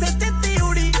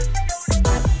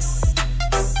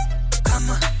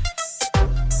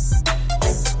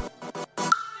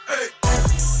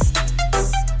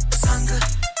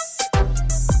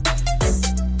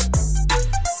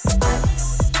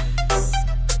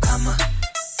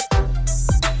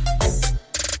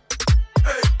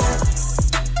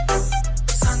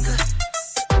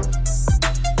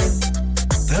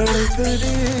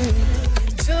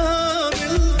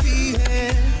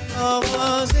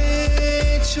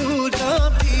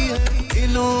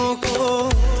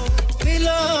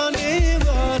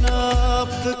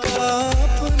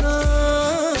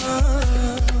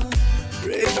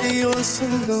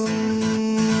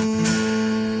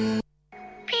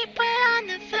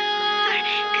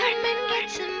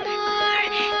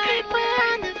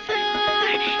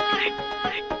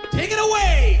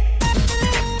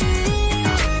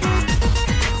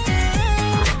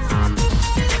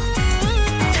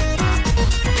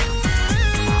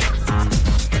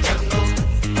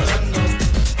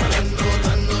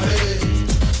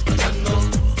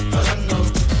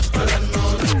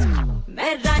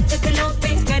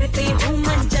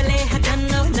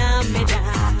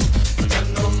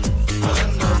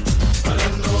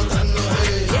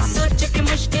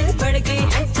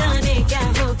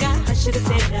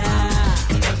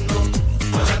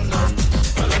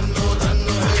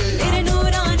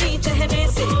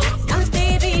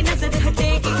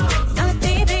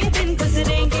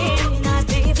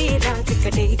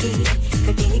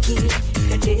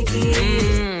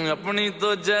अपनी तो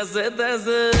जैसे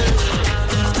तैसे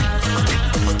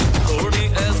थोड़ी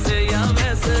ऐसे या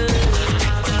वैसे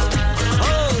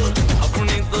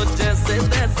अपनी तो जैसे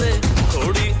तैसे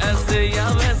थोड़ी ऐसे या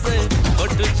वैसे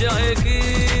बट जाएगी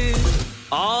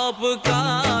आपका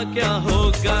क्या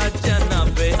होगा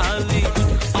जनाब आली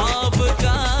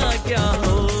आपका क्या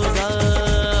होगा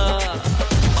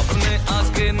अपने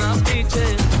आगे ना पीछे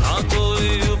ना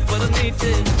कोई ऊपर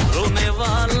नीचे रोने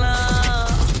वाला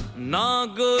ना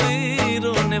कोई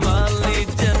रोने वाली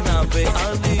जनाब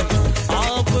आली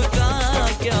आपका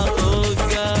क्या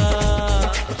होगा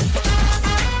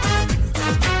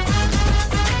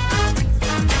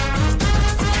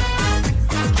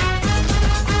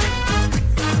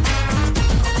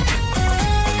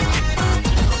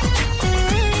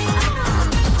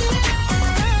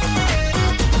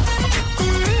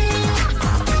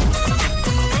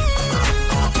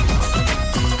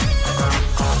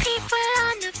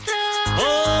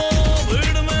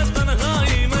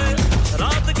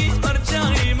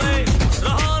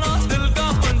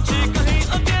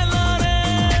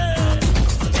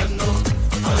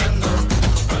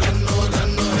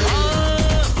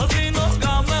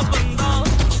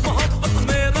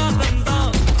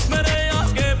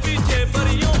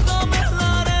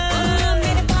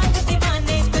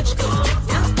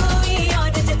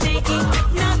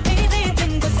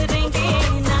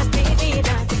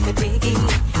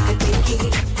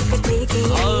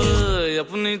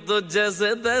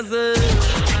जैसे तैसे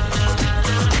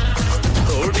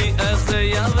थोड़ी ऐसे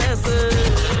या वैसे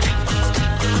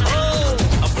ओ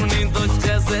अपनी तो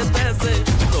जैसे तैसे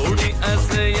थोड़ी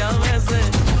ऐसे या वैसे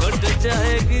कट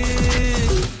जाएगी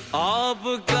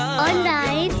आपका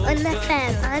online on the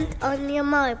FM and on your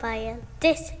mobile.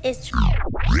 This is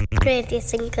Radio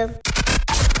Sangam.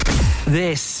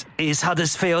 This is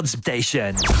Huddersfield's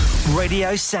station,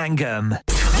 Radio Sangam.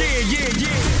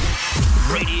 Yeah.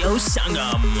 Radio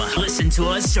Sangam. Listen to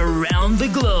us around the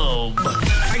globe.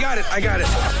 I got it.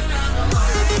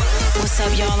 What's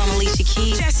up, y'all? I'm Alicia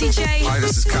Keys. Jessie J. Hi,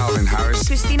 this is Calvin Harris.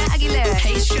 Christina Aguilera.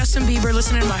 Hey, it's Justin Bieber.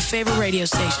 Listening to my favorite radio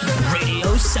station.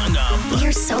 Radio Sangam.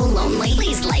 You're so lonely.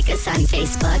 Please like us on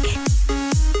Facebook.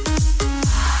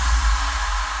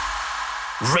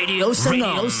 Radio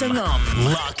Sangam.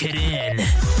 Lock it in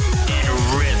and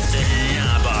rip the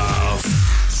knob off.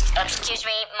 Excuse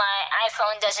me, my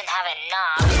iPhone doesn't have a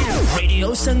knob.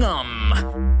 Radio Sangam.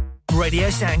 Radio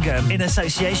Sangam in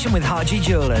association with Haji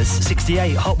Jewellers,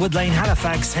 68 Hotwood Lane,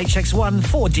 Halifax, HX1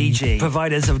 4DG.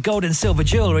 Providers of gold and silver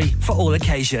jewellery for all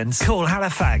occasions. Call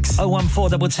Halifax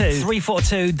 01422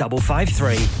 342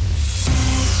 553.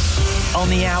 On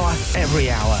the hour, every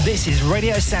hour. This is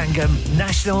Radio Sangam,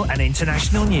 national and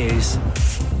international news.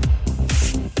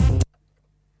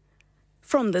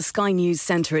 From the Sky News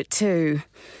Centre at 2.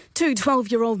 Two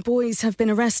 12-year-old boys have been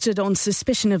arrested on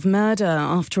suspicion of murder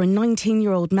after a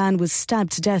 19-year-old man was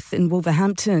stabbed to death in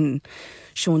Wolverhampton.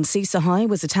 Sean Sisahai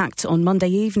was attacked on Monday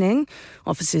evening.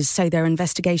 Officers say their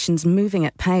investigation's moving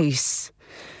at pace.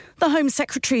 The Home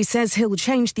Secretary says he'll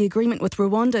change the agreement with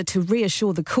Rwanda to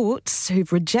reassure the courts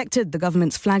who've rejected the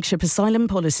government's flagship asylum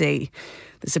policy.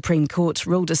 The Supreme Court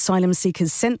ruled asylum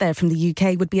seekers sent there from the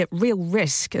UK would be at real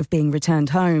risk of being returned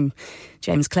home.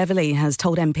 James Cleverly has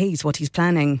told MPs what he's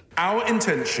planning. Our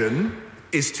intention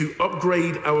is to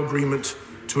upgrade our agreement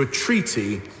to a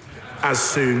treaty as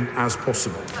soon as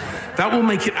possible. That will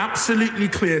make it absolutely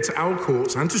clear to our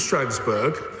courts and to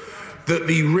Strasbourg that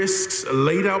the risks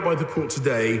laid out by the court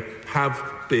today have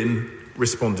been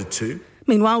responded to.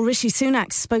 Meanwhile, Rishi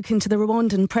Sunak's spoken to the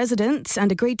Rwandan president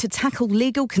and agreed to tackle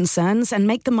legal concerns and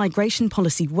make the migration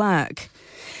policy work.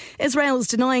 Israel's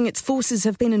denying its forces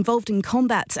have been involved in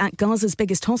combat at Gaza's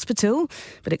biggest hospital,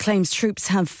 but it claims troops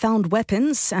have found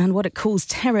weapons and what it calls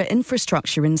terror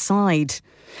infrastructure inside.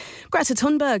 Greta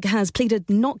Thunberg has pleaded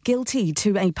not guilty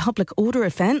to a public order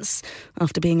offence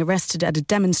after being arrested at a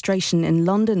demonstration in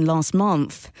London last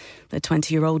month. The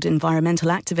 20-year-old environmental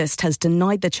activist has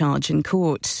denied the charge in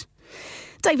court.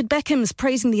 David Beckham's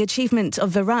praising the achievement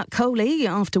of Virat Kohli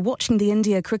after watching the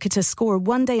India cricketer score a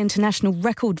one-day international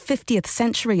record 50th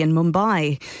century in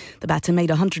Mumbai. The batter made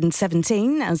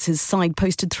 117 as his side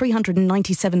posted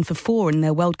 397 for 4 in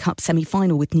their World Cup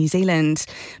semi-final with New Zealand.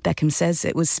 Beckham says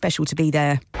it was special to be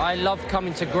there. I love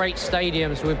coming to great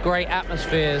stadiums with great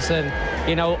atmospheres and,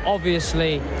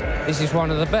 obviously this is one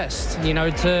of the best.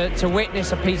 To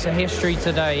witness a piece of history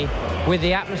today with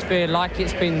the atmosphere like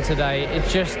it's been today,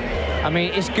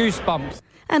 it's goosebumps.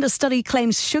 And a study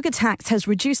claims sugar tax has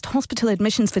reduced hospital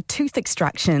admissions for tooth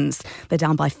extractions. They're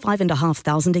down by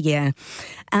 5,500 a year.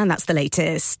 And that's the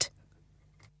latest.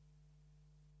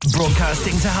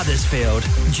 Broadcasting to Huddersfield,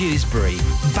 Dewsbury,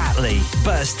 Batley,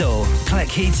 Birstall,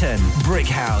 Cleckheaton,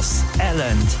 Brickhouse,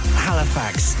 Elland,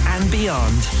 Halifax and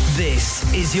beyond.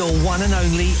 This is your one and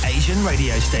only Asian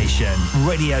radio station.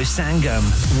 Radio Sangam,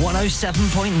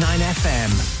 107.9 FM.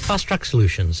 Fast Track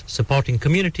Solutions, supporting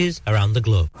communities around the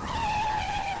globe.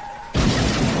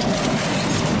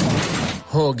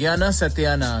 हो गया ना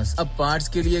सत्यानाश अब parts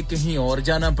के लिए कहीं और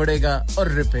जाना पड़ेगा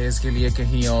और रिपेयर्स के लिए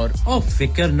कहीं और ओ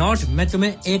फिकर नॉट मैं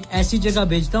तुम्हें एक ऐसी जगह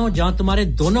भेजता हूं जहां तुम्हारे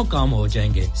दोनों काम हो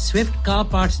जाएंगे Swift Car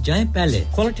Parts जाएं पहले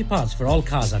quality parts for all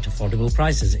cars at affordable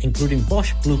prices including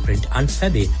Bosch Blueprint and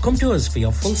Febby come to us for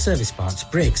your full service parts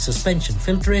brakes suspension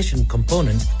filtration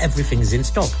components everything is in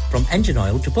stock from engine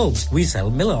oil to bulbs we sell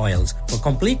Miller oils for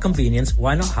complete convenience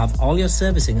why not have all your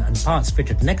servicing and parts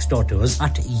fitted next door to us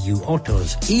at EU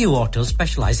Autos EU Autos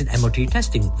specialize in MOT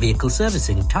testing, vehicle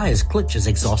servicing, tyres, clutches,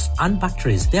 exhausts and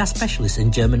batteries. They are specialists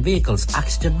in German vehicles,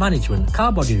 accident management,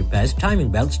 car body repairs, timing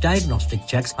belts, diagnostic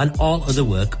checks and all other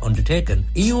work undertaken.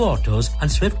 EU Autos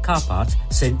and Swift Car Parts,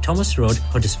 St Thomas Road,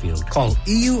 Huddersfield. Call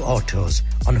EU Autos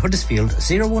on Huddersfield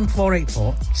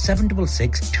 01484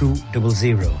 766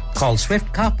 200. Call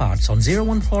Swift Car Parts on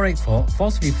 01484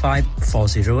 435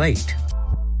 408.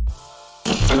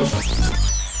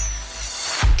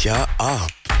 क्या आप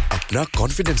अपना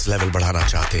confidence level बढ़ाना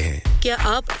चाहते हैं क्या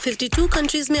आप 52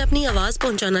 countries में अपनी आवाज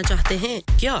पहुंचाना चाहते हैं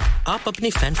क्या आप अपनी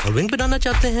फैन फॉलोइंग बनाना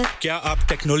चाहते हैं क्या आप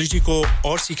टेक्नोलॉजी को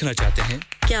और सीखना चाहते हैं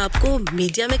क्या आपको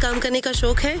मीडिया में काम करने का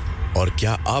शौक है और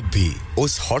क्या आप भी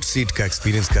उस हॉट सीट का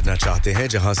एक्सपीरियंस करना चाहते हैं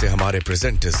जहां से हमारे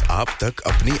प्रेजेंटर्स आप तक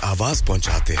अपनी आवाज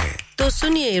पहुंचाते हैं? तो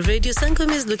सुनिए, Radio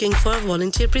Sangam is looking for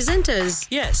volunteer presenters.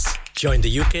 Yes, join the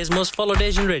UK's most followed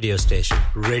Asian radio station,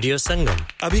 Radio Sangam.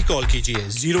 Abhi call kijiye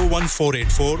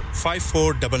 01484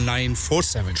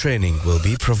 549947. Training will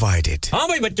be provided. हाँ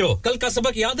भाई बच्चों, कल का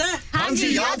सबक याद है? हाँ जी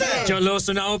याद है। चलो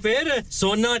सुनाओ फिर।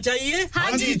 सोना चाहिए?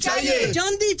 हाँ जी चाहिए।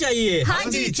 चांदी चाहिए? हाँ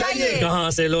जी चाहिए। कहाँ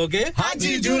से लोगे? हाँ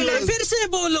जी जूलर्स। फिर से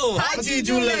बोलो। हाँ जी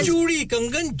जूलर्स। चूड़ी,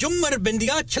 कंगन, झुमर,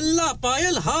 बिंदिया, छल्ला,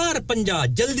 पायल, हार, पंजा।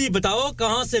 जल्दी बताओ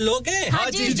कहाँ से लोगे?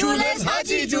 हाजी जूलर्स,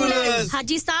 हाजी जूलर्स।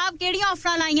 हाजी साहब केड़ी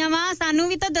ऑफर लाईया वा सानू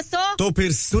भी तो दसो। तो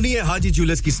फिर सुनिए हाजी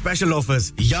जूलर्स की स्पेशल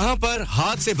ऑफर्स। यहाँ पर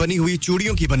हाथ से बनी हुई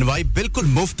चूड़ियों की बनवाई बिल्कुल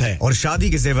मुफ्त है और शादी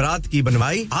के जेवरात की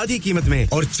बनवाई आधी कीमत में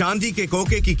और चांदी के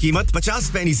कोके की कीमत 50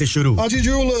 पैसे से शुरू। Haji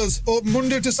Jewellers open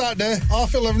Monday to Saturday,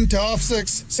 11:30 to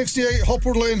 6:30, 68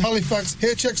 Hopwood Lane, Halifax,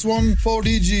 HX1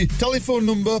 4DG. Telephone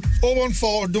number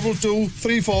 01422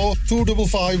 34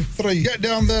 2553. Get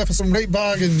down there for some great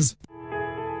bargains.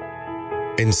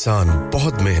 इंसान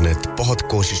बहुत मेहनत, बहुत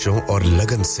कोशिशों और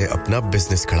लगन से अपना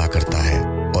बिजनेस खड़ा करता है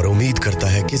और उम्मीद करता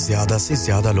है कि ज्यादा से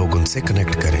ज्यादा लोग उनसे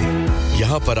कनेक्ट करें।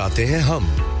 यहाँ पर आते हैं हम,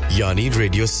 यानी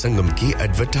रेडियो संगम की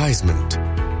एडवर्टाइजमेंट।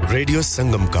 रेडियो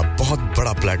संगम का बहुत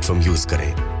बड़ा प्लेटफॉर्म यूज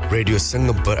करें। रेडियो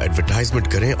संगम पर एडवर्टाइजमेंट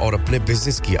करें और अपने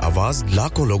बिजनेस की आवाज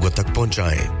लाखों लोगों तक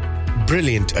पहुंचाएं।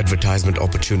 Brilliant advertisement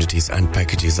opportunities and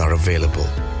packages are available.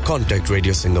 Contact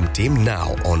Radio Sangam team now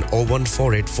on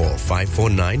 01484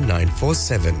 549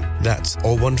 947. That's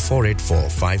 01484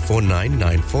 549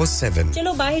 947.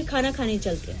 चलो बाहर खाना खाने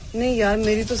चलते हैं। नहीं यार,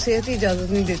 मेरी तो सेहत ही इजाजत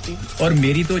नहीं देती। और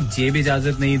मेरी तो जेब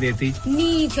इजाजत नहीं देती।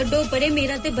 नहीं छड्डो परे,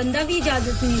 मेरा ते बंदा भी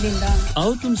इजाजत नहीं देता।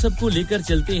 आओ तुम सबको लेकर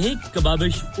चलते हैं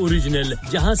कबाबिश ओरिजिनल,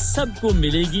 जहां सबको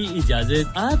मिलेगी इजाजत।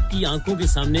 आपकी आंखों के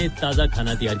सामने ताजा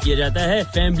खाना तैयार किया जाता है।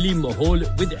 फैमिली माहौल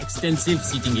with extensive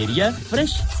seating area.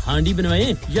 Fresh handi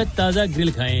बनवाएं या ताजा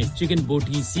ग्रिल खाएं। Chicken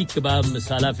boti, seekh kebab,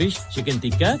 masala fish, chicken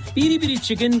tikka, peri peri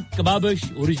chicken, Kababish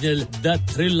Original, the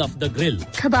thrill of the grill.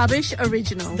 Kababish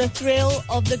Original, the thrill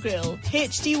of the grill.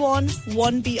 HD1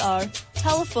 1BR.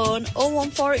 Telephone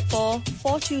 01484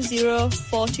 420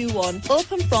 421.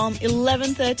 Open from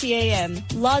 11:30 a.m.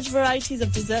 Large varieties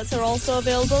of desserts are also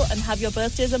available, and have your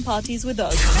birthdays and parties with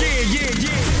us.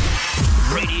 Yeah.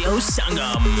 Radio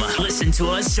Sangam. Listen to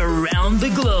us around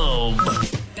the globe.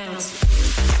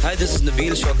 Hi, this is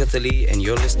Nabil Shaukat Ali and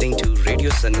you're listening to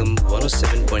Radio Sangam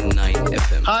 107.9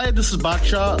 FM. Hi, this is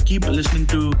Baksha. Keep listening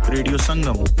to Radio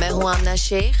Sangam. मैं हूँ आमना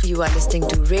Sheikh. You are listening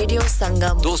to Radio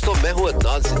Sangam. दोस्तों, मैं हूँ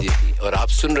अदनान सिद्दीकी और आप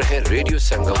सुन रहे हैं रेडियो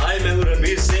संगम। Hi, मैं हूँ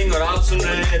रणवीर सिंह और आप सुन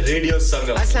रहे हैं रेडियो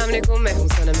संगम। अस्सलाम वालेकुम, मैं हूँ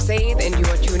सनम Saeed and you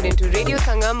are tuned into Radio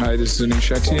Sangam. Hi, this is Sunil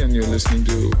Shetty and you're listening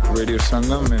to Radio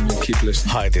Sangam and keep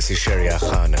listening. Hi, this is Sharia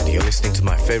Khan and you're listening to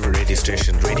my favorite radio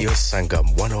station, Radio Sangam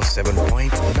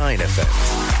 107.9 FM.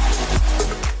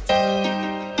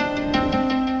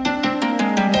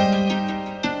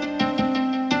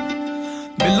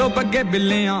 बिल्लो बग्गे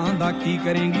बिल्लियां दा की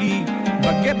करेंगी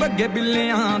बग्गे बग्गे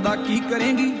बिल्लियां दा की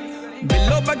करेंगी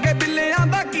बिल्लो बग्गे बिल्लियां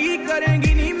दा की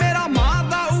करेंगी नी मेरा मार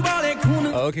दा उबाले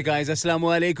खून Okay guys, assalamu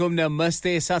alaikum,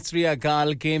 namaste, sat sri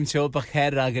akal, kem cho,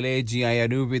 pakhair ragale, ji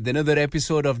ayanu with another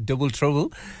episode of Double Trouble.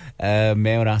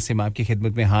 मैं और आसिम आपकी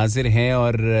खिदमत में हाजिर हैं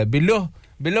और बिल्लो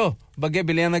बग्गे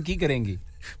बिल्लियां दा की करेंगी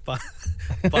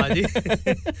पाजी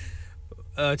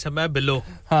अच्छा मैं बिल्लो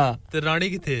हां ते रानी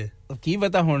किथे की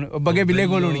बता हुन बगे बिल्ले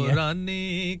कोल होनी है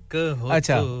रानी कहो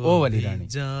अच्छा ओ वाली रानी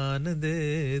जान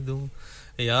दे दूं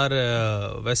यार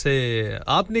वैसे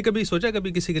आपने कभी सोचा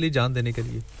कभी किसी के लिए जान देने के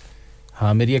लिए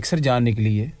हां मेरी अक्सर जान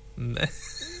निकली है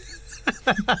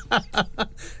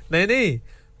नहीं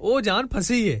वो जान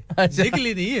फंसी है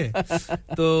निकली नहीं है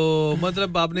तो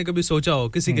मतलब आपने कभी सोचा हो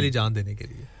किसी के लिए जान देने के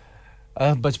लिए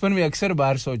बचपन में अक्सर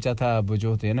बार सोचा था अब जो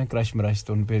होते हैं ना क्रश मरश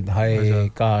तो उन पे हाय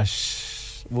काश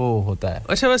वो होता है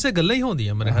अच्छा वैसे गल्ला ही होंदी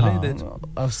है मेरे हाले दे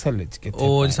असल के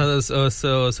ओ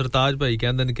सरताज भाई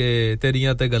कहंदन के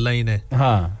तेरियां ते गल्ला ही ने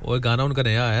हां वो गाना उनका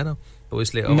नया आया ना तो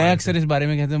इसलिए मैं अक्सर इस बारे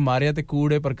में कहते हैं मारिया ते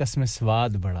कूड़े पर कसम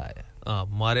स्वाद बड़ा है हां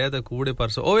मारिया ते कूड़े पर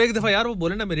ओ एक दफा यार वो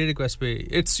बोले ना मेरी रिक्वेस्ट पे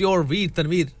it's your Veer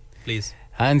Tanveer please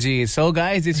हाँ जी so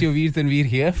guys it's your Veer Tanveer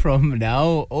here from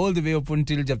now all the way up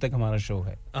until जब तक हमारा शो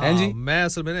है हाँ जी मैं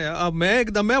असल में अब मैं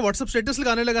एकदम मैं WhatsApp स्टेटस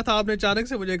लगाने लगा था आपने अचानक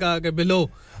से मुझे कहा कि बिलो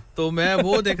तो मैं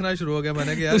वो देखना शुरू हो गया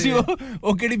मैंने कि यार ਤੁਸੀਂ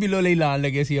ਉਹ ਕਿਹੜੀ ਬਿੱਲੋ ਲਈ ਲਾਣ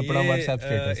ਲੱਗੇ ਸੀ ਆਪਣਾ WhatsApp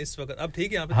ਸਟੇਟਸ इस वक्त अब ठीक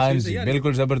है यहां पे हाँ जी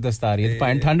बिल्कुल जबरदस्त आ रही है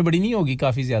पानी ठंड बड़ी नहीं होगी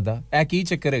काफी ज्यादा ए की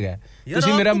चक्कर है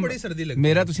ਤੁਸੀਂ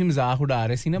मेरा ਤੁਸੀਂ मजाक उड़ा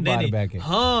रहे ਸੀ ना बाहर बैठ के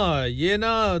हां ये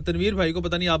ना तनवीर भाई को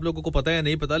पता नहीं आप लोगों को पता है या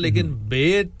नहीं पता लेकिन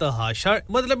बेतहाशा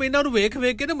मतलब इन्हां ਨੂੰ ਵੇਖ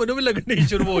ਕੇ ਨਾ ਮੈਨੂੰ ਵੀ ਲੱਗਣੀ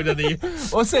ਸ਼ੁਰੂ ਹੋ ਜਾਂਦੀ ਹੈ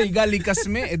ਉਹ ਸਹੀ ਗੱਲ ਹੀ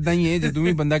ਕਸਮੇ ਇਦਾਂ ਹੀ ਹੈ ਜਦੋਂ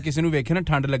ਵੀ ਬੰਦਾ ਕਿਸੇ ਨੂੰ ਵੇਖੇ ਨਾ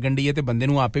ਠੰਡ ਲੱਗਣ ਦੀ ਹੈ ਤੇ ਬੰਦੇ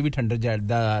ਨੂੰ ਆਪੇ ਵੀ ਠੰਡ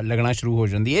ਲੱਗਣਾ ਸ਼ੁਰੂ ਹੋ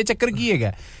ਜਾਂਦੀ ਹੈ ਇਹ ਚੱਕਰ ਕੀ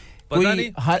ਹੈਗਾ ਪਤਾ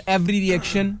ਨਹੀਂ ਹਰ ਐਵਰੀ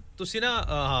ਰਿਐਕਸ਼ਨ ਤੁਸੀਂ ਨਾ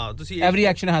ਹਾਂ ਤੁਸੀਂ every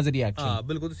action has a reaction ਹਾਂ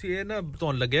ਬਿਲਕੁਲ ਤੁਸੀਂ ਇਹ ਨਾ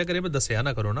ਤੁਹਾਨੂੰ ਲੱਗਿਆ ਕਰੇ ਮੈਂ ਦੱਸਿਆ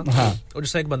ਨਾ ਕਰੋ ਨਾ ਉਹ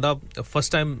ਜਿਸ ਤਰ੍ਹਾਂ ਇੱਕ ਬੰਦਾ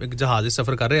ਫਸਟ ਟਾਈਮ ਇੱਕ ਜਹਾਜ਼ ਵਿੱਚ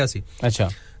ਸਫ਼ਰ ਕਰ ਰਿਹਾ ਸੀ ਅੱਛਾ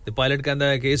ਤੇ ਪਾਇਲਟ ਕਹਿੰਦਾ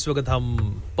ਹੈ कि इस वक्त हम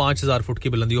 5000 फुट की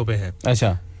बुलंदियों पे हैं अच्छा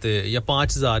ਤੇ ਜਾਂ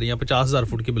 5000 ਜਾਂ 50000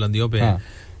 फुट की बुलंदियों पे हैं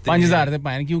 5000 ਦੇ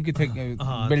ਪਾਣ ਕਿਉਂ ਕਿੱਥੇ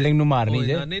ਬਿਲਡਿੰਗ ਨੂੰ ਮਾਰਨੀ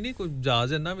ਜੇ ਨਹੀਂ ਕੋਈ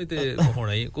ਜਹਾਜ਼ ਹੈ ਨਾ ਵੀ ਤੇ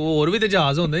ਹੋਣਾ ਹੀ ਕੋਈ ਹੋਰ ਵੀ ਤੇ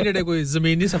ਜਹਾਜ਼ ਹੁੰਦੇ ਜਿਹੜੇ ਕੋਈ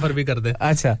ਜ਼ਮੀਨੀ ਸਫ਼ਰ ਵੀ ਕਰਦੇ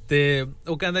ਅੱਛਾ ਤੇ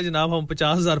ਉਹ ਕਹਿੰਦਾ ਜਨਾਬ ਹਮ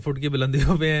 50000 ਫੁੱਟ की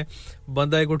बुलंदियों पे हैं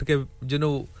ਬੰਦਾ ਇੱਕ ਉੱਠ ਕੇ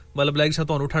ਜਿਹਨੂੰ ਮਤਲਬ ਲਾਈਕ ਸ਼ਾ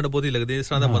ਤੁਹਾਨੂੰ ਠੰਡ ਬਹੁਤੀ ਲੱਗਦੀ ਇਸ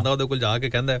ਤਰ੍ਹਾਂ ਦਾ ਬੰਦਾ ਉਹਦੇ ਕੋਲ ਜਾ ਕੇ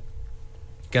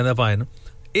ਕਹਿੰਦਾ ਭਾਈ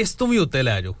ਇਸ ਤੋਂ ਵੀ ਉੱਤੇ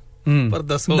ਲੈ ਜਾਓ ਪਰ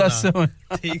ਦੱਸੋ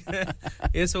ਠੀਕ ਹੈ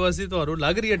ਇਸ ਵਾਸਤੇ ਤੁਹਾਨੂੰ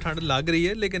ਲੱਗ ਰਹੀ ਹੈ ਠੰਡ ਲੱਗ ਰਹੀ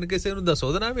ਹੈ ਲੇਕਿਨ ਕਿਸੇ ਨੂੰ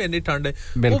ਦੱਸੋ ਨਾ ਵੀ ਇੰਨੀ ਠੰਡ ਹੈ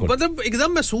ਉਹ ਮਤਲਬ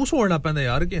ਇੱਕਦਮ ਮਹਿਸੂਸ ਹੋਣਾ ਪੈਂਦਾ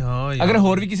ਯਾਰ ਕਿ ਹਾਂ ਅਗਰ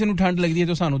ਹੋਰ ਵੀ ਕਿਸੇ ਨੂੰ ਠੰਡ ਲੱਗਦੀ ਹੈ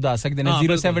ਤਾਂ ਸਾਨੂੰ ਦੱਸ ਸਕਦੇ ਨੇ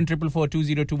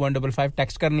 07444202155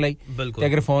 ਟੈਕਸਟ ਕਰਨ ਲਈ ਤੇ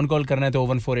ਅਗਰ ਫੋਨ ਕਾਲ ਕਰਨਾ ਹੈ ਤਾਂ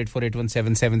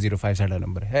 01484817705 ਸਾਡਾ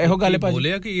ਨੰਬਰ ਹੈ ਇਹੋ ਗੱਲ ਹੈ ਭਾਜੀ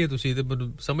ਬੋਲਿਆ ਕਿ ਇਹ ਤੁਸੀਂ ਤੇ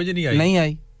ਸਮਝ ਨਹੀਂ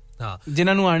ਆਈ हाँ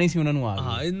जिन्हां नु आनी सी उन्हां नु आ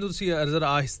हां इनु सी जरा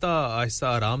आहिस्ता आहिस्ता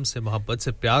आराम से मोहब्बत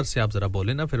से प्यार से आप जरा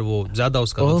बोले ना फिर वो ज्यादा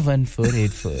उसका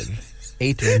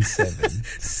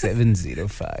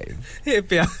 01484817705 ये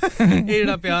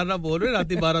एड़ा प्यार ना बोल रहे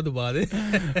राती 12 दुबा दे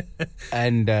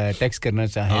एंड टेक्स्ट करना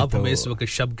चाहे आप हमें इस वक्त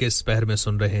शब के इस पहर में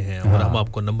सुन रहे हैं और हम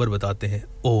आपको नंबर बताते हैं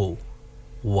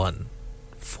 014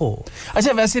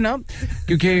 अच्छा वैसे ना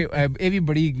क्योंकि ये भी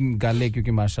बड़ी गल है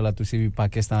क्योंकि माशाल्लाह तुसी भी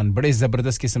पाकिस्तान बड़े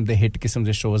जबरदस्त किस्म दे हिट किस्म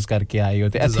दे शोज करके आए हो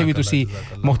ते ਇੱਥੇ ਵੀ ਤੁਸੀਂ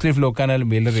ਮੁxtਲਿਫ ਲੋਕਾਂ ਨਾਲ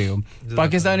ਮਿਲ ਰਹੇ ਹੋ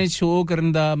ਪਾਕਿਸਤਾਨ ਵਿੱਚ ਸ਼ੋ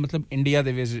ਕਰਨ ਦਾ ਮਤਲਬ ਇੰਡੀਆ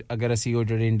ਦੇ ਵਿੱਚ ਅਗਰ ਅਸੀਂ ਉਹ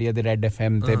ਜਿਹੜੇ ਇੰਡੀਆ ਦੇ ਰੈਡ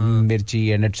ਐਫਐਮ ਤੇ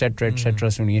ਮਿਰਚੀ ਐਂਡ ਐਟਸੈਟਰਾ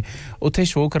ਸੁਣੀਏ ਉੱਥੇ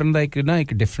ਸ਼ੋ ਕਰਨ ਦਾ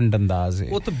ਇੱਕ ਡਿਫਰੈਂਟ ਅੰਦਾਜ਼ ਹੈ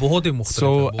ਉਹ ਤਾਂ ਬਹੁਤ ਹੀ ਮੁxtਲਿਫ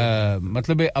ਸੋ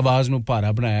ਮਤਲਬ ਆਵਾਜ਼ ਨੂੰ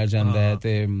ਭਾਰਾ ਬਣਾਇਆ ਜਾਂਦਾ ਹੈ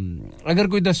ਤੇ ਅਗਰ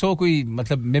ਕੋਈ ਦੱਸੋ ਕੋਈ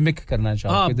ਮਤਲਬ ਮਿਮਿਕ ਕਰਨਾ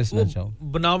ਚਾਹੋ ਕੋਈ ਦੱਸਣਾ ਚਾਹੋ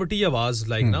ਬਨਾਵਟੀ ਆਵਾਜ਼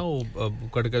ਲਾਈਕ ਨਾ ਉਹ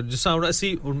ਜਿਸ ਤਰ੍ਹਾਂ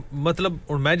ਅਸੀਂ ਮਤਲਬ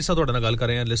ਹੁਣ ਮੈਂ ਜਿਸ ਤਰ੍ਹਾਂ ਤੁਹਾਡੇ ਨਾਲ ਗੱਲ ਕਰ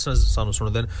ਰਿਹਾ ਲਿਸਨਰਸ ਸਾਨੂੰ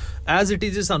ਸੁਣਦੇ ਨੇ ਐਜ਼ ਇਟ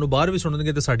ਇਜ਼ ਸਾਨੂੰ ਬਾਹਰ ਵੀ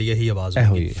ਸੁਣਨਗੇ ਤੇ ਸਾਡੀ ਇਹੀ ਆਵਾਜ਼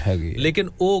ਹੋਏਗੀ ਲੇਕਿਨ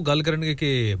ਉਹ ਗੱਲ ਕਰਨਗੇ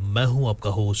ਕਿ मैं हूं आपका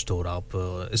होस्ट और आप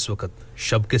इस वक्त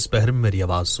शब के इस पहर में मेरी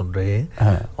आवाज सुन रहे हैं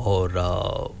और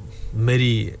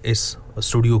मेरी इस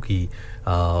स्टूडियो की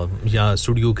या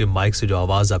स्टूडियो के माइक से जो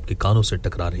आवाज आपके कानों से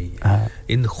टकरा रही है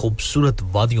इन खूबसूरत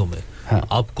वादियों में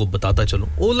आपको बताता चलूं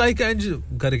ओ लाइक एंज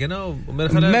करके ना मेरे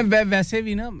ख्याल मैं वैसे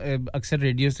भी ना अक्सर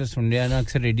रेडियो से सुन रहा ना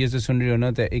अक्सर रेडियो से सुन रही हो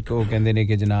ना तो एक वो कहंदे ने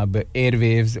कि जनाब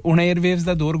एयरवेव्स हुन एयरवेव्स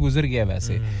दा दौर गुजर गया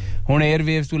वैसे हुन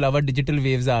एयरवेव्स तो अलावा डिजिटल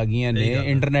वेव्स आ गई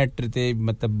ने इंटरनेट ते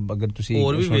मतलब अगर तुसी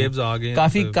और भी वेव्स आ गए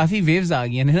काफी वेव्स आ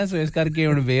गई ने ना सो इस करके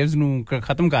हुन वेव्स नु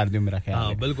खत्म कर दियो मेरा ख्याल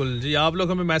है बिल्कुल जी आप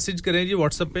लोग हमें मैसेज करें जी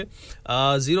WhatsApp पे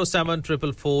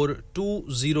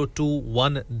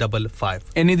 07444202155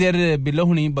 इनी देर बिल्लो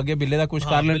हुनी बगे बिल्ले दा कुछ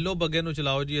कर ले बिल्लो बगे नु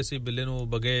चलाओ जी ਅਸੀਂ ਬਿੱਲੇ ਨੂੰ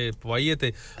ਬਗੇ ਪਵਾਈਏ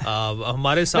ਤੇ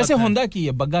ਹਮਾਰੇ ਸਾਥ ਵੈਸੇ ਹੁੰਦਾ ਕੀ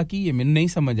ਹੈ ਬੱਗਾ ਕੀ ਹੈ ਮੈਨੂੰ ਨਹੀਂ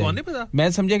ਸਮਝ ਆਇਆ ਮੈਂ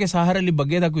ਸਮਝਿਆ ਕਿ ਸਾਹਰ ਅਲੀ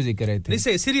ਬੱਗੇ ਦਾ ਕੋਈ ਜ਼ਿਕਰ ਹੈ ਇੱਥੇ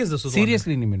ਨਹੀਂ ਸੀਰੀਅਸ ਦੱਸੋ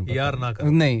ਸੀਰੀਅਸਲੀ ਨਹੀਂ ਮੈਨੂੰ ਪਤਾ ਯਾਰ ਨਾ ਕਰ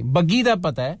ਨਹੀਂ ਬੱਗੀ ਦਾ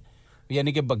ਪਤਾ ਹੈ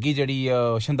ਯਾਨੀ ਕਿ ਬੱਗੀ ਜਿਹੜੀ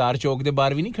ਸ਼ੰਦਾਰ ਚੌਕ ਦੇ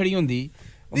ਬਾਹਰ ਵੀ ਨਹੀਂ ਖੜੀ ਹੁੰਦੀ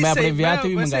ਮੈਂ ਆਪਣੇ ਵਿਆਹ ਤੇ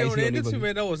ਵੀ ਮੰਗਾਈ ਸੀ ਉਹਨੇ ਤੁਸੀਂ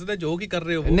ਮੇਰਾ ਉਸ ਦਾ ਜੋ ਕੀ ਕਰ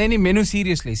ਰਹੇ ਹੋ ਨਹੀਂ ਮੈਨੂੰ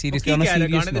ਸੀਰੀਅਸਲੀ ਉਹਨੂੰ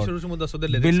ਸੀਰੀਅਸ ਗਾਣੇ ਦੇ ਸ਼ੁਰੂ ਤੋਂ ਦੱਸੋ ਦੇ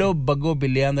ਲੈ ਬਿੱਲੋ ਬੱਗੋ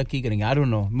ਬਿੱਲਿਆਂ ਦਾ ਕੀ ਕਰਾਂਗੇ ਆਈ ਡੋਨਟ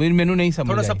ਨੋ ਮੈਨੂੰ ਨਹੀਂ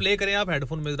ਸਮਝ थोड़ा सा प्ले करें आप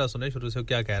हेडफोन में जरा सुने शुरू से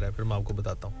क्या कह रहा है फिर मैं आपको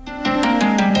बताता हूं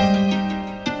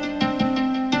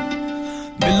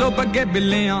बिल्लो बग्गे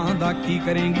बिल्लियां दा की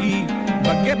करेंगी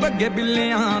बग्गे बग्गे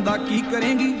बिल्लियां दा की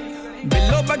करेंगी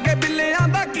बिल्लो बग्गे बिल्लियां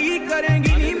दा की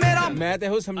करेंगी नी मेरा मैं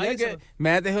तो समझा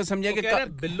कि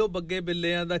बिल्लो बग्गे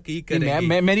बिल्लियां दा की करेंगी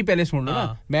मैं मेरी पहले सुन लो ना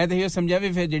मैं तो ये समझा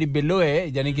भी फिर जेडी बिल्लो है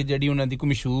यानी कि जेडी उन्हां दी कोई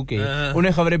मशूक है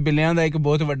उन्हें खबरे बिल्लियां दा एक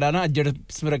बहुत बड़ा ना अजड़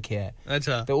रखया है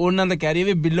अच्छा तो उन्हां दा कह रही है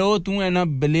बिल्लो तू है ना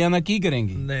बिल्लियां दा की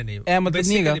करेंगी नहीं ए मतलब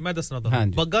नहीं है मैं दसना तो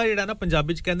बग्गा जेड़ा ना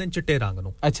पंजाबी च कहंदे चिट्टे रंग नु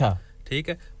अच्छा ठीक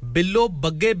है बिल्लो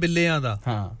बग्गे बिल्लियां दा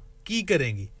हां की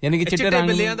करेंगी यानी कि चिट्टे रंग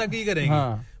बिल्लियां दा की करेंगी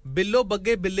हां बिल्लो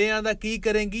बग्गे बिल्लियां दा की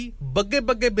करेंगी बग्गे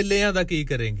बग्गे बिल्लियां दा की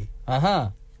करेंगी हां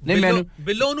नहीं मैनू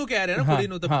बिल्लो नु कह रहे ना कुड़ी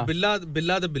नु तो बिल्ला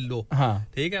ते बिल्लो हां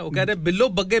ठीक है वो कह रहे बिल्लो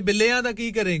बग्गे बिल्लियां दा की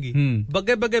करेंगी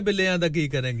बग्गे बग्गे बिल्लियां दा की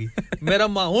करेंगी मेरा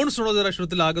हुन सुनो जरा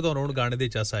श्रुति ला के ਤੁਹਾਨੂੰ ਹੁਣ ਗਾਣੇ ਦੀ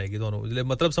ਚਾਸ ਆਏਗੀ ਤੁਹਾਨੂੰ ਜੇ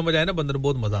ਮਤਲਬ ਸਮਝ ਆਇਆ ਨਾ ਬੰਦੇ ਨੂੰ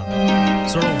ਬਹੁਤ ਮਜ਼ਾ ਆਉਂਦਾ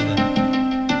ਸੁਣੋ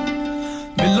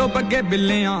बिल्लो बग्गे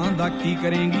बिल्लियां दा की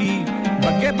करेंगी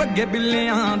बग्गे बग्गे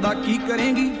बिल्लियां दा की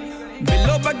करेंगी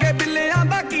बिल्लो बग्गे बिल्लियां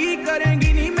दा की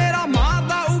करेंगी नी मेरा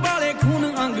मारदा उबाले खून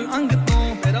अंग अंग तो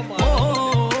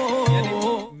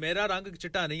मेरा रंग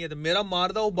चिट्टा नहीं है ਤੇ ਮੇਰਾ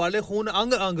ਮਾਰਦਾ ਉਬਾਲੇ ਖੂਨ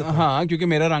ਅੰਗ ਅੰਗ ਹਾਂ ਕਿਉਂਕਿ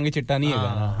ਮੇਰਾ ਰੰਗ ਚਿੱਟਾ ਨਹੀਂ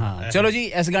ਹੈਗਾ ਨਾ ਹਾਂ ਚਲੋ ਜੀ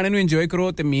ਇਸ ਗਾਣੇ ਨੂੰ ਇੰਜੋਏ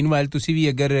ਕਰੋ ਤੇ ਮੀਨਵਾਈਲ ਤੁਸੀਂ ਵੀ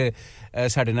ਅਗਰ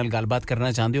ਸਾਡੇ ਨਾਲ ਗੱਲਬਾਤ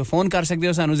ਕਰਨਾ ਚਾਹੁੰਦੇ ਹੋ ਫੋਨ ਕਰ ਸਕਦੇ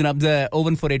ਹੋ ਸਾਨੂੰ ਜਨਾਬ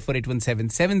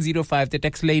 01484817705 ਤੇ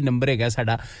ਟੈਕਸਟ ਲਈ ਨੰਬਰ ਹੈਗਾ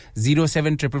ਸਾਡਾ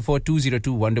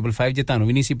 07444202155 ਜੇ ਤੁਹਾਨੂੰ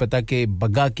ਵੀ ਨਹੀਂ ਸੀ ਪਤਾ ਕਿ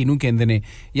ਬੱਗਾ ਕਿਨੂੰ ਕਹਿੰਦੇ ਨੇ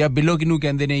ਜਾਂ ਬਿੱਲੋ ਕਿਨੂੰ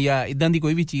ਕਹਿੰਦੇ ਨੇ ਜਾਂ ਇਦਾਂ ਦੀ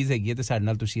ਕੋਈ ਵੀ ਚੀਜ਼ ਹੈਗੀ ਹੈ ਤੇ ਸਾਡੇ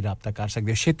ਨਾਲ ਤੁਸੀਂ ਰਾਬਤਾ ਕਰ ਸਕਦੇ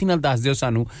ਹੋ ਛੇਤੀ ਨਾਲ ਦੱਸ ਦਿਓ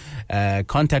ਸਾਨੂੰ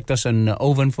contact us on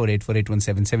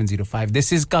 01484817705 this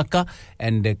is Kaka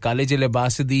and college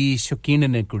ਲਿਬਾਸ ਦੀ ਸ਼ੌਕੀਨ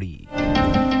ਨੇ ਕੁੜੀ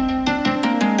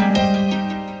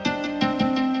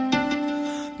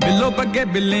ਬਿੱਲੋ ਬੱਗੇ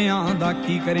ਬਿੱਲਿਆਂ ਦਾ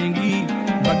ਕੀ ਕਰੇਂਗੀ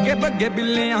ਬੱਗੇ ਬੱਗੇ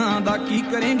ਬਿੱਲਿਆਂ ਦਾ ਕੀ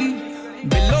ਕਰੇਂਗੀ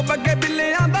ਬਿੱਲੋ ਬੱਗੇ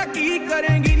ਬਿੱਲਿਆਂ ਦਾ ਕੀ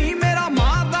ਕਰੇਂਗੀ ਨੀ ਮੇਰਾ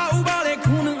ਮਾਰਦਾ ਉਬਾਲੇ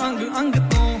ਖੂਨ ਅੰਗ ਅੰਗ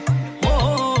ਤੋਂ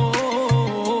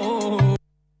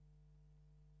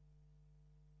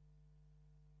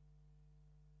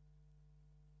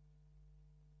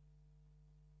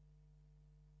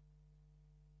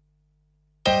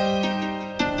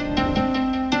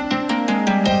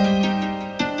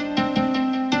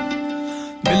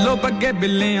ਬੱਗੇ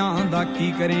ਬਿੱਲਿਆਂ ਦਾ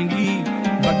ਕੀ ਕਰੇਂਗੀ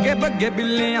ਬੱਗੇ ਬੱਗੇ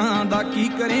ਬਿੱਲਿਆਂ ਦਾ ਕੀ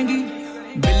ਕਰੇਂਗੀ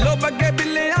ਬਿੱਲੋ ਬੱਗੇ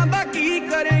ਬਿੱਲਿਆਂ ਦਾ ਕੀ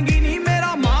ਕਰੇਂਗੀ ਨੀ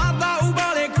ਮੇਰਾ ਮਾਰਦਾ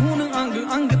ਉਬਾਲੇ ਖੂਨ ਅੰਗ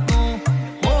ਅੰਗ ਤੋਂ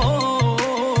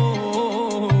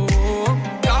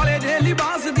ਕਾਲੇ ਦੇ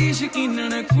ਲਿਬਾਸ ਦੀ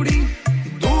ਸ਼ਕੀਨਣ ਕੁੜੀ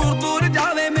ਦੂਰ ਦੂਰ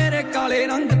ਜਾਵੇ ਮੇਰੇ ਕਾਲੇ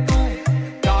ਰੰਗ ਤੋਂ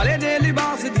ਕਾਲੇ ਦੇ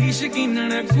ਲਿਬਾਸ ਦੀ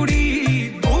ਸ਼ਕੀਨਣ ਕੁੜੀ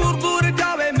ਦੂਰ ਦੂਰ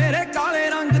ਜਾਵੇ ਮੇਰੇ ਕਾਲੇ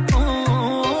ਰੰਗ ਤੋਂ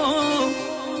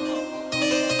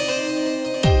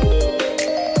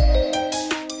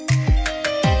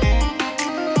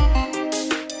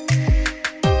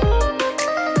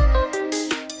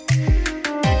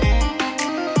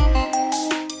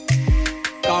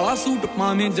ਸੂਟ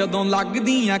ਪਾਵੇਂ ਜਦੋਂ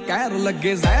ਲੱਗਦੀਆਂ ਕਹਿਰ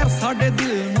ਲੱਗੇ ਜ਼ਹਿਰ ਸਾਡੇ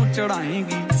ਦਿਲ ਨੂੰ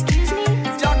ਚੜਾਏਗੀ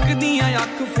ਚੱਕਦੀਆਂ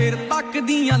ਅੱਖ ਫਿਰ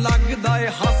ਤੱਕਦੀਆਂ ਲੱਗਦਾ ਏ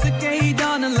ਹੱਸ ਕੇ ਹੀ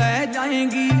ਜਾਨ ਲੈ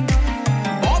ਜਾਏਗੀ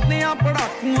ਬਹੁਤਿਆਂ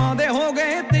ਪੜਾਕੂਆਂ ਦੇ ਹੋ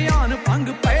ਗਏ ਧਿਆਨ ਭੰਗ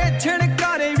ਪਏ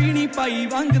ਛਿਣਕਾਰੇ ਵੀ ਨਹੀਂ ਪਾਈ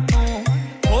ਵੰਗ ਤੋਂ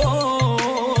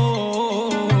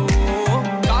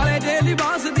ਕਾਲੇ ਦੇ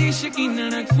ਲਿਬਾਸ ਦੀ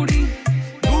ਸ਼ਕੀਨਣ ਕੁੜੀ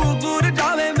ਦੂਰ ਦੂਰ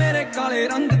ਜਾਵੇ ਮੇਰੇ ਕਾਲੇ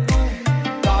ਰੰਗ ਤੋਂ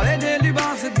ਕਾਲੇ ਦੇ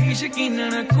ਲਿਬਾਸ ਦੀ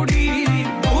ਸ਼ਕੀਨਣ ਕੁੜੀ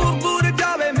ਦੂਰ ਦੂਰ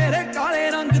ਜਾਵੇ ਮੇਰੇ ਕਾਲੇ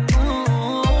ਰੰਗ ਤੋਂ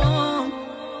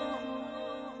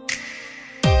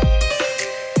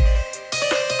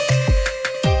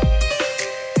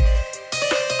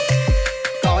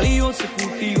ਕਾਲੀ ਉਹ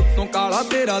ਸਕੂਟੀ ਉੱਤੋਂ ਕਾਲਾ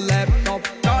ਤੇਰਾ ਲੈਪਟਾਪ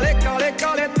ਕਾਲੇ ਕਾਲੇ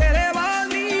ਕਾਲੇ ਤੇਰੇ ਵਾਲ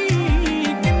ਨੀ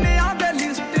ਕਿੰਨਿਆਂ ਦੇ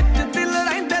ਲਿਸਟ 'ਚ ਦਿਲ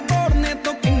ਰਹਿੰਦੇ ਤੋੜਨੇ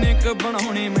ਤੋਂ ਕਿੰਨੇ ਕ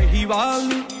ਬਣਾਉਣੇ ਮਹੀਵਾਲ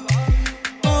ਨੀ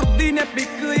ਤੁਰਦੀ ਨੇ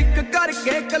ਪਿਕ ਇੱਕ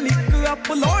ਕਰਕੇ ਕਲਿੱਕ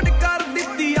ਅਪਲੋਡ ਕਰ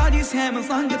ਦਿੱਤੀ ਆ ਜੀ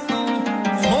ਸੈਮਸੰਗ ਤੋਂ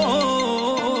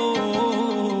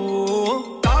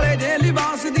ਕਾਲੇ ਦੇ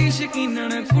ਲਿਬਾਸ ਦੀ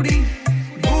ਸ਼ਕੀਨਣ ਕੁੜੀ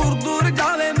ਦੂਰ ਦੂਰ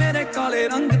ਜਾਵੇ ਮੇਰੇ ਕਾਲੇ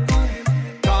ਰੰਗ ਤੋਂ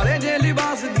ਕਾਲੇ ਦੇ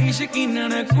ਲਿਬਾਸ ਦੀ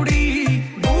ਸ਼ਕੀਨਣ ਕੁੜੀ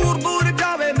ਦੂਰ ਦੂਰ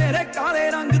ਜਾਵੇ ਮੇਰੇ ਕਾਲੇ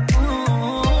ਰੰਗ ਤੋਂ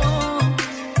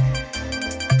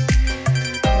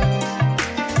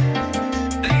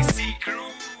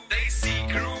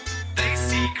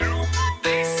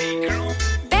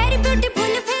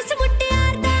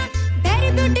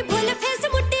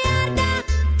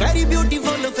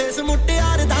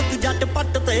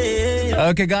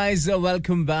Okay guys,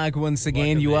 welcome back once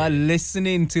again. You are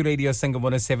listening to Radio Sangam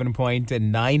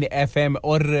 107.9 FM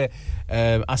और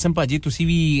आसम पाजी तुसी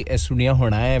भी सुनिया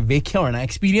होना है, वेख्या होना है,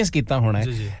 एक्सपीरियंस कितना होना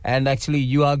है and actually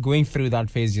you are going through that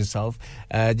phase yourself.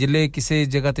 जिले किसी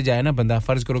जगह ते जाए ना बंदा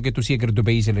फर्ज करो कि तुसी अगर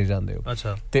दुबई चले जांदे हो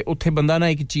अच्छा ते उत्थे बंदा ना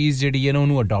एक चीज जेडी है ना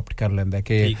ओनु अडॉप्ट कर लेंदा है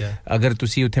कि अगर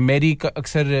तुसी उत्थे मेरी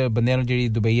अक्सर बंदियां नु जेडी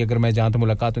दुबई अगर मैं जां तो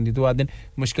मुलाकात होंदी तो आदन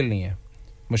मुश्किल नहीं है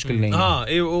मुश्किल नहीं हां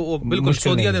ए ओ बिल्कुल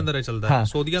सऊदीया दे अंदर चलदा है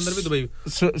सऊदीया अंदर भी दुबई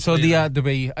सऊदीया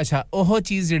दुबई अच्छा ओह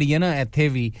चीज जेडी है ना ਇੱਥੇ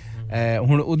ਵੀ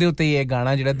ਹੁਣ ਉਹਦੇ ਉੱਤੇ ਇਹ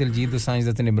ਗਾਣਾ ਜਿਹੜਾ ਦਿਲਜੀਤ ਦੋਸਾਂਝ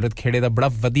ਦਾ ਤੇ ਨਿਮਰਤ ਖੇੜੇ ਦਾ ਬੜਾ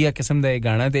ਵਧੀਆ ਕਿਸਮ ਦਾ ਇਹ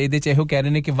ਗਾਣਾ ਤੇ ਇਹਦੇ ਚ ਇਹੋ ਕਹਿ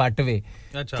ਰਹੇ ਨੇ ਕਿ ਵੱਟ ਵੇ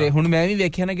ਤੇ ਹੁਣ ਮੈਂ ਵੀ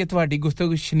ਵੇਖਿਆ ਨਾ ਕਿ ਤੁਹਾਡੀ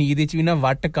ਗੁਫ਼ਤਗੂ ਸ਼ਨੀਦ ਵਿੱਚ ਵੀ ਨਾ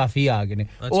ਵੱਟ ਕਾਫੀ ਆ ਗਏ ਨੇ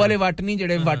ਉਹ ਵਾਲੇ ਵੱਟ ਨਹੀਂ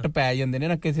ਜਿਹੜੇ ਵੱਟ ਪੈ ਜਾਂਦੇ ਨੇ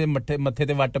ਨਾ ਕਿਸੇ ਮੱਥੇ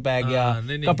ਤੇ ਵੱਟ ਪੈ ਗਿਆ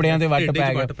ਕੱਪੜਿਆਂ ਤੇ ਵੱਟ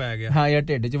ਪੈ ਗਿਆ ਹਾਂ ਜਾਂ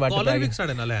ਢਿੱਡ 'ਚ ਵੱਟ ਪੈ ਗਿਆ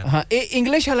ਹਾਂ ਇਹ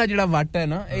ਇੰਗਲਿਸ਼ ਵਾਲਾ ਜਿਹੜਾ ਵੱਟ ਹੈ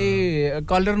ਨਾ ਇਹ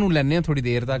ਕਾਲਰ ਨੂੰ ਲੈਣੇ ਆ ਥੋੜੀ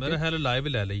ਦੇਰ ਤੱਕ ਮੇਰੇ ਲਾਈਵ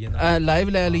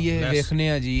ਲੈ ਲਈਏ ਵੇਖਨੇ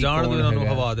ਆ ਜੀ ਜਾਣ ਦੋ ਇਹਨਾਂ ਨੂੰ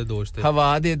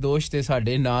ਹਵਾ ਦੇ ਦੋਸ਼ ਤੇ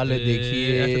ਸਾਡੇ ਨਾਲ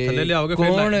ਦੇਖੀਏ ਥੱਲੇ ਲਿਆਓਗੇ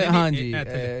ਕੌਣ हाँ जी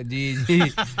जी जी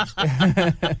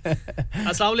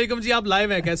अस्सलाम वालेकुम जी आप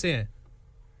लाइव हैं कैसे हैं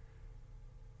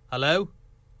हेलो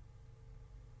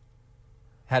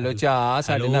हेलो चा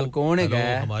साडे नाल कौन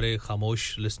है हमारे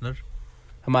खामोश लिसनर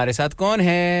हमारे साथ कौन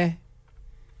है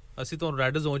ਅਸੀਂ ਤੁਹਾਨੂੰ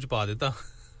ਰੈੱਡ ਜ਼ੋਨ ਚ ਪਾ ਦਿੱਤਾ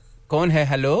कौन है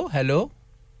हेलो हेलो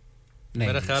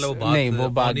मेरा ख्याल है वो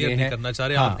बात नहीं करना चाह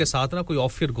रहे आपके साथ ना कोई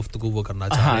ऑफ एयर गुफ्तगू वो करना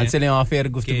चाह रहे हैं चलें ऑफ एयर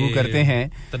गुफ्तगू करते हैं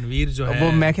तनवीर जो है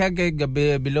वो मैं क्या कि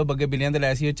बिलो बगे बिलियां दे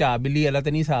ऐसी चा बिल्ली वाला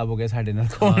तो नहीं साहब हो गया साडे नाल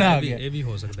कौन आ गया ये भी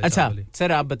हो सकता है अच्छा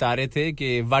सर आप बता रहे थे कि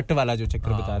वट वाला जो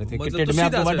चक्कर बता रहे थे कि टिड में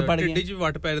आपको वट पड़ गया टिड जी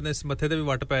वट पै ਜਾਂਦੇ ਮੱਥੇ ਤੇ ਵੀ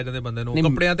ਵਟ ਪੈ ਜਾਂਦੇ ਬੰਦੇ ਨੂੰ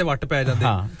ਕੱਪੜਿਆਂ ਤੇ ਵਟ ਪੈ ਜਾਂਦੇ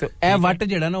ਹਾਂ ਤੇ ਇਹ ਵਟ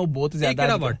ਜਿਹੜਾ ਨਾ ਉਹ ਬਹੁਤ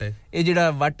ਜ਼ਿਆਦਾ ਇਹ ਜਿਹੜਾ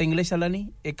ਵਟ ਇੰਗਲਿਸ਼ ਵਾਲਾ ਨਹੀਂ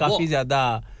ਇਹ ਕਾਫੀ ਜ਼ਿਆਦਾ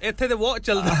ਇੱਥੇ ਤੇ ਉਹ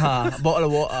ਚੱਲਦਾ ਹਾਂ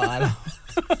ਉਹ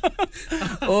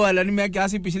ਉਹ ਵਾਲਾ ਨਹੀਂ ਮੈਂ ਕਿਹਾ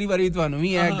ਸੀ ਪਿਛਲੀ ਵਾਰੀ ਤੁਹਾਨੂੰ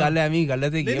ਵੀ ਇਹ ਗੱਲ ਐਵੇਂ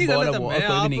ਗਲਤ ਹੈ ਕਿ ਬੋਲ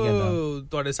ਕੋਈ ਨਹੀਂ ਕਹਿੰਦਾ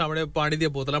ਤੁਹਾਡੇ ਸਾਹਮਣੇ ਪਾਣੀ ਦੀਆਂ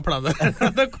ਬੋਤਲਾਂ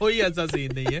ਫੜਾਉਂਦਾ ਕੋਈ ਐਸਾ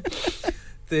ਸੀਨ ਨਹੀਂ ਹੈ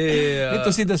ਤੇ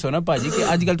ਤੁਸੀਂ ਦੱਸੋ ਨਾ ਭਾਜੀ ਕਿ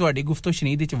ਅੱਜ ਕੱਲ ਤੁਹਾਡੀ ਗੁਫ਼ਤਗੂ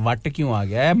ਸ਼ਨੀਦ ਵਿੱਚ ਵੱਟ ਕਿਉਂ ਆ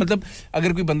ਗਿਆ ਹੈ ਮਤਲਬ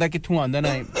ਅਗਰ ਕੋਈ ਬੰਦਾ ਕਿੱਥੋਂ ਆਂਦਾ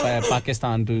ਨਾ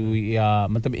ਪਾਕਿਸਤਾਨ ਤੋਂ ਜਾਂ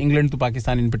ਮਤਲਬ ਇੰਗਲੈਂਡ ਤੋਂ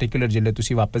ਪਾਕਿਸਤਾਨ ਇਨ ਪਾਰਟਿਕੂਲਰ ਜਿਹੜੇ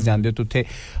ਤੁਸੀਂ ਵਾਪਸ ਜਾਂਦੇ ਹੋ ਤਾਂ ਉੱਥੇ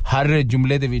ਹਰ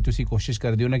ਜੁਮਲੇ ਦੇ ਵਿੱਚ ਤੁਸੀਂ ਕੋਸ਼ਿਸ਼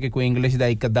ਕਰਦੇ ਹੋ ਨਾ ਕਿ ਕੋਈ ਇੰਗਲਿਸ਼ ਦਾ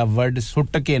ਇੱਕ ਅੱਧਾ ਵਰਡ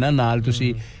ਸੁੱਟ ਕੇ ਨਾ ਨਾਲ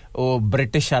ਤੁਸੀਂ ਉਹ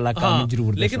ਬ੍ਰਿਟਿਸ਼ ਵਾਲਾ ਕੰਮ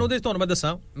ਜ਼ਰੂਰ ਦੱਸੋ ਲੇਕਿਨ ਉਹਦੇ ਤੁਹਾਨੂੰ ਮੈਂ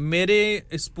ਦੱਸਾਂ ਮੇਰੇ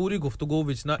ਇਸ ਪੂਰੀ ਗੁਫ਼ਤਗੂ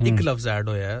ਵਿੱਚ ਨਾ ਇੱਕ ਲਫ਼ਜ਼ ਐਡ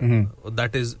ਹੋਇਆ ਹੈ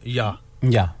that is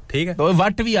या ठीक है तो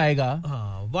वट भी आएगा हां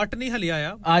वट नहीं हले आया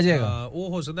आ जाएगा वो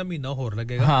हो सकता महीना और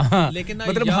लगेगा लेकिन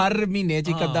मतलब हर महीने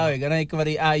च कद्दा होएगा ना एक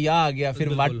बारी या आ गया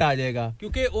फिर वट आ जाएगा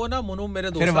क्योंकि वो ना मनु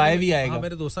मेरे दोस्त फिर वाय भी आएगा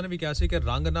मेरे दोस्तों ने भी कहा सी कि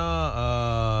रंग ना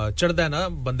चढ़दा है ना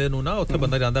बंदे नु ना ਉੱਥੇ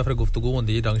ਬੰਦਾ ਜਾਂਦਾ ਫਿਰ ਗੁਫ਼ਤਗੂ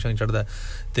ਹੁੰਦੀ ਹੈ ਰੰਗ ਸ਼ੰਗ ਚੜਦਾ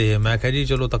ਤੇ ਮੈਂ ਕਿਹਾ ਜੀ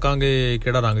ਚਲੋ ਤਕਾਂਗੇ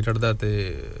ਕਿਹੜਾ ਰੰਗ ਚੜਦਾ ਤੇ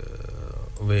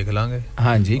ਵੇਖ ਲਾਂਗੇ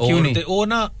ਹਾਂਜੀ ਕਿਉਂ ਨਹੀਂ ਤੇ ਉਹ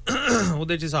ਨਾ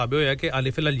ਉਹਦੇ ਚ ਹਿਸਾਬ ਹੋਇਆ ਕਿ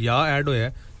ਅਲਿਫ ਅਲ ਯਾ ਐਡ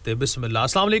ਹੋਇਆ ਤੇ ਬਿਸਮਿल्लाह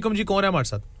अस्सलाम वालेकुम जी कौन है हमारे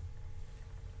साथ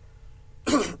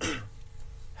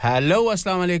हेलो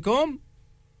अस्सलाम वालेकुम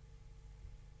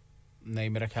नहीं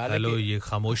मेरा ख्याल हेलो ये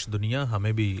खामोश दुनिया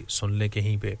हमें भी सुन ले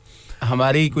कहीं पे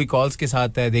हमारी कोई कॉल्स के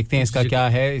साथ देखते हैं इसका क्या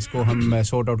है इसको हम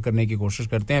सॉर्ट आउट करने की कोशिश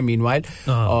करते हैं मीनवाइल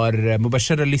और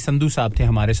मुबशर अली संधू साहब थे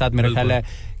हमारे साथ मेरा ख्याल है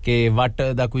कि वट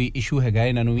दा कोई इशू हैगा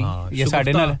इन्हां नु भी ये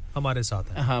साडे नाल हमारे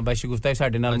साथ है हां बाशी गुफ्ता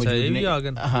साडे नाल मौजूद ने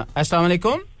हां अस्सलाम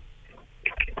वालेकुम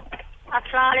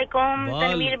अस्सलाम वालेकुम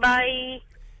तनवीर भाई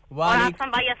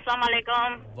वालेकुम भाई अस्सलाम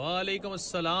वालेकुम वालेकुम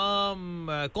अस्सलाम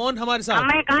कौन हमारे साथ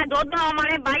हमें कहा दो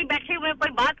हमारे भाई बैठे हुए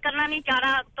कोई बात करना नहीं चाह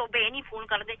रहा तो बहन ही फोन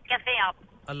कर दे कैसे हैं आप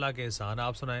अल्लाह के एहसान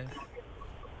आप सुनाएं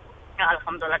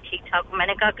अल्हम्दुलिल्लाह ठीक ठाक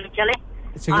मैंने कहा कि चले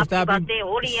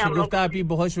शगुफ्ता आपकी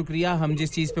बहुत शुक्रिया हम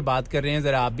जिस चीज़ पे बात कर रहे हैं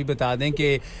ज़रा आप भी बता दें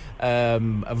कि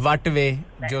वट वे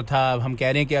जो था हम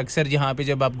कह रहे हैं कि अक्सर जहाँ पे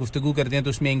जब आप गुफ्तगू करते हैं तो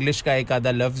उसमें इंग्लिश का एक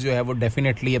आधा लफ्ज़ जो है वो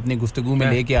डेफिनेटली अपनी गुफ्तगू में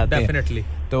लेके आते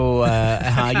हैं तो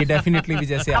हाँ ये डेफिनेटली भी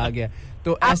जैसे आ गया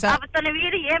तो ऐसा अब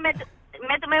तनवीर ये मैं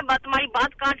तुम्हें तुम्हारी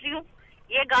बात काट रही हूँ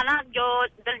ये गाना जो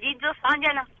दिलजीत दोसांझ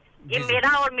है ना ये मेरा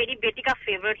और मेरी बेटी का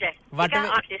फेवरेट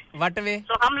है वट वे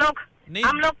तो हम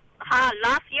लोग हाँ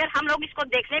लास्ट ईयर हम लोग इसको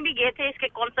देखने भी गए थे इसके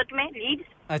कॉन्सर्ट में लीड्स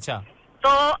अच्छा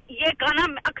तो ये गाना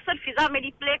अक्सर फिजा मेरी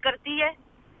प्ले करती है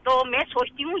तो मैं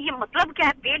सोचती हूँ ये मतलब क्या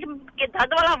है पेट के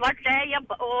दर्द वाला वट है या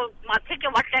माथे के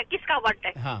वट है किसका वट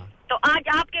है हाँ। तो आज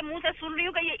आपके मुंह से सुन रही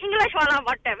हूँ कि ये इंग्लिश वाला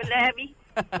वट है भी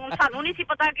सानू नहीं सी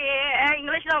पता कि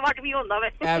इंग्लिश वाला वट भी होंदा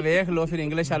वैसे ए देख लो फिर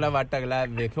इंग्लिश वाला वट अगला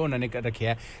देखो उन्होंने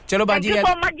रखिया चलो बाजी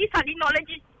सो मच जी साडी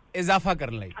नॉलेज इजाफा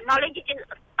करन लई नॉलेज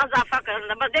इजाफा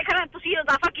करन बस देख रहे तुसी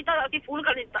इजाफा कीता ਅਸੀਂ ਫੋਨ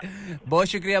ਕਰ ਦਿੱਤਾ बहुत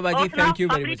शुक्रिया बाजी थैंक यू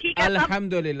वेरी मच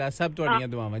अल्हम्दुलिल्लाह सब ਤੁਹਾਡੀਆਂ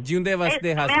ਦੁਆਵਾਂ ਜਿਉਂਦੇ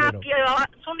ਵਸਦੇ ਹਾਜ਼ਰ मैं आपकी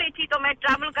सुन रही थी तो मैं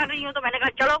ट्रैवल कर रही हूं तो मैंने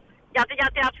कहा चलो जाते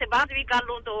जाते आपसे बात भी कर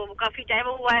लूं तो काफी टाइम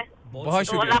हुआ है बहुत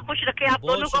शुक्रिया अल्लाह खुश रखे आप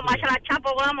दोनों को माशाल्लाह अच्छा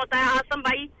प्रोग्राम होता है आसम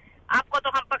भाई आपको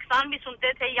तो हम पाकिस्तान भी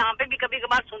सुनते थे यहाँ पे भी कभी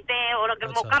कभार सुनते हैं और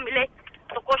अगर मौका मिले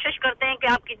तो कोशिश करते हैं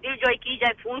कि आपकी दिलजोई की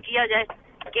जाए फोन किया जाए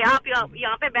कि आप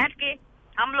यहाँ पे बैठ के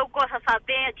हम लोग को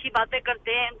हंसाते हैं अच्छी बातें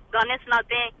करते हैं गाने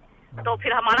सुनाते हैं तो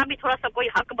फिर हमारा भी थोड़ा सा कोई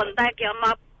हक बनता है कि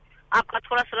हम आपका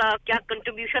थोड़ा सा क्या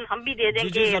कंट्रीब्यूशन हम भी दे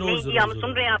देंगे नहीं हम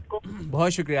सुन रहे हैं आपको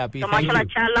बहुत शुक्रिया आप तो माशाल्लाह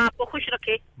अच्छा अल्लाह आपको खुश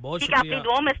रखे ठीक है अपनी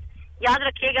दुआओं में याद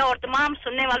रखिएगा और तमाम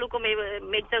सुनने वालों को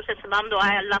मेरी तरफ से सलाम दुआ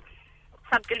है अल्लाह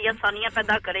सबके लिए आसानियां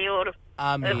पैदा करे और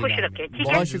खुश रखे ठीक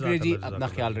है बहुत शुक्रिया जी अपना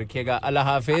ख्याल रखिएगा अल्लाह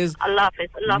हाफिज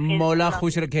मौला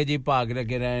खुश रखे जी भाग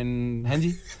लगे रहन हैं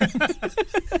जी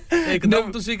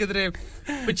एकदम ਤੁਸੀਂ ਕਿਧਰੇ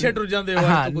ਪਿੱਛੇ ਟੁਰ ਜਾਂਦੇ ਹੋ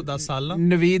ਅੱਜ ਤੋਂ 10 ਸਾਲ ਨਾ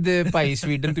ਨਵੀਦ ਭਾਈ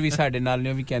ਸਵੀਡਨ ਤੋਂ ਵੀ ਸਾਡੇ ਨਾਲ ਨੇ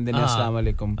ਉਹ ਵੀ ਕਹਿੰਦੇ ਨੇ ਅਸਲਾਮ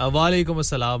ਵਾਲੇਕੁਮ ਵਾਲੇਕੁਮ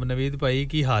ਅਸਲਾਮ ਨਵੀਦ ਭਾਈ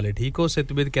ਕੀ ਹਾਲ ਹੈ ਠੀਕ ਹੋ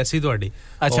ਸਿਹਤ ਕੈਸੀ ਤੁਹਾਡੀ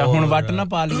ਅੱਛਾ ਹੁਣ ਵਟ ਨਾ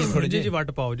ਪਾ ਲਈਏ ਥੋੜੇ ਜੀ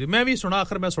ਵਟ ਪਾਓ ਜੀ ਮੈਂ ਵੀ ਸੁਣਾ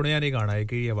ਆਖਰ ਮੈਂ ਸੁਣਿਆ ਨਹੀਂ ਗਾਣਾ ਹੈ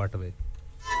ਕਿ ਇਹ ਵਟ ਵੇ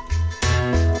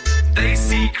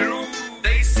ਦੇਸੀ ਕਰੂ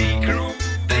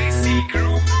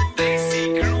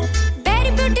very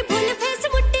beautiful face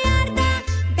ਮੁਟਿਆਰ ਦਾ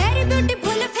very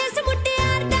beautiful face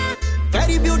ਮੁਟਿਆਰ ਦਾ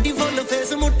very beautiful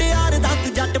face ਮੁਟਿਆਰ ਦਾ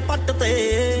ਤੂੰ ਜੱਟ ਪੱਟ ਤੇ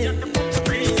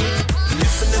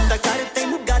ਲਿਸਨ ਤਾਂ ਕਰ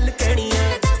ਤੈਨੂੰ ਗੱਲ ਕਹਿਣੀ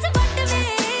ਆ ਦੱਸ ਵੱਟ ਵੇ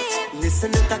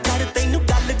ਲਿਸਨ ਤਾਂ ਕਰ ਤੈਨੂੰ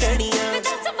ਗੱਲ ਕਹਿਣੀ ਆ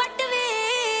ਦੱਸ ਵੱਟ ਵੇ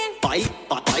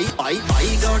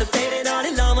ਭਾਈ ਗੌੜ ਤੇਰੇ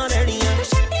ਨਾਲ ਲਾਵਾਂ ਲੈਣੀਆਂ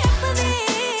ਛੱਟ ਅੱਪ ਵੇ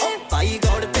ਓ ਭਾਈ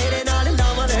ਗੌੜ ਤੇਰੇ ਨਾਲ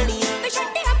ਲਾਵਾਂ ਲੈਣੀਆਂ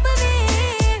ਛੱਟ ਅੱਪ ਵੇ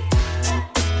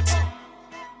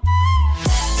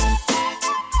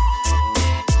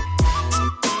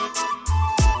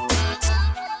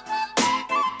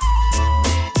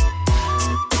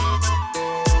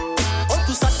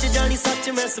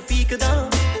मैं स्पीक दा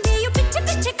वे यू पिछे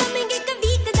पिछे कमेंगे क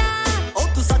वीक दा ओ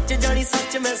तू सच जानी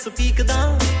सच मैं स्पीक दा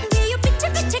वे यू पिछे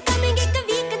पिछे कमेंगे क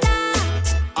वीक दा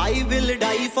I will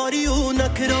die for you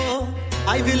नखरो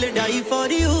I will die for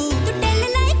you तू टेल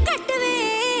लाइक कट वे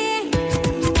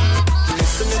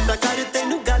लिसन ता कर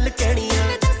तैनू गल कहनी आ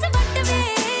मैं दस वट वे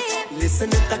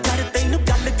लिसन ता कर तैनू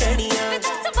गल कहनी आ मैं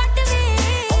दस वट वे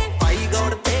भाई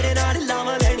गॉड तेरे नाल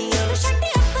लावा लेनी आ शट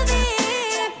अप वे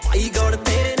भाई गॉड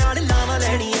तेरे नाल लावा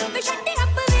लेनी आ मैं शट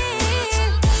अप वे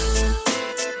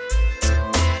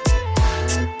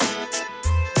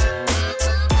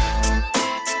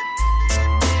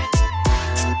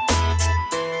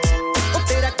ओ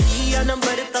तेरा की आ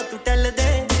नंबर ता तू टेल दे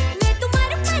मैं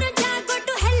तुम्हारे पर जा गो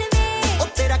टू हेल वे ओ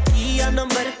तेरा की आ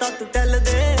नंबर ता तू टेल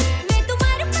दे मैं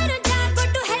तुम्हारे पर जा गो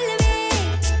टू हेल वे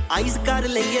आइज कर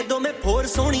लईए दो में फोर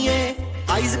सोणीए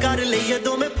आइज कर लईए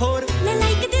दो में फोर मैं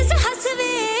लाइक दिस हंस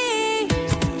वे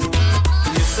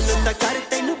लिसन ता कर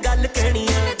तैनू गल कहनी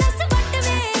आ मैं दस वट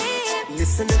वे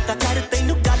लिसन ता कर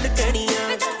तैनू गल कहनी आ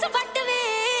मैं दस वट वे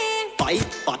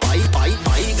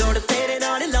भाई गॉड तेरे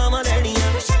नाल लावा लेनी आ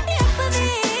मैं शट अप वे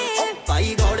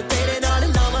भाई गॉड तेरे नाल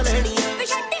लावा लेनी आ मैं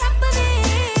शट अप वे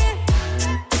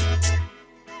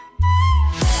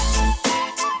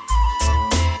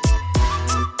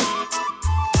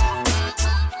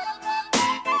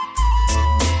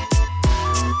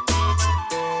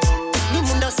ਨੀ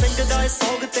ਮੁੰਡਾ ਸੰਗਦਾ ਏ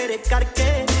ਸੌਂਗ ਤੇਰੇ ਕਰਕੇ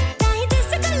ਤਾਹੀਂ ਦਿਸ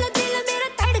ਗੱਲ ਦਿਲ ਮੇਰਾ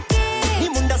ਧੜਕੇ ਨੀ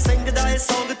ਮੁੰਡਾ ਸੰਗਦਾ ਏ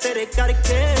ਸੌਂਗ ਤੇਰੇ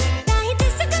ਕਰਕੇ ਤਾਹੀਂ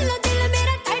ਦਿਸ ਗੱਲ ਦਿਲ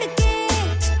ਮੇਰਾ ਧੜਕੇ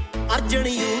ਅਰਜਣ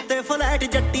ਯੂ ਤੇ ਫਲੈਟ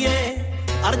ਜੱਟੀਏ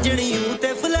ਅਰਜਣ ਯੂ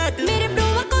ਤੇ ਫਲੈਟ ਮੇਰੇ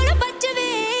ਬਰੋਵਾ ਕੋਲ ਬੱਚ ਵੇ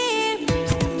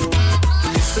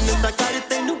ਲਿਸਨ ਤਾਂ ਕਰ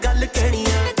ਤੈਨੂੰ ਗੱਲ ਕਹਿਣੀ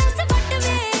ਆ ਮੈਂ ਦਸ ਵਟ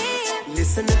ਵੇ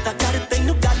ਲਿਸਨ ਤਾਂ ਕਰ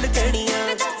ਤੈਨੂੰ ਗੱਲ ਕਹਿਣੀ ਆ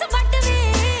ਮੈਂ ਦਸ ਵਟ ਵੇ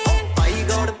ਭਾਈ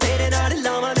ਗੌਡ ਤੇਰੇ ਨਾਲ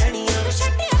ਲਾਵਾ ਲੈਣੀ ਆ ਮੈਂ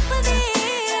ਸ਼ਟ ਅਪ ਵੇ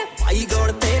ਭਾਈ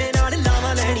ਗੌਡ ਤੇਰੇ ਨਾਲ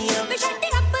ਲਾਵਾ ਲੈਣੀ ਆ ਮੈਂ ਸ਼ਟ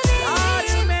ਅਪ ਵੇ यार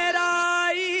मेरा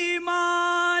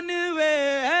ईमान वे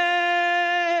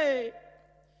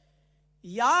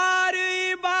यार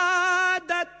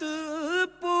इबादत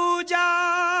पूजा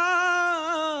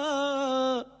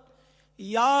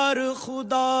यार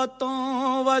खुदा तो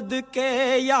वद के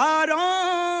यारों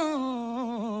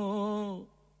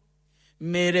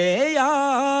मेरे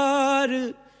यार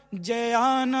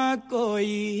जयाना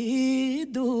कोई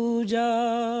दूजा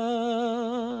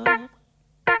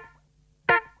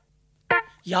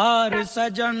यार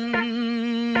सजन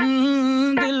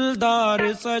दिलदार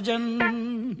सजन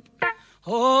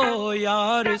हो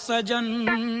यार सजन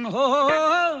हो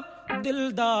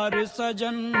दिलदार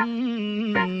सजन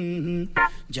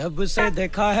जब से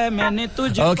देखा है मैंने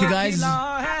तुझको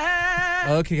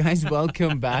Okay guys,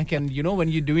 welcome back. And you know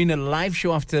when you're doing a live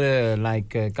show after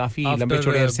like काफी लंबे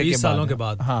चौड़े अरसे के बाद 20 सालों के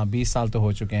बाद हाँ 20 साल तो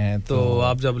हो चुके हैं तो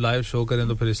आप जब लाइव शो करें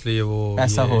तो फिर इसलिए वो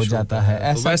ऐसा हो जाता है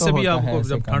ऐसा वैसे भी आपको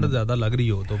जब ठंड ज्यादा लग रही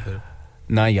हो तो फिर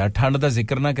ना यार ठंड का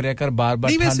जिक्र ना करया कर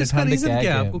बार-बार ठंड क्या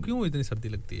है आपको क्यों इतनी सर्दी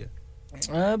लगती है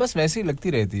बस वैसे ही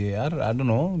लगती रहती है यार I don't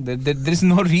know there is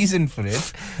no reason for it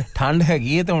ठंड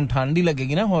हैगी है तो हुन ठंड ही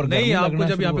लगेगी ना और नहीं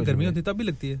आपको जब यहां पे गर्मी होती तब भी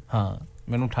लगती है हां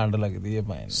ਮੈਨੂੰ ਠੰਡ ਲੱਗਦੀ ਹੈ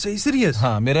ਭਾਈ ਸਹੀ ਸੀਰੀਅਸ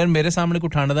ਹਾਂ ਮੇਰੇ ਸਾਹਮਣੇ ਕੋਈ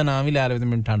ਠੰਡ ਦਾ ਨਾਮ ਹੀ ਲੈ ਲਵੇ ਤੇ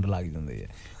ਮੈਨੂੰ ਠੰਡ ਲੱਗ ਜਾਂਦੀ ਹੈ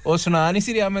ਉਹ ਸੁਣਾ ਨਹੀਂ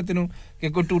ਸੀ ਰਿਹਾ ਮੈਂ ਤੈਨੂੰ ਕਿ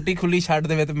ਕੋਈ ਟੂਟੀ ਖੁੱਲੀ ਛੱਡ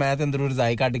ਦੇਵੇ ਤੇ ਮੈਂ ਤੇ ਅੰਦਰੋਂ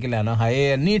ਰਜ਼ਾਈ ਕੱਢ ਕੇ ਲੈਣਾ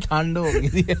ਹਾਏ ਇੰਨੀ ਠੰਡ ਹੋ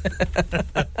ਗਈ ਹੈ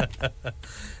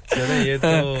चलो ये तो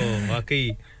वाकई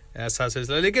ऐसा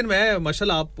सिलसिला लेकिन मैं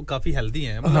माशाल्लाह आप काफी हेल्दी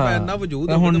हैं मतलब मैं ना वजूद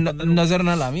ਹੁਣ ਨਜ਼ਰ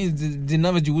ਨਾ ਲਾਵੀਂ ਜਿੰਨਾ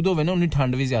ਵਜੂਦ ਹੋਵੇ ਨਾ ਉਨੀ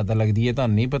ਠੰਡ ਵੀ ਜ਼ਿਆਦਾ ਲੱਗਦੀ ਹੈ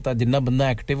ਤੁਹਾਨੂੰ ਨਹੀਂ ਪਤਾ ਜਿੰਨਾ ਬੰਦਾ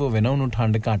ਐਕਟਿਵ ਹੋਵੇ ਨਾ ਉਹਨੂੰ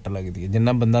ਠੰਡ ਘੱਟ ਲੱਗਦੀ ਹੈ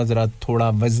ਜਿੰਨਾ ਬੰਦਾ ਜ਼ਰਾ ਥੋੜਾ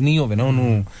ਵਜ਼ਨੀ ਹੋਵੇ ਨਾ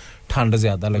ਉਹਨੂੰ ਠੰਡ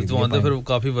ਜ਼ਿਆਦਾ ਲੱਗਦੀ ਹੈ ਤੁਹਾਨੂੰ ਫਿਰ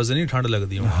ਕਾਫੀ ਵਜ਼ਨੀ ਠੰਡ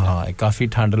ਲੱਗਦੀ ਹੈ ਹਾਂ ਕਾਫੀ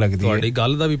ਠੰਡ ਲੱਗਦੀ ਹੈ ਤੁਹਾਡੀ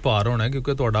ਗੱਲ ਦਾ ਵੀ ਭਾਰ ਹੋਣਾ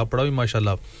ਕਿਉਂਕਿ ਤੁਹਾਡਾ ਆਪੜਾ ਵੀ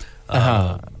ਮਾਸ਼ਾਅੱਲਾ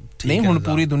ਹਾਂ ਨਹੀਂ ਹੁਣ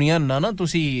ਪੂਰੀ ਦੁਨੀਆ ਨਾ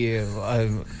ਤੁਸੀਂ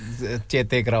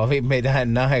ਚੇਤੇ ਕਰਾਓ ਵੀ ਮੇਰਾ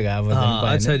ਇੰਨਾ ਹੈਗਾ ਵਜ਼ਨ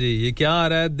ਪਾਇਆ अच्छा जी ये क्या आ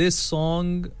रहा है दिस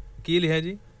सॉन्ग की लिखा है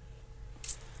जी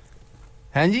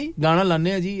हैं जी गाना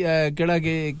लाने जी केड़ा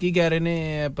के की कह रहे ने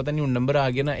पता नहीं नंबर आ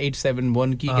गया ना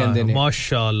 871 की कहंदे ने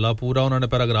माशाल्लाह पूरा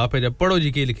उन्होंने पैराग्राफ है जब पढ़ो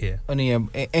जी की लिखे है नहीं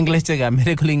इंग्लिश च गया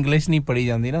मेरे को इंग्लिश नहीं पढ़ी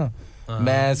जाती ना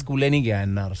मैं स्कूले नहीं गया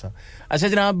इन्ना अरसा अच्छा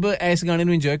जनाब इस गाने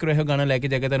नु एंजॉय करो गाना लेके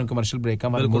जाके तनु कमर्शियल ब्रेक का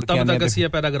मार मुड़ के आने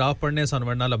तक पैराग्राफ पढ़ने सन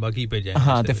वरना लंबा की पे जाए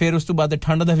हां ते फिर उस तो बाद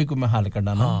ठंड दा भी कोई मैं हाल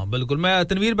करना ना हां बिल्कुल मैं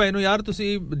तनवीर भाई नु यार तुसी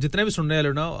जितने भी सुनने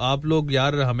वाले ना आप लोग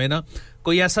यार हमें ना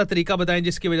कोई ऐसा तरीका बताएं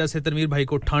जिसकी वजह से तनवीर भाई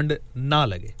को ठंड ना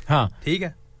लगे हां ठीक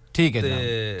है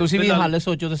ਤੁਸੀਂ ਵੀ ਹਾਲ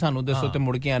ਸੋਚੋ ਤੇ ਸਾਨੂੰ ਦੱਸੋ ਤੇ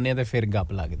ਮੁੜ ਕੇ ਆਨੇ ਤੇ ਫਿਰ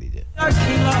ਗੱਪ ਲੱਗ ਦੀ ਜੇ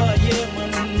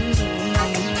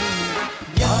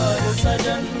यार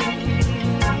सजन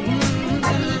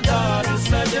दिलदार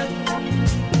सजन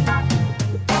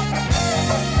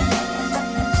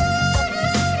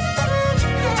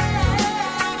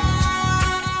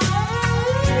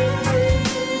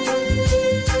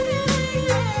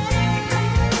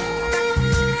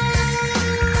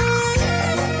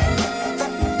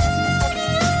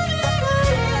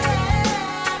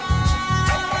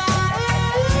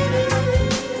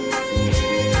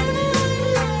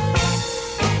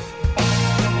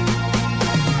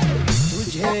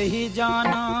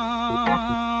जाना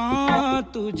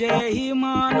तुझे ही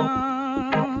माना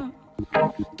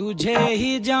तुझे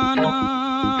ही जाना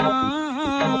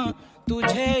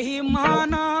तुझे ही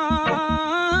माना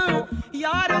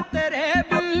यार तेरे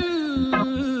बिन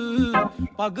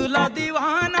पगला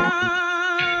दीवाना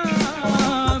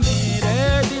मेरे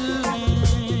दिल में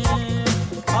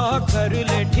आकर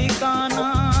ले ठिकाना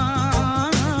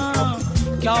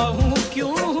क्या हूँ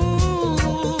क्यों हूँ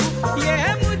ये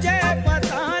मुझे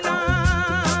बताना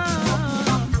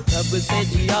रब से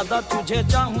ज्यादा तुझे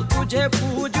चाहूँ तुझे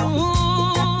पूजूं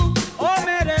ओ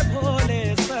मेरे भोले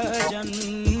सजन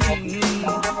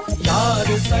यार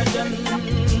सजन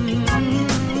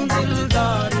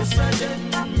दिलदार सजन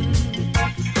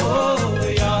ओ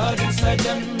यार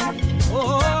सजन ओ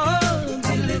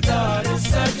दिलदार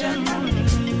सजन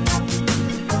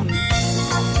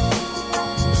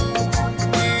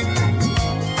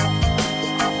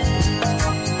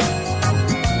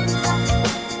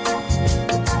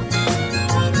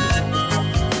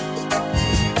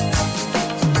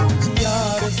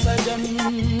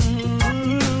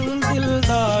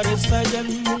सजन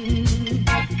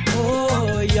ओ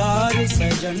यार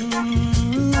सजन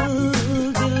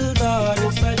दिलदार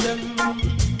सजन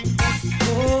ओ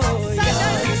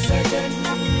यार सजन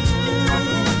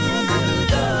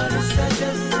दिलदार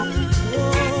सजन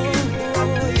ओ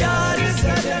यार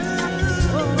सजन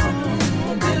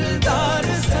दिलदार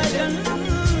सजन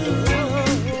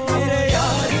मेरे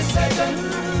यार सजन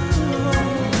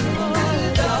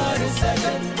दिलदार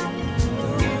सजन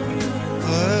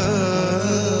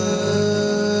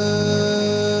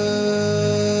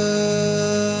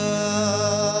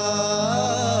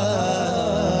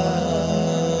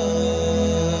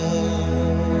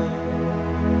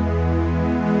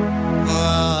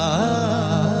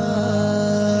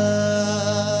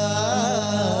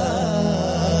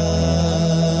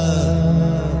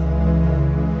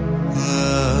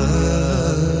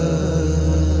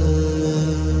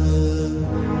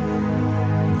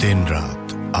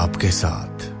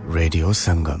साथ रेडियो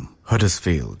संगम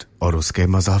हडर्सफील्ड और उसके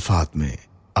मज़ाफ़ात में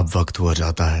अब वक्त हुआ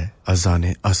जाता है अज़ान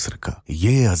अस्र का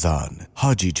ये अज़ान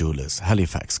हाजी जूलर्स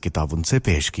हैलिफैक्स की ताउन से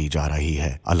पेश की जा रही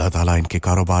है अल्लाह ताला इनके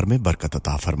कारोबार में बरकत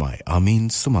अता फरमाए आमीन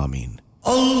सुम आमीन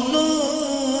अल्लाहु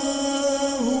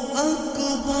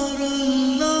अकबर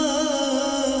अल्लाहु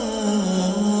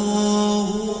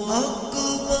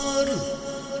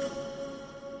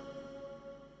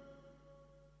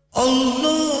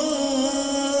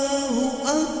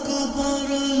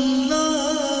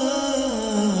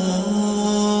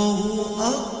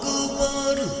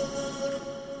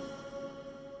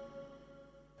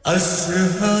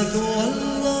أشهد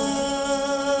أن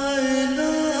لا إله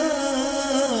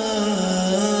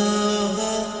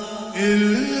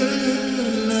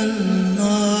إلا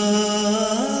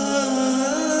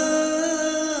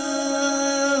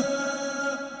الله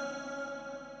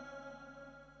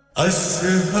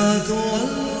أشهد أن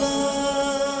لا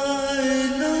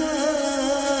إله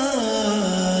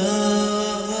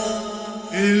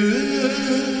إلا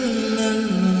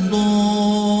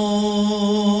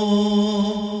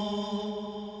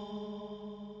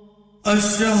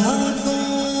أشهد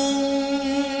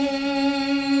أن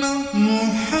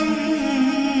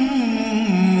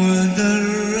محمدًا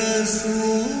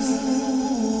رسول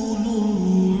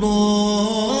الله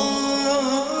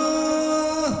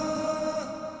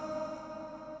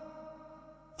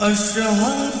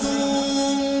أشهد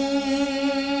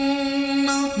أن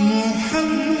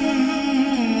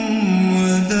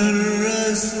محمدًا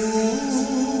رسول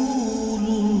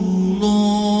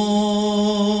الله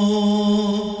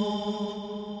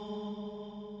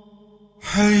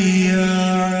حي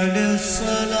على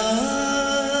الصلاة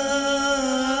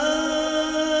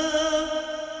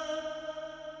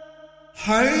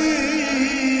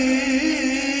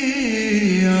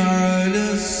حي على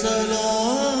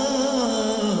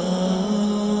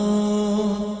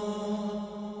الصلاة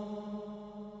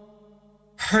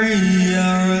حي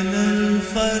على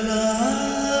الفلاح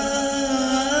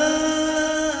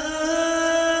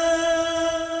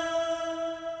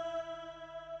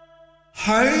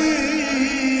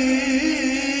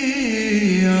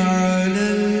حي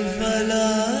على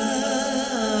الفلاح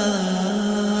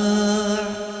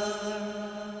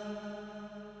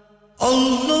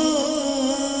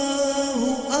الله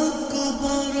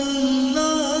أكبر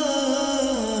الله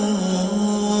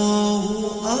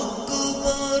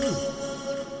أكبر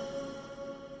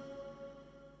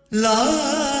لا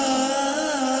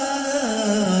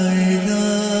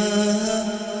إله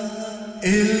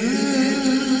إلا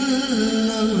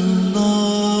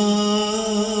الله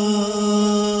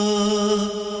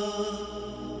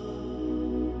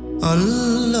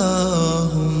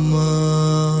اللهم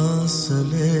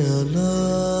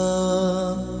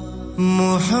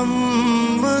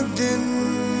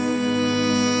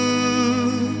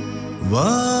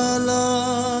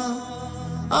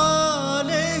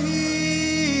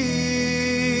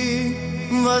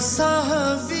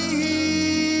وصحبه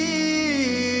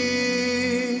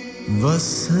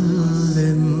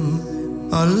وسلم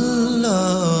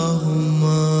اللهم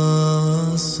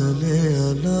صل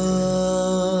على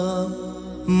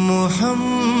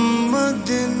محمد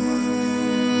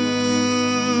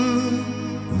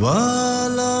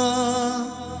وعلى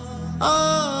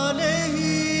آله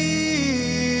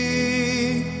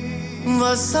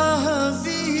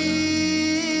وصحبه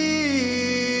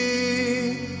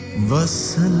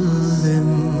وسلم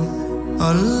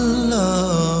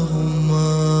اللهم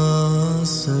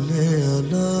صل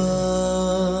على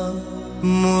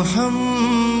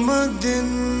محمد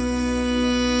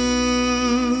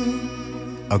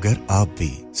अगर आप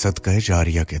भी सदका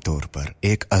जारिया के तौर पर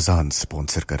एक अजान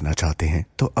स्पॉन्सर करना चाहते हैं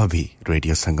तो अभी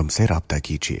रेडियो संगम से राब्ता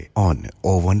कीजिए on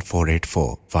 01484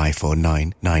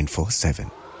 549 947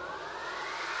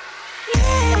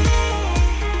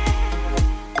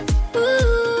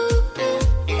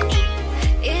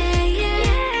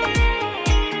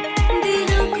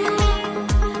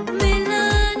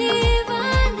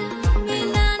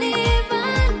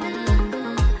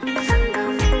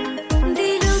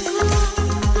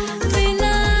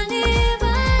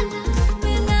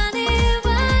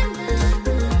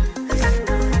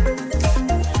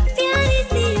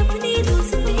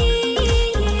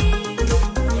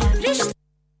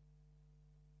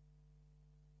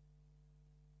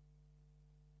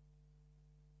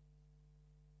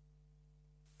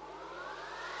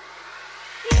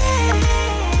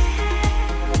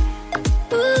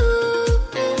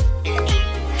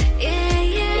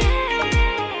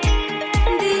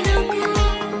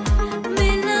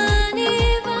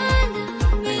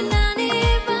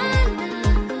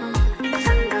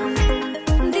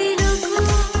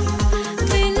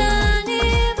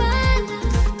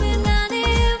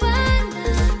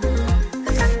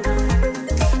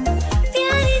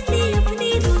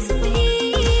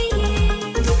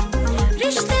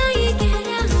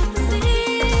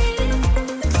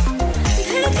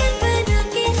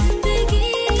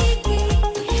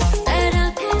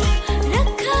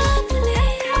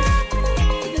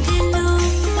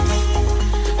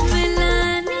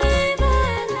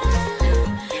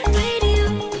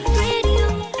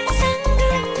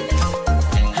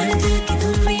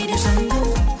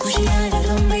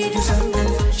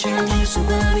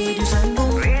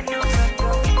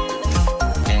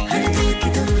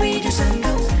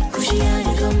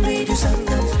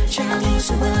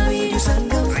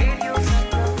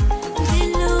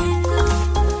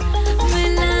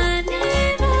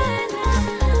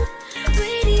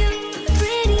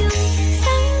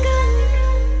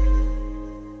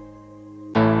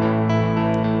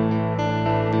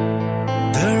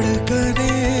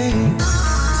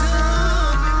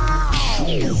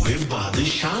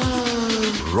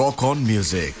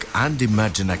 Music and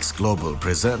Imaginex Global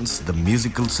presents the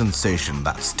musical sensation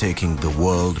that's taking the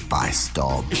world by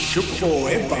storm.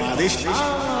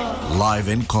 Live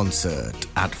in concert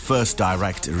at First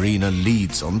Direct Arena,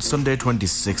 Leeds on Sunday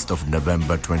 26th of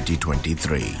November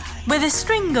 2023. With a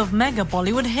string of mega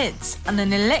Bollywood hits and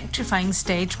an electrifying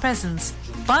stage presence,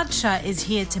 Badshah is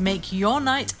here to make your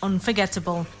night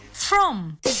unforgettable.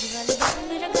 From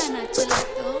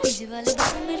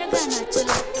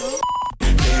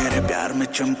प्यार में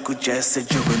चमकू जैसे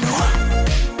जुगनू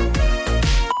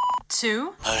to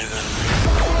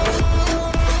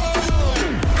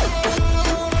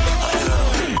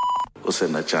उसे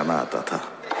नचाना आता था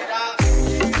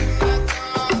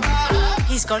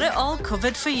He's got it all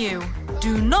covered for you.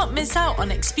 Do not miss out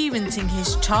on experiencing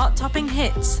his chart-topping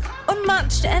hits,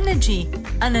 unmatched energy,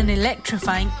 and an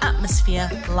electrifying atmosphere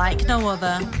like no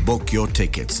other. Book your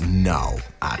tickets now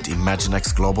at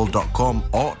imaginexglobal.com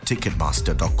or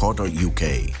ticketmaster.co.uk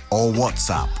or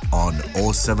WhatsApp on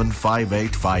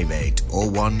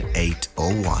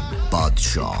 07585801801.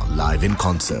 Badshah live in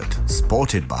concert,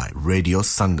 supported by Radio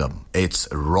Sangam. It's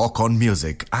Rock on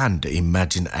Music and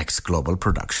Imaginex Global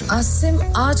Production. Asim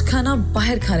आज खाना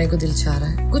बाहर खाने को दिल चाह रहा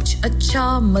है कुछ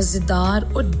अच्छा मजेदार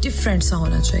और डिफरेंट सा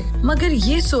होना चाहिए मगर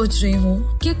ये सोच रही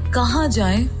हूँ कि कहाँ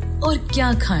जाएं और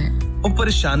क्या खाएं ओ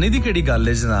परेशानी दी केड़ी गल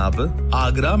है जनाब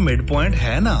आगरा मिड पॉइंट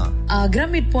है ना आगरा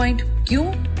मिड पॉइंट क्यों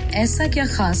ऐसा क्या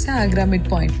खास है आगरा मिड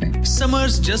पॉइंट में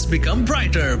Summers just become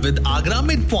brighter with Agra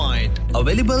Midpoint.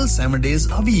 Available 7 days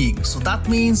a week, so that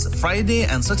means Friday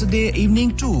and Saturday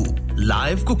evening too.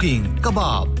 live cooking,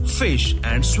 kebab, fish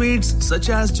and sweets such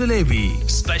as jalebi.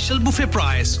 Special buffet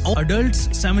price. Adults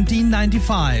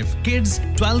 $17.95, kids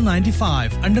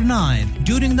 $12.95, under 9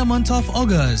 during the month of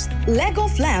August. Leg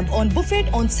of lamb on buffet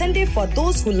on Sunday for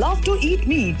those who love to eat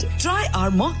meat. Try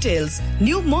our mocktails.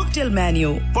 New mocktail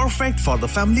menu. Perfect for the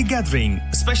family gathering,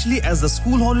 especially as the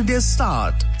school holidays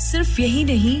start. सिर्फ यही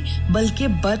नहीं बल्कि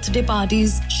birthday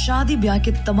parties, शादी ब्याह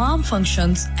के तमाम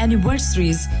functions,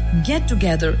 anniversaries, get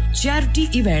together, charity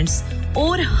events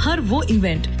और हर वो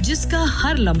इवेंट जिसका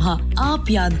हर लम्हा आप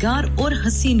यादगार और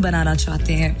हसीन बनाना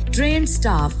चाहते हैं. ट्रेन्ड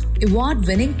स्टाफ, अवार्ड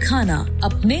विनिंग खाना,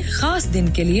 अपने खास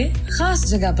दिन के लिए खास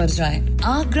जगह पर जाएं.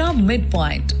 Agra mid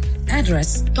point. Address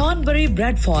Thornbury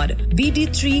Bradford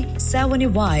BD3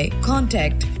 7Y.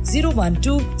 Contact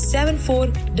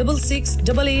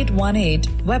 01274668818.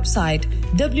 Website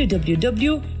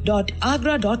www.agra.com.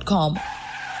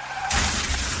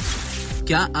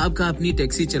 क्या आपका अपनी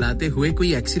टैक्सी चलाते हुए कोई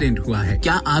एक्सीडेंट हुआ है?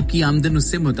 क्या आपकी आमदन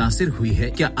उससे मुतासिर हुई है?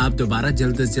 क्या आप दोबारा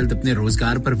जल्द से जल्द अपने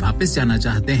रोजगार पर वापस जाना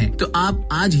चाहते हैं? तो आप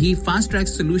आज ही फास्ट ट्रैक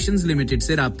सॉल्यूशंस लिमिटेड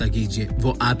से राब्ता कीजिए.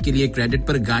 वो आपके लिए क्रेडिट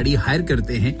पर गाड़ी हायर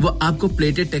करते हैं. वो आपको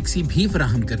प्लेटेड टैक्सी भी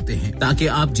फराहम करते हैं ताकि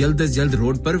आप जल्द से जल्द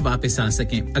रोड पर वापस आ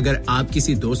सकें. अगर आप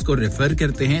किसी दोस्त को रेफर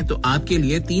करते हैं तो आपके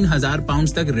लिए 3000 पाउंड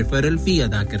तक रेफरल फी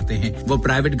अदा करते हैं. वो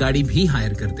प्राइवेट गाड़ी भी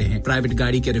हायर करते हैं. प्राइवेट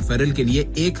गाड़ी के रेफरल के लिए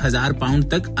 1000 पाउंड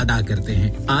तक अदा करते हैं.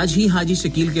 आज ही हाजी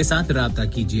शकील के साथ राब्ता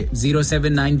कीजिए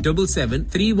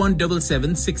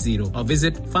 07977317760 और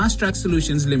visit fast track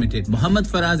solutions limited, Mohammed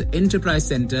Faraz enterprise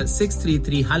centre,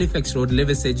 633 Halifax road,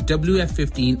 Liversedge,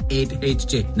 WF15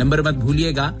 8HJ. Number मत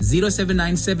भूलिएगा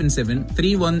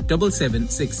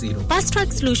 07977317760. Fast Track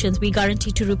Solutions, we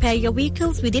guarantee to repair your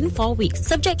vehicles within 4 weeks,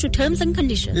 subject to terms and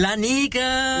conditions. लानिका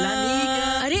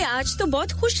अरे आज तो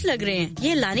बहुत खुश लग रहे हैं.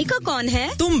 ये लानिका कौन है?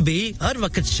 तुम भी हर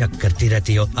वक्त शक करती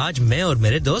रहती हो. आज मैं और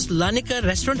मेरे दोस्त लानिका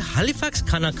रेस्टोरेंट हैलिफैक्स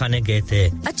खाना खाने गए थे.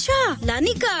 अच्छा,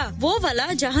 लानिका वो वाला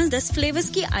जहाँ 10 फ्लेवर्स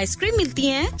की आइसक्रीम मिलती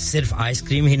है. सिर्फ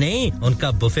आइसक्रीम ही नहीं,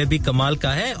 उनका बुफे भी कमाल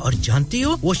का है. और जानती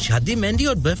हो वो शादी, मेहंदी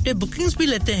और बर्थडे बुकिंग्स भी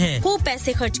लेते हैं. खूब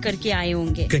पैसे खर्च करके आए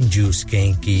होंगे. कंजूस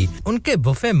कहीं की. उनके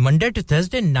buffet Monday to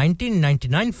Thursday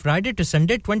 19.99, Friday to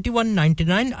Sunday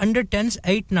 21.99, under 10s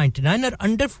 8.99 और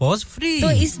अंडर 4s फ्री.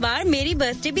 तो इस बार मेरी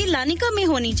बर्थडे भी लानिका में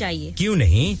होनी चाहिए. क्यों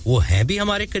नहीं, वो है भी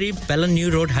हमारे करीब. पेलन न्यू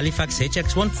रोड, हैलिफैक्स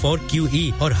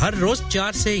HX14QE और हर रोज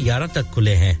 4 से 11 तक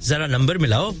खुले हैं. जरा नंबर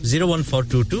मिलाओ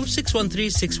 01422 613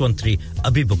 613.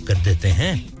 अभी बुक कर देते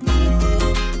हैं.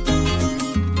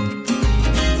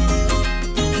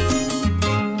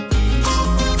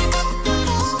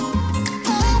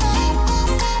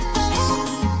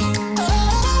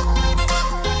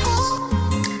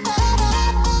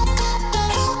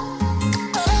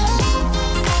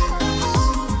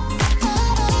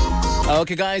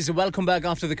 Okay guys, welcome back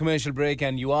after the commercial break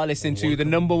and you are listening to the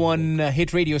number one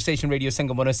hit radio station, Radio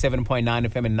Sangam 107.9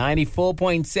 FM and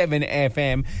 94.7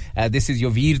 FM. This is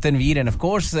your Veer Tanveer and of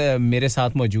course मेरे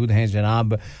साथ मौजूद हैं जनाब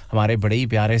हमारे बड़े ही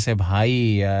प्यारे से भाई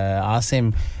आसिम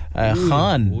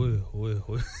खान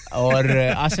और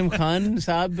आसिम खान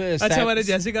साहब. अच्छा मैंने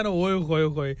जैसे कहा ना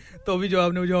ओए तो अभी जो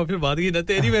आपने मुझे फिर बात की ना,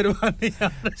 तेरी मेहरबानी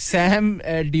यार. सैम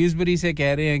ड्यूसबरी से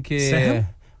कह रहे हैं कि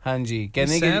हाँ जी,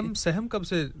 कहने के सैम कब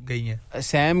से गई हैं?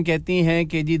 सैम कहती हैं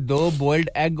कि जी 2 बॉइल्ड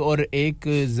एग और एक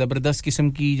जबरदस्त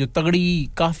किस्म की जो तगड़ी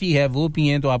काफी है वो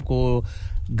पिएं तो आपको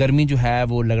गर्मी जो है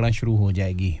वो लगना शुरू हो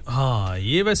जाएगी. हाँ,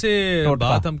 ये वैसे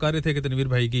बात हम कर रहे थे कि तनवीर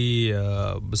भाई की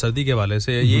सर्दी के हवाले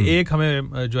से ये एक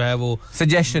हमें जो है वो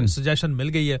सजेशन मिल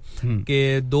गई है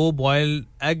कि 2 बॉइल्ड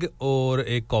एग और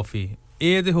एक कॉफी.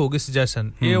 ये तो होगी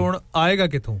सजेशन. ये हुन आएगा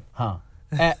किथों? हाँ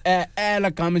ए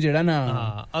काम जेड़ा ना.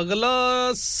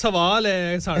 अगला सवाल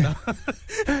है साडा.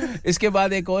 इसके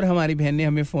बाद एक और हमारी बहन ने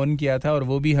हमें फोन किया था और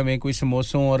वो भी हमें कोई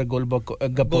समोसों और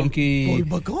गोलगप्पों की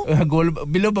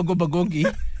बिलो बगों की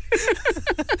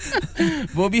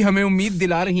वो भी हमें उम्मीद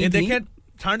दिला रही थी. देखें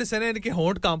ठंड से ना इनके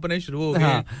होंठ कांपने शुरू हो गए.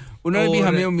 हाँ, उन्होंने भी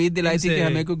हमें उम्मीद दिलाई थी कि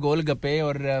हमें कोई गोलगप्पे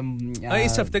और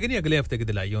इस हफ्ते की नहीं अगले हफ्ते की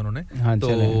दिलाई है उन्होंने. हाँ, तो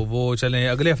वो चले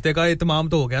अगले हफ्ते का इत्माम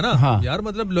तो हो गया ना. हाँ. यार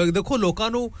मतलब देखो लोकां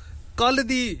नु कल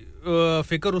दी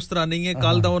फिकर उस तरह नहीं है.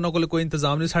 कल दा उन्हां कोल कोई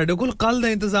इंतजाम नहीं. साडे कोल कल दा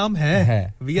इंतजाम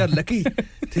है. We are lucky.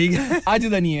 ठीक है, आज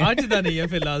दा नहीं है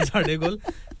फिलहाल साडे कोल.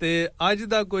 ते आज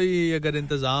दा कोई अगर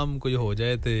इंतजाम कोई हो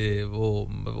जाए ते वो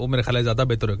मेरे ख्याल है ज्यादा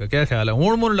बेहतर होगा. क्या ख्याल है?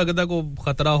 हुन मुन लगदा को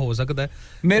खतरा हो सकता है.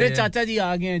 मेरे चाचा जी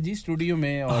आ गए हैं जी स्टूडियो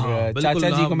में और चाचा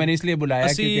जी को मैंने इसलिए बुलाया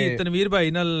क्योंकि तनवीर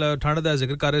भाई नाल ठंड दा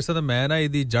जिक्र कर रहे थे तो मैं ना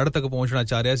इदी जड़ तक पहुंचना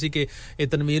चाह रहा सी कि ए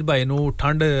तनवीर भाई नु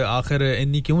ठंड आखिर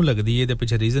इन्नी क्यों लगदी है. ਇਹਦੇ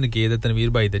ਪਿੱਛੇ ਰੀਜ਼ਨ ਕੀ ਹੈ? ਤਨਵੀਰ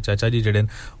ਭਾਈ ਦੇ ਚਾਚਾ ਜੀ ਜਿਹੜੇ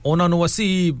ਉਹਨਾਂ ਨੂੰ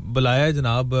ਅਸੀਂ ਬੁਲਾਇਆ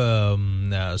ਜਨਾਬ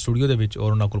ਸਟੂਡੀਓ ਦੇ ਵਿੱਚ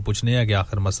ਔਰ ਉਹਨਾਂ ਕੋਲ ਪੁੱਛਨੇ ਆ ਕਿ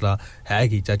ਆਖਿਰ ਮਸਲਾ ਹੈ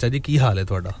ਕੀ. ਚਾਚਾ ਜੀ ਕੀ ਹਾਲ ਹੈ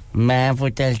ਤੁਹਾਡਾ? ਮੈਂ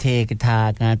ਪੁੱਛਿਆ चल ठीक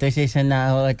ठाक हां तुसी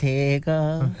सुनाओ ठीक हो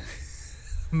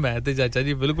मैं तो चाचा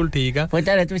जी बिल्कुल ठीक हां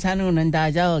पुत्र तू सानू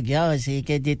अंदाजा हो गया होसी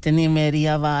कि जितनी मेरी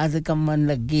आवाज कमन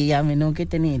लगी या मेनू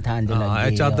कितनी ठंड लगी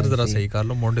हां चादर जरा सही कर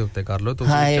लो मोंडे उत्ते कर लो तो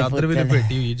चादर भी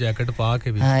लपेटी हुई जैकेट पा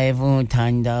के भी हाय वो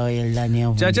ठंडा अल्लाह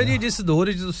ने चाचा जी जिस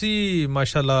दौर विच तुसी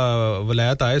माशाल्लाह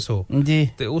वलायत आए सो जी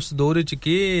ते उस दौर विच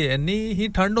के इतनी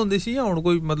ही ठंड होंदी सी या हुन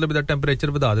कोई मतलब इदा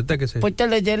टेंपरेचर बढ़ा दित्ता किसे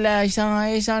पुत्र जेला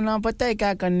ऐसा ना पता है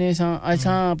क्या करने सा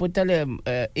अच्छा पुत्र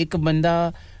एक बंदा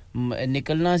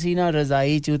निकलना सी ना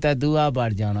रजाई चूता दुआ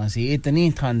बढ़ जाना सी इतनी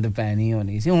ठंड पैनी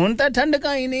होनी सी हुन ता ठंड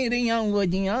का ही नहीं रहियां वो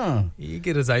जियां ये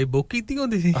कि रजाई बुक कीती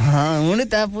होंदी सी हां हुन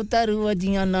ता पुत्र वो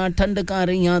जियां ना ठंड का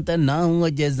रहियां ता ना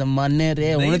वो जे जमाने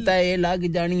रे हुन ता ए लग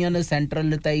जानियां ने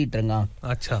सेंट्रल ता हीटरां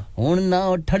अच्छा हुन ना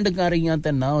ठंड का रहियां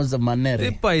ता ना वो जमाने रे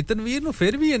ते भाई तनवीर नु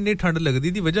फिर भी इतनी ठंड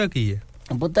लगदी दी वजह की है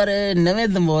पुत्र नवे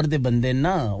दमोर दे बंदे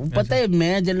ना पता है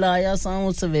मैं जला आया सा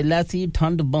उस वेला सी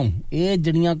ठंड बम ए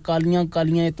जड़ियां कालियां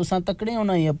कालियां तुसा तकड़े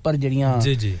होना ये ऊपर जड़ियां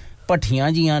जी जी पठियां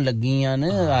जियां लगियां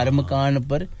ने हर मकान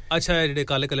पर अच्छा जेडे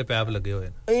काले काले पैप लगे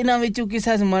होए इना विचों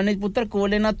किसा जमाने पुत्र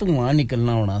कोले ना धुआं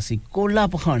निकलना होना सी कोला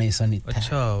पखाने सन इत्थे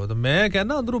अच्छा तो मैं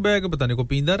कहना अंदरों बैग पता नहीं को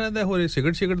पींदा रहंदा होरे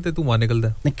सिगरेट सिगरेट ते धुआं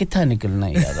निकलदा ने किथा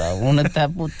निकलना यार हुन ता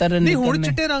पुत्र नहीं हुन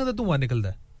चिट्टे रंग दा धुआं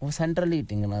निकलदा वो सेंट्रल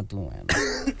हीटिंग ना धुआं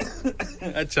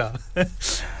अच्छा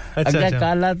अच्छा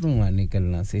काला धुआं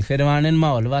निकलना सी फिर वाने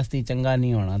माहौल वास्ते चंगा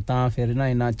नहीं होना ता फिर ना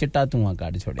इना चिट्टा धुआं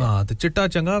काट छोड़े हां तो चिट्टा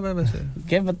चंगा है वैसे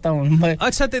के पता हुन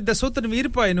अच्छा ते दसो तनवीर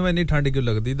भाई नु इतनी ठंड क्यों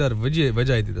लगदी दर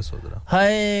वजह दी दसो जरा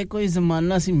हाय कोई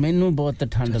जमाना सी मेनू बहुत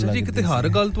ठंड लगदी जी किते हर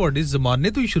गल ਤੁਹਾਡੀ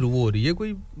ਜ਼ਮਾਨੇ ਤੋਂ ਹੀ ਸ਼ੁਰੂ ਹੋ ਰਹੀ ਹੈ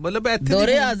ਕੋਈ ਮਤਲਬ ਇੱਥੇ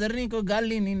ਦੋਰੇ ਹਾਜ਼ਰ ਨਹੀਂ ਕੋਈ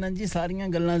ਗੱਲ ਹੀ ਨਹੀਂ ਨਾ ਜੀ ਸਾਰੀਆਂ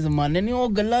ਗੱਲਾਂ ਜ਼ਮਾਨੇ ਨਹੀਂ ਉਹ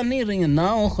ਗੱਲਾਂ ਨਹੀਂ ਰਹੀਆਂ ਨਾ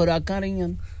ਉਹ ਖੁਰਾਕਾਂ ਰਹੀਆਂ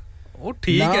ਉਹ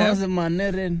ਠੀਕ ਹੈ ਨਾ ਜ਼ਮਾਨੇ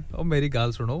ਰਹੇ ਉਹ ਮੇਰੀ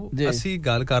ਗੱਲ ਸੁਣੋ ਅਸੀਂ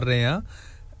ਗੱਲ ਕਰ ਰਹੇ ਹਾਂ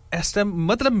ਇਸ ਟਾਈਮ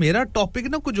ਮਤਲਬ ਮੇਰਾ ਟੌਪਿਕ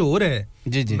ਨਾ ਕੁਝ ਹੋਰ ਹੈ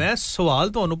ਜੀ ਜੀ ਮੈਂ ਸਵਾਲ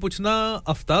ਤੁਹਾਨੂੰ ਪੁੱਛਣਾ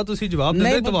ਹਫਤਾ ਤੁਸੀਂ ਜਵਾਬ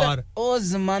ਦਿੰਦੇ ਇਤਵਾਰ ਉਹ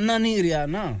ਜ਼ਮਾਨਾ ਨਹੀਂ ਰਿਹਾ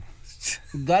ਨਾ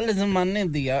ਗੱਲ ਜ਼ਮਾਨੇ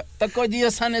ਦੀ ਆ ਤੱਕੋ ਜੀ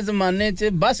ਅਸਾਂ ਨੇ ਜ਼ਮਾਨੇ 'ਚ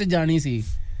ਬਸ ਜਾਣੀ ਸੀ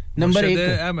ਨੰਬਰ 1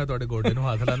 ਇਹ ਮੈਂ ਤੁਹਾਡੇ ਗੋਡੇ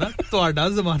ਨੂੰ ਹੱਥ ਲਾਣਾ ਤੁਹਾਡਾ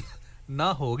ਜ਼ਮਾਨਾ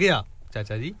ਨਾ ਹੋ ਗਿਆ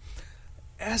ਚਾਚਾ ਜੀ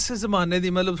ਐਸੇ ਜ਼ਮਾਨੇ ਦੀ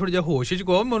ਮਤਲਬ ਥੋੜੀ ਜਿਹਾ ਹੋਸ਼ 'ਚ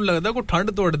ਕੋ ਮੈਨੂੰ ਲੱਗਦਾ ਕੋਈ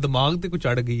ਠੰਡ ਤੁਹਾਡੇ ਦਿਮਾਗ ਤੇ ਕੋਈ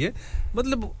ਚੜ ਗਈ ਹੈ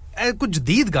ਮਤਲਬ ਇਹ ਕੁਝ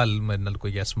ਜਦੀਦ ਗੱਲ ਮੇਰੇ ਨਾਲ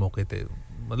ਕੋਈ ਇਸ ਮੌਕੇ ਤੇ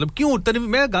मतलब क्यों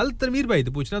मैं गल तनवीर भाई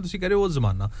ते पूछना तुसी कह रहे हो वो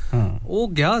जमाना ओ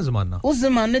गया जमाना उस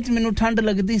जमाने च मेनू ठंड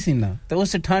लगदी सी ना ते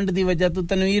उस ठंड दी वजह तो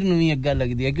तनवीर नु भी अग्गा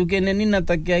लगदी है क्योंकि इन्ने नहीं ना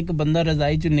तक क्या एक बंदा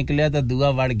रजाई च निकलिया ता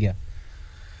दुआ वड़ गया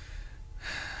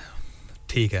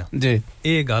ठीक है जी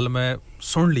ए गल मैं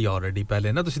सुन ली ऑलरेडी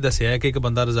पहले ना तुसी दसया कि एक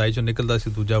बंदा रजाई चों निकलदा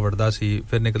सी दूजा वड़दा सी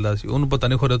फिर निकलदा सी ओनु पता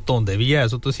नहीं खोरे धोंदे भी है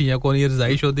सो तुसी या कोई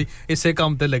रजाई शोदी इसे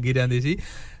काम ते लगी रहंदी सी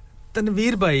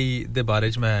तनवीर भाई दे बारे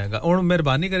च मैं हुन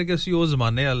मेहरबानी करके उसी ओ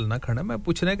जमाने वाल ना खड़ा मैं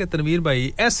पूछ रहा कि तनवीर भाई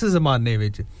इस जमाने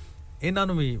विच इना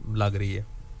नु भी लग रही है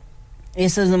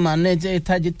इस जमाने च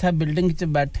इथा जिथा बिल्डिंग च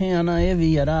बैठे हैं ना ये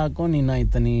भी यारा कोनी ना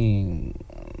इतनी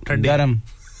गरम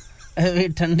ए भी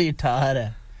ठंडी ठार है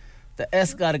तो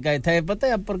इस करके इथा पता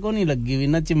है ऊपर कोनी लगी हुई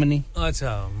ना चिमनी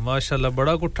अच्छा माशाल्लाह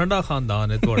बड़ा को ठंडा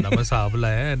खानदान है ਤੁਹਾਡਾ मैं हिसाब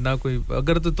लाया इना कोई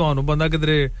अगर तो ਤੁਹਾਨੂੰ ਬੰਦਾ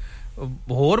ਕਿਧਰੇ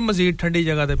ਹੋਰ ਮਜ਼ੀਦ ਠੰਡੀ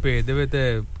ਜਗ੍ਹਾ ਤੇ ਭੇਜ ਦੇਵੇ ਤੇ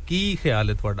ਕੀ ਖਿਆਲ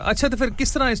ਹੈ ਤੁਹਾਡਾ ਅੱਛਾ ਤੇ ਫਿਰ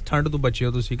ਕਿਸ ਤਰ੍ਹਾਂ ਇਸ ਠੰਡ ਤੋਂ ਬਚੇ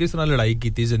ਹੋ ਤੁਸੀਂ ਕਿਸ ਤਰ੍ਹਾਂ ਲੜਾਈ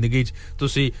ਕੀਤੀ ਜ਼ਿੰਦਗੀ 'ਚ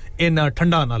ਤੁਸੀਂ ਇਹਨਾਂ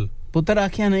ਠੰਡਾ ਨਾਲ ਪੁੱਤਰ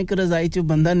ਆਖਿਆ ਨਹੀਂ ਕਿ ਰਜ਼ਾਈ 'ਚ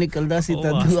ਬੰਦਾ ਨਿਕਲਦਾ ਸੀ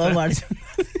ਤਾਂ ਦੁਆ ਵੜ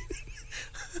ਜਾਂਦਾ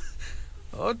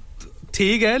ਉਹ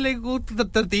ਠੀਕ ਹੈ ਲੇਕਿਨ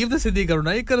ਤਰਤੀਬ ਤੇ ਸਿੱਧੀ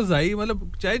ਕਰਨਾ ਇੱਕ ਰਜ਼ਾਈ ਮਤਲਬ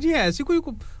ਚਾਹੇ ਜੀ ਐਸੀ ਕੋਈ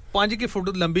 5 की फुट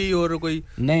लंबी और कोई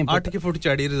 8 की फुट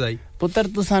चौड़ी रजाई पुत्र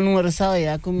तू सानू अरसा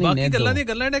होया को महीने बाकी गल्लां दी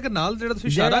गल्लां ने कि नाल जेड़ा तुसी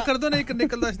इशारा कर दो ना एक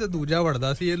निकलदा सी ते दूजा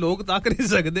वड़दा सी ये लोग ताक नहीं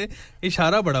सकदे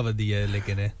इशारा बड़ा वधिया है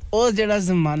लेकिन ओ जेड़ा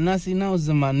जमाना सी ना उस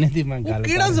जमाने दी मैं गल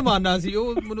केड़ा जमाना सी ओ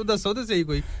मेनू दसो ते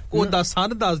सही कोई दस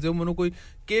सन दस दियो मेनू कोई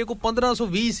के को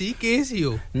 1520 सी के सी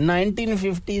ओ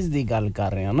 1950s दी गल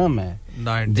कर रहा ना मैं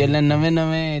जले नवे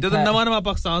जद नवा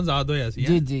पाकिस्तान आजाद होया सी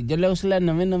जी जी जले उसले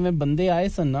नवे बंदे आए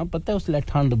सन ना पता उसले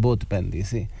ठंड बहुत पैंदी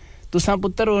सी तुसा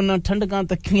पुत्र ओ ना ठंडकां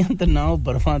तकियां ते ना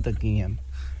बर्फां तकियां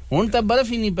हुन तां बर्फ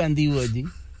ही नहीं पैंदी हुआ जी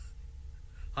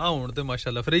हां हुन ते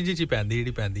माशाल्लाह फ्रिज च पैंदी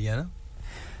जेडी पैंदी है ना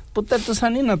पुत्र तुसा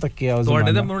नहीं ना तकिया उस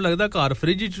ਤੁਹਾਡੇ ਤਾਂ ਮੈਨੂੰ ਲੱਗਦਾ ਘਰ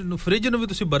ਫ੍ਰਿਜ ਨੂੰ ਵੀ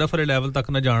ਤੁਸੀਂ ਬਰਫ਼ ਵਾਲੇ ਲੈਵਲ ਤੱਕ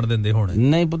ਨਾ ਜਾਣ ਦਿੰਦੇ ਹੋਣੇ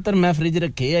ਨਹੀਂ ਪੁੱਤਰ ਮੈਂ ਫ੍ਰਿਜ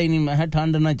ਰੱਖਿਆ ਹੀ ਨਹੀਂ ਮੈਂ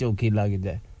ਠੰਡ ਨਾ ਚੌਕੀ ਲੱਗ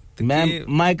ਜਾਏ ਮੈਂ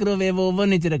ਮਾਈਕ੍ਰੋਵੇਵ ਓਵਨ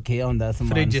ਵਿੱਚ ਰੱਖਿਆ ਹੁੰਦਾ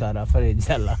ਸਮਾਨ ਸਾਰਾ ਫ੍ਰਿਜ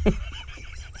ਵਾਲਾ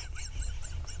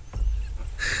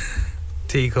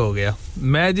ਠੀਕ ਹੋ ਗਿਆ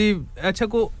ਮੈਂ ਜੀ ਅੱਛਾ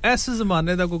ਕੋ ਇਸ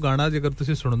ਜ਼ਮਾਨੇ ਦਾ ਕੋਈ ਗਾਣਾ ਜੇਕਰ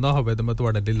ਤੁਸੀਂ ਸੁਣਨਾ ਹੋਵੇ ਤਾਂ ਮੈਂ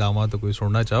ਤੁਹਾਡੇ ਲਈ ਲਾਵਾਂ ਤਾਂ ਕੋਈ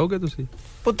ਸੁਣਨਾ ਚਾਹੋਗੇ ਤੁਸੀਂ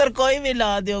ਪੁੱਤਰ ਕੋਈ ਵੀ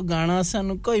ਲਾ ਦਿਓ ਗਾਣਾ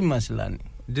ਸਾਨੂੰ ਕੋਈ ਮਸਲਾ ਨਹੀਂ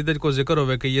जिधर को जिक्र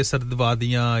होवे कि ये सर्द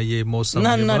वादियां ये मौसम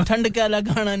ना ना ठंड के वाला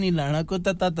गाना नहीं लाना कोई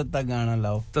तत्ता गाना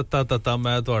लाओ तत्ता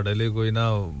मैं ਤੁਹਾਡੇ ਲਈ ਕੋਈ ਨਾ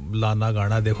ਲਾना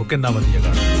गाना देखो कितना ਵਧੀਆ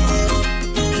गाना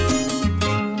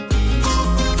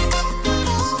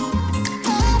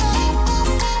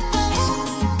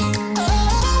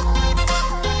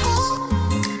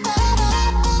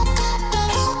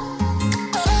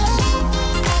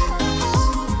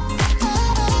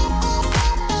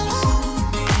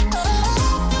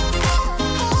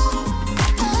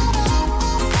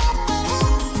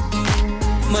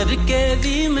मर के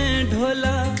भी मैं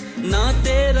ढोला ना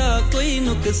तेरा कोई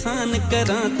नुकसान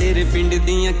करां तेरे पिंड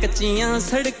दियां कच्चियां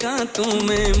सड़कां तू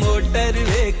मैं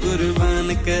मोटरवे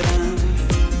कुर्बान करां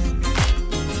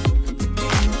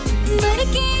मर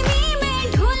के भी मैं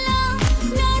ढोला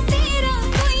ना तेरा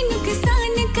कोई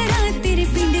नुकसान करां तेरे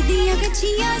पिंड दियां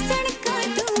कच्चियां सड़कां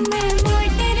तू मैं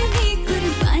मोटरवे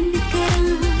कुर्बान करां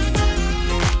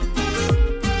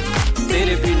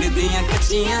तेरे पिंड दियां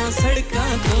कच्चियां सड़कां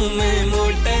तू मैं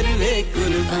मोटरवे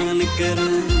कुर्बान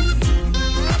करां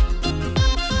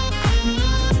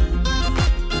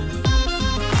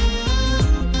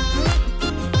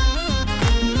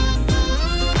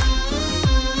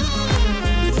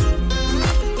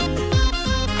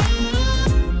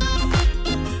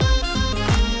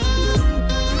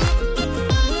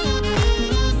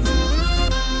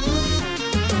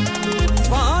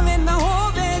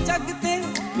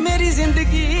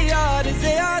जिंदगी यार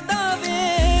ज़्यादा वे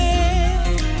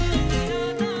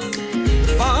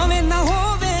भावें ना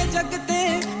होवे जगते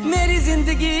मेरी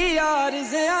जिंदगी यार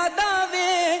ज़्यादा वे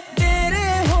तेरे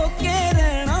होके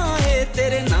रहना है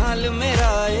तेरे नाल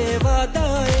मेरा ए वादा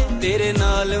है तेरे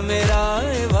नाल मेरा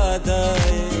ए वादा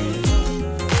है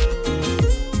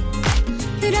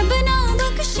रब ना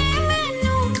बख्शे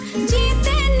मैनू जी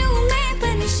तैनू मैं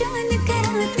परेशान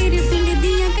करां तेरे पिंड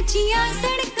दियां कच्चियां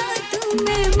सड़कां तू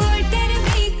मैं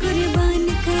मोटरवे कुर्बान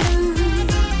करां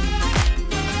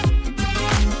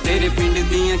तेरे पिंड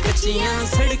दियां कच्चियां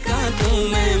सड़कां तू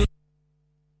मैं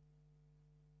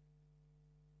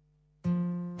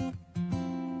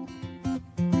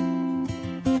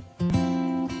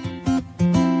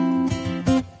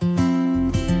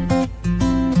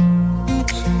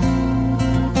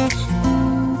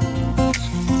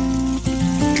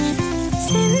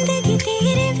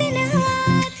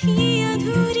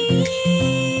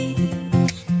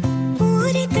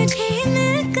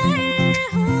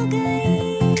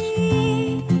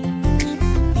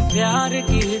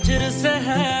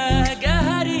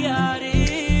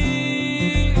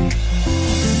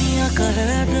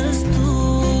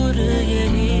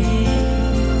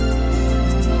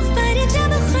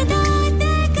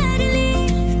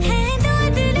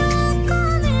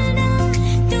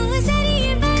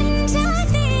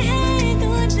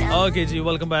ओके जी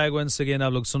वेलकम बैक वंस अगेन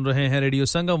आप लोग सुन रहे हैं रेडियो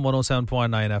संगम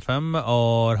 107.9 एफएम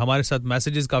और हमारे साथ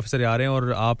मैसेजेस काफी सारे आ रहे हैं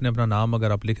और आपने अपना नाम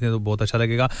अगर आप लिख दें तो बहुत अच्छा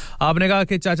लगेगा आपने कहा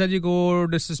कि चाचा जी को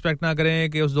डिसरिस्पेक्ट ना करें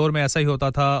कि उस दौर में ऐसा ही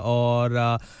होता था और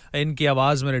इनकी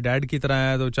आवाज मेरे डैड की तरह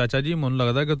है तो चाचा जी मन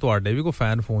लगता है कि ਤੁਹਾਡੇ ਵੀ ਕੋਈ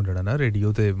ਫੈਨ ਫੋਨ ਜਿਹੜਾ ਨਾ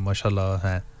ਰੇਡੀਓ ਤੇ ਮਾਸ਼ਾਅੱਲਾ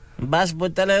ਹੈ बस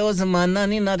पुत्तर ਉਹ ਜ਼ਮਾਨਾ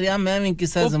ਨਹੀਂ ਨਾ ਰਿਹਾ ਮੈਂ ਵੀ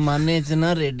ਕਿਸੇ ਜ਼ਮਾਨੇ 'ਚ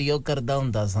ਨਾ ਰੇਡੀਓ ਕਰਦਾ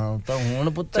ਹੁੰਦਾ ਸਾਂ ਤਾਂ ਹੁਣ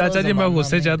ਪੁੱਤਰ ਚਾਚਾ ਜੀ ਮੈਂ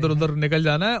ਗੁੱਸੇ 'ਚ ਇੱਧਰ ਉੱਧਰ ਨਿਕਲ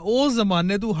ਜਾਣਾ ਹੈ ਉਸ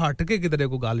ਜ਼ਮਾਨੇ ਤੋਂ ਹਟ ਕੇ ਕਿਧਰੇ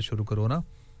ਕੋ ਗੱਲ ਸ਼ੁਰੂ ਕਰੋ ਨਾ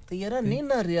ਤੇ ਯਾਰ ਨਹੀਂ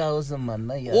ਨਾ ਰਿਹਾ ਉਹ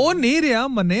ਜ਼ਮਾਨਾ ਯਾਰ ਉਹ ਨਹੀਂ ਰਿਹਾ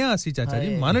ਮੰਨਿਆ ਅਸੀਂ ਚਾਚਾ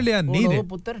ਜੀ ਮੰਨ ਲਿਆ ਨਹੀਂ ਰਿਹਾ ਉਹ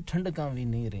ਪੁੱਤਰ ਠੰਡਕਾਂ ਵੀ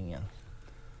ਨਹੀਂ ਰਹੀਆਂ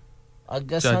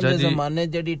ਅੱਗੇ ਸਾਡੇ ਜ਼ਮਾਨੇ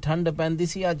ਜਿਹੜੀ ਠੰਡ ਪੈਂਦੀ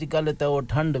ਸੀ ਅੱਜ ਕੱਲ ਤਾਂ ਉਹ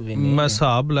ਠੰਡ ਵੀ ਨਹੀਂ ਮੈਂ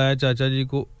ਹਿਸਾਬ ਲਾਇਆ ਚਾਚਾ ਜੀ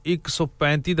ਕੋ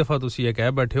 135 ਦਫਾ ਤੁਸੀਂ ਇਹ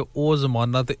ਕਹਿ ਬੈਠੇ ਹੋ ਉਹ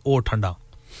ਜ਼ਮਾਨਾ ਤੇ ਉਹ ਠੰਡਾ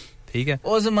ठीक है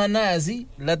ਉਹ ਜ਼ਮਾਨਾ ਐਸੀ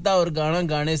ਲਤਾ ਔਰ ਗਾਣਾ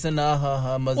ਗਾਣੇ ਸੇ ਨਾ ਹਾ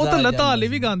ਹਾ ਮਜ਼ਾ ਉਹ ਤਾਂ ਲਤਾ ਹਾਲੇ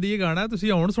ਵੀ ਗਾਉਂਦੀ ਹੈ ਗਾਣਾ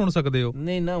ਤੁਸੀਂ ਹੁਣ ਸੁਣ ਸਕਦੇ ਹੋ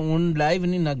ਨਹੀਂ ਨਾ ਹੁਣ ਲਾਈਵ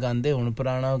ਨਹੀਂ ਨਾ ਗਾਉਂਦੇ ਹੁਣ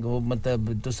ਪੁਰਾਣਾ ਉਹ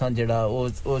ਮਤਲਬ ਤੁਸੀਂ ਜਿਹੜਾ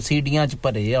ਉਹ ਸੀਡੀਆਂ ਚ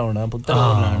ਭਰੇ ਆ ਹੋਣਾ ਪੁੱਤਰ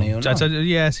ਉਹ ਲਾਣੇ ਹੋ ਨਾ ਚਾਚਾ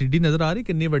ਜੀ ਇਹ ਸੀਡੀ ਨਜ਼ਰ ਆ ਰਹੀ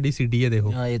ਕਿੰਨੀ ਵੱਡੀ ਸੀਡੀ ਹੈ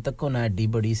ਦੇਖੋ ਹਾਂ ਇਹ ਤੱਕੋ ਨਾ ਐਡੀ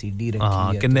ਬੜੀ ਸੀਡੀ ਰੱਖੀ ਹੈ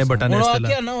ਹਾਂ ਕਿੰਨੇ ਬਟਨ ਇਸ ਤੇ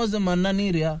ਲਾ ਉਹ ਨਾ ਉਹ ਜ਼ਮਾਨਾ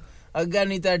ਨਹੀਂ ਰਿਹਾ ਅੱਗਾ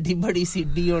ਨਹੀਂ ਤਾਂ ਐਡੀ ਬੜੀ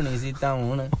ਸੀਡੀ ਹੋਣੀ ਸੀ ਤਾਂ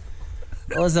ਹੁਣ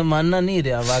ਉਹ ਜ਼ਮਾਨਾ ਨਹੀਂ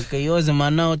ਰਿਹਾ ਵਾਕਈ ਉਹ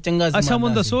ਜ਼ਮਾਨਾ ਉਹ ਚੰਗਾ ਜ਼ਮਾਨਾ ਅੱਛਾ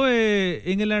ਮੈਨੂੰ ਦੱਸੋ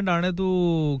ਇਹ ਇੰਗਲੈਂਡ ਆਣੇ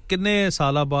ਤੋਂ ਕਿੰਨੇ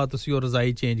ਸਾਲਾਂ ਬਾਅਦ ਤੁਸੀਂ ਉਹ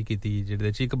ਰਜ਼ਾਈ ਚੇਂਜ ਕੀਤੀ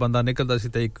ਜਿਹਦੇ ਚ ਇੱਕ ਬੰਦਾ ਨਿਕਲਦਾ ਸੀ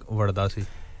ਤੇ ਇੱਕ ਵੜਦਾ ਸੀ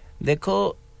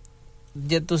ਦੇਖੋ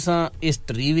ਜੇ ਤੁਸੀਂ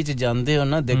ਹਿਸਟਰੀ ਵਿੱਚ ਜਾਣਦੇ ਹੋ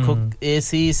ਨਾ ਦੇਖੋ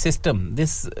ਏਸੀ ਸਿਸਟਮ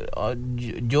ਦਿਸ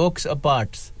ਜੋਕਸ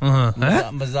ਅਪਾਰਟਸ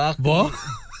ਮਜ਼ਾਕ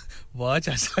ਵਾਹ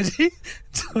ਚਾਚਾ ਜੀ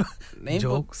ਨਹੀਂ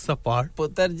ਜੋਕਸ ਅਪਾਰਟ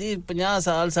ਪੁੱਤਰ ਜੀ 50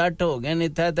 ਸਾਲ 60 ਹੋ ਗਏ ਨੇ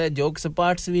ਤਾਂ ਜੋਕਸ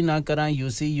ਅਪਾਰਟਸ ਵੀ ਨਾ ਕਰਾਂ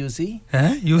ਯੂਸੀ ਹੈ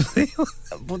ਯੂਸੀ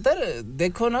ਪੁੱਤਰ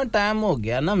ਦੇਖੋ ਨਾ ਟਾਈਮ ਹੋ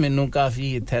ਗਿਆ ਨਾ ਮੈਨੂੰ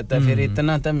ਕਾਫੀ ਇੱਥੇ ਤਾਂ ਫਿਰ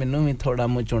ਇਤਨਾ ਤਾਂ ਮੈਨੂੰ ਵੀ ਥੋੜਾ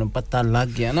ਮੁਚਣ ਪਤਾ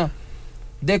ਲੱਗ ਗਿਆ ਨਾ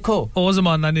ਦੇਖੋ ਉਹ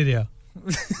ਜ਼ਮਾਨਾ ਨਹੀਂ ਰਿਹਾ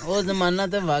ਉਹ ਜ਼ਮਾਨਾ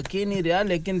ਤਾਂ ਵਾਕਈ ਨਹੀਂ ਰਿਹਾ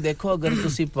ਲੇਕਿਨ ਦੇਖੋ ਅਗਰ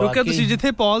ਤੁਸੀਂ ਕਿਉਂਕਿ ਤੁਸੀਂ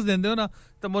ਜਿੱਥੇ ਪੌਜ਼ ਦਿੰਦੇ ਹੋ ਨਾ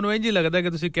ਤਾਂ ਮੈਨੂੰ ਇੰਜ ਹੀ ਲੱਗਦਾ है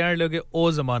कि ਤੁਸੀਂ ਕਹਿ ਰਹੇ ਹੋ ਕਿ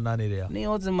ਉਹ ਜ਼ਮਾਨਾ ਨਹੀਂ ਰਿਹਾ नहीं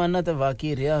वो जमाना तो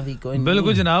वाकई रहा भी कोई नहीं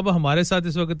बिल्कुल जनाब हमारे साथ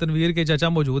इस वक्त तनवीर के चाचा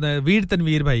मौजूद हैं वीर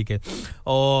तनवीर भाई के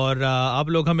और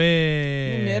आप लोग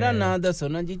हमें मेरा नाम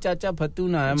दसो ना जी चाचा फतू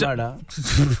ना है माड़ा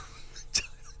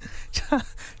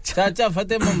ਚਾਚਾ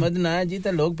ਫਤਿਹ ਮੁਹੰਮਦ ਨਾ ਜੀ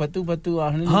ਤੇ ਲੋਕ ਫਤੂ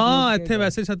ਆਖਣੇ ਹਾਂ ਇੱਥੇ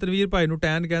ਵੈਸੇ ਸਤਰਵੀਰ ਭਾਈ ਨੂੰ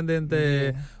ਟੈਨ ਕਹਿੰਦੇ ਨੇ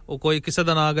ਤੇ ਉਹ ਕੋਈ ਕਿਸੇ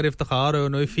ਦਾ ਨਾਂ ਅਗਰ ਇਫਤਖਾਰ ਹੋਏ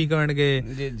ਉਹਨੂੰ ਇਫੀ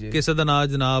ਕਹਿਣਗੇ ਕਿਸੇ ਦਾ ਨਾਂ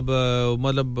ਜਨਾਬ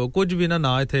ਮਤਲਬ ਕੁਝ ਵੀ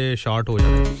ਨਾ ਇੱਥੇ ਸ਼ਾਰਟ ਹੋ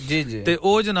ਜਾਵੇ ਜੀ ਤੇ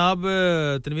ਉਹ ਜਨਾਬ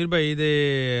ਤਨਵੀਰ ਭਾਈ ਦੇ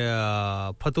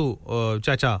ਫਤੂ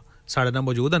ਚਾਚਾ साढ़े नाल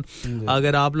मौजूद हैं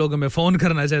अगर आप लोग हमें फोन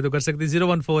करना चाहे तो कर सकते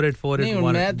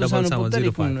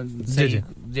 01484817705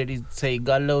 ਜਿਹੜੀ ਸਹੀ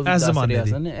ਗੱਲ ਉਹ ਵੀ ਦੱਸ ਰਿਹਾ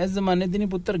ਸੀ ਇਸ ਜ਼ਮਾਨੇ ਦੀ ਨਹੀਂ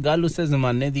ਪੁੱਤਰ ਗੱਲ ਉਸੇ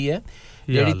ਜ਼ਮਾਨੇ ਦੀ ਹੈ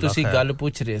ਜਿਹੜੀ ਤੁਸੀਂ ਗੱਲ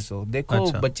ਪੁੱਛ ਰਹੇ ਸੋ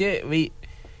ਦੇਖੋ ਬੱਚੇ ਵੀ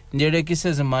ਜਿਹੜੇ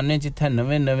ਕਿਸੇ ਜ਼ਮਾਨੇ ਚ ਇੱਥੇ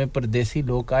ਨਵੇਂ ਪਰਦੇਸੀ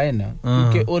ਲੋਕ ਆਏ ਨਾ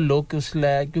ਕਿਉਂਕਿ ਉਹ ਲੋਕ ਉਸ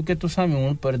ਲਈ ਕਿਉਂਕਿ ਤੁਸੀਂ ਵੀ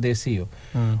ਹੁਣ ਪਰਦੇਸੀ ਹੋ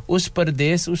ਉਸ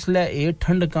ਪਰਦੇਸ ਉਸ ਲਈ ਇਹ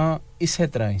ਠੰਡਕਾਂ ਇਸੇ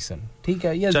ਤਰ੍ਹਾਂ ਹੀ ਸਨ ਠੀਕ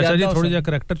ਹੈ ਜਾਂ ਚਾਚਾ ਜੀ ਥੋੜਾ ਜਿਹਾ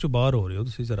ਕੈਰੈਕਟਰ ਚ ਬਾਹਰ ਹੋ ਰਹੇ ਹੋ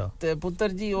ਤੁਸੀਂ ਜ਼ਰਾ ਤੇ ਪੁੱਤਰ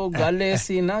ਜੀ ਉਹ ਗੱਲ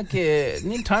ਐਸੀ ਨਾ ਕਿ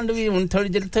ਨਹੀਂ ਠੰਡ ਵੀ ਹੁਣ ਥੋੜੀ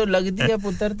ਜਿੱਥੇ ਲੱਗਦੀ ਹੈ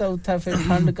ਪੁੱਤਰ ਤਾਂ ਉੱਥੇ ਫਿਰ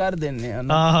ਠੰਡ ਕਰ ਦਿੰਨੇ ਆ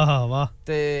ਨਾ ਹਾਂ ਵਾਹ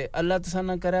ਤੇ ਅੱਲਾਹ ਤਸਾਂ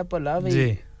ਨਾ ਕਰੇ ਭਲਾ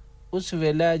ਵੀ ਉਸ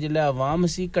ਵੇਲੇ ਜਿਹੜੇ ਆਵਾਮ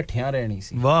ਸੀ ਇਕੱਠਿਆਂ ਰਹਿਣੀ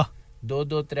ਸੀ ਵਾਹ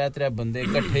ਦੋ ਤਰੇ ਬੰਦੇ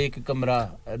ਇਕੱਠੇ ਇੱਕ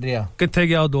ਕਮਰਾ ਰਿਆ ਕਿੱਥੇ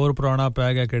ਗਿਆ ਉਹ ਦੌਰ ਪੁਰਾਣਾ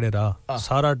ਪੈ ਗਿਆ ਕਿਹੜੇ ਰਾਹ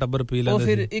ਸਾਰਾ ਟੱਬਰ ਪੀ ਲੈਂਦੇ ਉਹ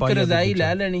ਫਿਰ ਇੱਕ ਰਜ਼ਾਈ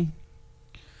ਲੈ ਲੈਣੀ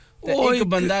ਤੇ ਇੱਕ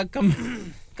ਬੰਦਾ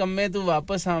ਕੰਮੇ ਤੋਂ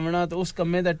ਵਾਪਸ ਆਵਣਾ ਤੇ ਉਸ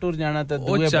ਕੰਮੇ ਦਾ ਟੁਰ ਜਾਣਾ ਤੇ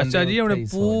ਦੂਏ ਬੰਦੇ ਚਾਚਾ ਜੀ ਹੁਣ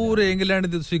ਪੂਰੇ ਇੰਗਲੈਂਡ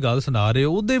ਦੀ ਤੁਸੀਂ ਗੱਲ ਸੁਣਾ ਰਹੇ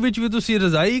ਹੋ ਉਹਦੇ ਵਿੱਚ ਵੀ ਤੁਸੀਂ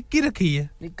ਰਜ਼ਾਈ ਕੀ ਰੱਖੀ ਹੈ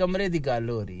ਨਹੀਂ ਕਮਰੇ ਦੀ ਗੱਲ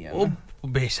ਹੋ ਰਹੀ ਹੈ ਉਹ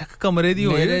ਬੇਸ਼ੱਕ ਕਮਰੇ ਦੀ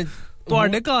ਹੋਏ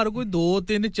ਤੁਹਾਡੇ ਘਰ ਕੋਈ 2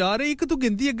 3 4 ਇੱਕ ਤੋਂ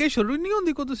ਗਿਣਤੀ ਅੱਗੇ ਸ਼ੁਰੂ ਨਹੀਂ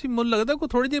ਹੁੰਦੀ ਕੋ ਤੁਸੀਂ ਮੈਨੂੰ ਲੱਗਦਾ ਕੋ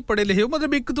ਥੋੜੇ ਜਿਹੇ ਪੜੇ ਲਿਖੇ ਹੋ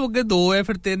ਮਤਲਬ ਇੱਕ ਤੋਂ ਅੱਗੇ 2 ਹੈ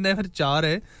ਫਿਰ 3 ਹੈ ਫਿਰ 4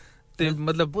 ਹੈ ਤੇ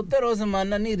ਮਤਲਬ ਪੁੱਤਰ ਉਹ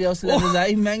ਜ਼ਮਾਨਾ ਨਹੀਂ ਰਿਹਾ ਉਸ ਲਈ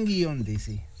ਰਜ਼ਾਈ ਮਹਿੰਗੀ ਹੁੰਦੀ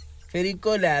ਸੀ ਫਿਰ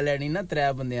ਇੱਕੋ ਲੈ ਲੈਣੀ ਨਾ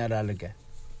 3 ਬੰਦਿਆਂ ਰਲ ਕੇ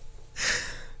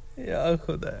ਯਾਰ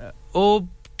ਖੁਦਾ ਉਹ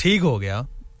ਠੀਕ ਹੋ ਗਿਆ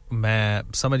मैं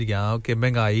समझ गया कि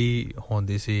महंगाई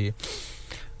होंदी सी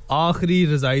आखिरी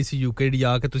रजाई सी यूके डी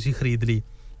आके तुसी खरीद ली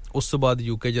उस तो बाद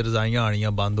यूके च रजाइयां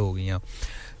आनियां बंद हो गईयां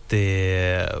ते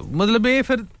मतलब ये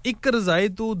फिर एक रजाई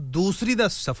तो दूसरी दा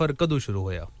सफर कदों शुरू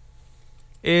होया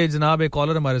ए जनाब एक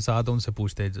कॉलर हमारे साथ उनसे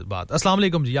पूछते हैं बात अस्सलाम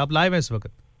वालेकुम जी आप लाइव हैं इस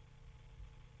वक्त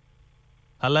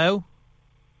हेलो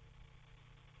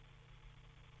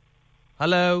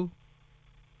हेलो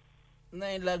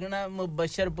नहीं लगना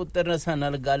मुबशर पुत्र रसा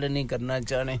नाल गल नहीं करना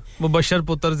चाहने मुबशर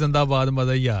पुत्र जिंदाबाद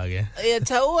मजा ही आ गया ए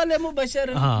अच्छा वो वाले मुबशर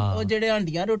ओ जेड़े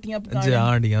हांडियां रोटियां पकाने जी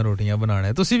हांडियां रोटियां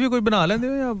बनाने तुसी भी कोई बना लेंदे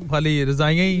हो या खाली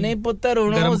रजाइयां ही नहीं पुत्र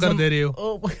हुन गरम कर दे रहे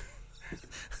हो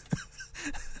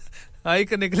आई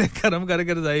के निकले गरम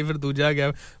करके रजाई फिर दूजा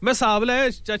गया मैं हिसाब लाया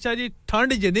चाचा जी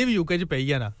ठंड जिन्नी भी यूके च पई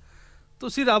है ना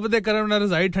तुसी रब दे करम नाल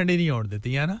रजाई ठंडी नहीं होण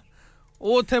दित्ती है ना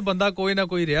ओथे बंदा कोई ना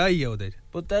कोई रिया ही है ओदे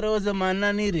पुत्र ओ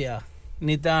जमाना नहीं रिया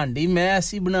ਨੀ ਤਾਂ ਹਾਂਡੀ ਮੈਂ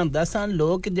ਅਸੀਂ ਬਣਾਉਂਦਾ ਸਾਂ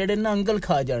ਲੋਕ ਜਿਹੜੇ ਨਾ ਅੰਗਲ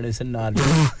ਖਾ ਜਾਣੇ ਸਨ ਨਾਲ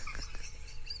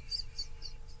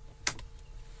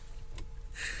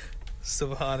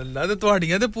ਸੁਭਾਨ ਅੱਲਾਹ ਤੇ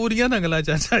ਤੁਹਾਡੀਆਂ ਤੇ ਪੂਰੀਆਂ ਨੰਗਲਾ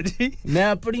ਚਾਚਾ ਜੀ ਮੈਂ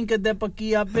ਆਪਣੀ ਕਦੇ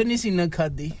ਪੱਕੀ ਆਪੇ ਨਹੀਂ ਸੀ ਨਾ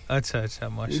ਖਾਦੀ ਅੱਛਾ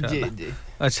ਮਾਸ਼ਾਅੱਲਾ ਜੀ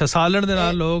ਅੱਛਾ ਸਾਲਣ ਦੇ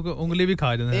ਨਾਲ ਲੋਕ ਉਂਗਲੀ ਵੀ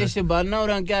ਖਾ ਜਾਂਦੇ ਨੇ ਇਹ ਸ਼ਬਾਨਾ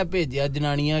ਹੋਰਾਂ ਕਿਆ ਭੇਜਿਆ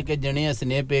ਜਨਾਨੀਆਂ ਕੇ ਜਣੇ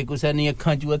ਹਸਨੇ ਪੇ ਕੁਛ ਨਹੀਂ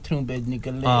ਅੱਖਾਂ ਚੋਂ ਅਥਰੂ ਭੇਜ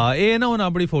ਨਿਕਲਦੇ ਹਾਂ ਇਹ ਨਾ ਉਹਨਾਂ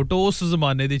ਆਪਣੀ ਫੋਟੋ ਉਸ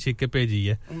ਜ਼ਮਾਨੇ ਦੀ ਛਿੱਕ ਕੇ ਭੇਜੀ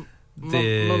ਹੈ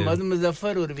मोहम्मद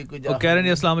मुजफ्फर और भी कुछ वो कह रहे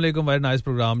हैं अस्सलाम वालेकुम वेरी नाइस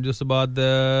प्रोग्राम जो उसके बाद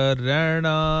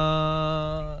रहना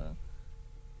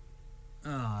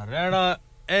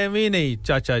एवी नहीं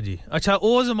चाचा जी अच्छा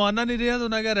वो जमाना नहीं रहा तो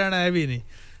ना क्या रहना है भी नहीं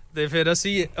ਤੇ ਫਿਰ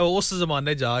ਅਸੀਂ ਉਸ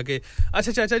ਜ਼ਮਾਨੇ ਜਾ ਕੇ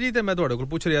ਅੱਛਾ ਚਾਚਾ ਜੀ ਤੇ ਮੈਂ ਤੁਹਾਡੇ ਕੋਲ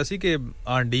ਪੁੱਛ ਰਿਹਾ ਸੀ ਕਿ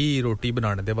ਆਂਡੀ ਰੋਟੀ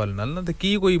ਬਣਾਉਣ ਦੇ ਵੱਲ ਨਾਲ ਨਾ ਤੇ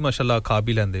ਕੀ ਕੋਈ ਮਾਸ਼ਾਅੱਲਾ ਖਾ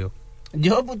ਵੀ ਲੈਂਦੇ ਹੋ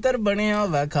ਜੋ ਪੁੱਤਰ ਬਣਿਆ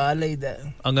ਹੋਵੇ ਖਾ ਲਈਦਾ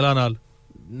ਅੰਗਲਾ ਨਾਲ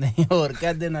ਨਹੀਂ ਹੋਰ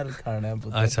ਕਾਦੇ ਨਾਲ ਖਾਣਾ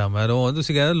ਪੁੱਤਰ ਅੱਛਾ ਮੈਂ ਰੋ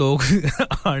ਤੁਸੀਂ ਕਹਿੰਦੇ ਲੋਕ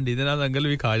ਆਂਡੀ ਦੇ ਨਾਲ ਅੰਗਲ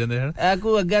ਵੀ ਖਾ ਜਾਂਦੇ ਹਨ ਐ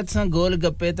ਕੋ ਅੱਗੇ ਤਾਂ ਗੋਲ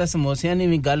ਗੱਪੇ ਤਾਂ ਸਮੋਸਿਆਂ ਨੇ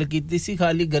ਵੀ ਗੱਲ ਕੀਤੀ ਸੀ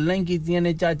ਖਾਲੀ ਗੱਲਾਂ ਹੀ ਕੀਤੀਆਂ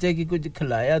ਨੇ ਚਾਚੇ ਕੀ ਕੁਝ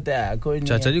ਖਿਲਾਇਆ ਤੇ ਹੈ ਕੋਈ ਨਹੀਂ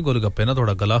ਚਾਚਾ ਜੀ ਗੋਲ ਗੱਪੇ ਨਾ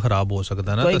ਥੋੜਾ ਗਲਾ ਖਰਾਬ ਹੋ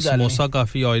ਸਕਦਾ ਨਾ ਤੇ ਸਮੋਸਾ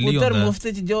ਕਾਫੀ ਆਇਲੀ ਹੁੰਦਾ ਪੁੱਤਰ ਮੁਫਤ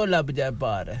ਚ ਜੋ ਲੱਭ ਜਾਏ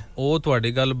ਭਾਰ ਹੈ ਉਹ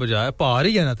ਤੁਹਾਡੀ ਗੱਲ ਬਜਾਏ ਭਾਰ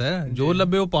ਹੀ ਹੈ ਨਾ ਤਾਂ ਜੋ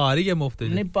ਲੱਭੇ ਉਹ ਭਾਰ ਹੀ ਹੈ ਮੁਫਤ ਚ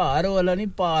ਨਹੀਂ ਭਾਰ ਵਾਲਾ ਨਹੀਂ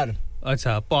ਪਾਰ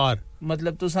ਅੱਛਾ ਪਾਰ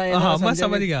मतलब तुसा ये हां मैं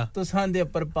समझ गया तुसा दे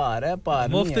ऊपर पार है पार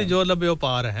मुफ्ती जो लबे वो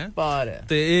पार है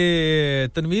ते ए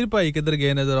तनवीर भाई किधर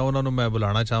गए ने जरा उन्हां नु मैं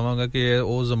बुलाना चाहांगा कि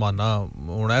ओ जमाना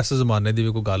हुन ऐसे जमाने दी भी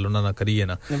कोई गल उन्हां ना करिए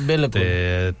ना बिल्कुल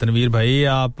ते तनवीर भाई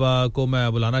आप को मैं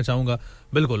बुलाना चाहूंगा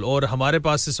बिल्कुल और हमारे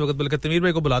पास इस वक्त बल्कि तनवीर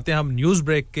भाई को बुलाते हैं हम न्यूज़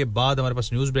ब्रेक के बाद हमारे पास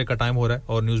न्यूज़ ब्रेक का टाइम हो रहा है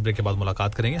और न्यूज़ ब्रेक के बाद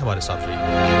मुलाकात करेंगे हमारे साथ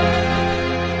रहिए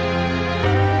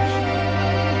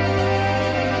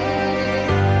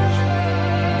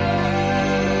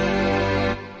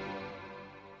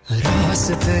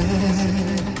रास्ते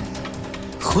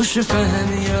खुश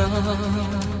फहमियां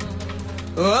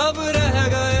अब रह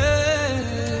गए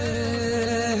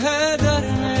हैं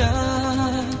दरमियां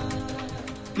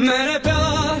मैंने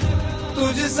प्यार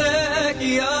तुझसे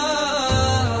किया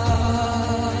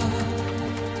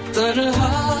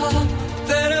तन्हा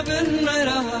तेरे बिन मैं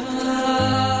रहा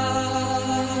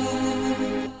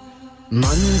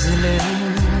मंजिलें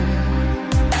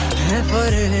है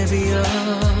फरेबियां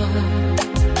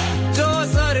जो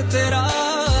सर तेरा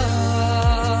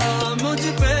मुझ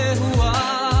पे हुआ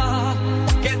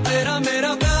कि तेरा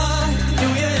मेरा प्यार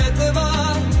क्यों ये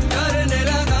एतबार करने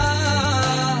लगा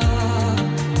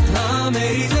हाँ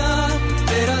मेरी जान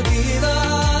तेरा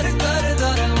दीदार कर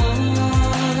दरवा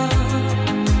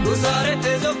गुजारे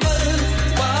थे जो पल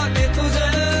पाके तुझे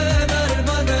दर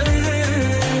बदर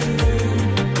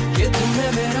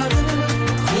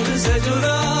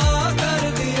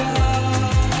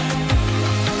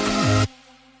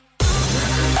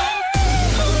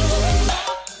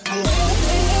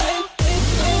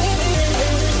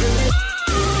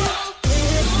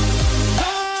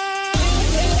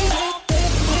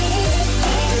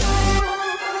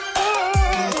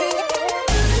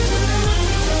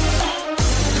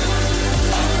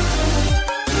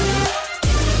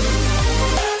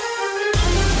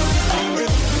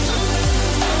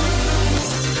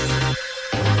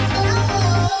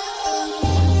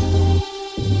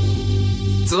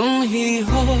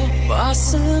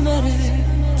पास मेरे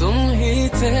तुम ही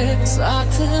थे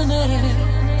साथ मेरे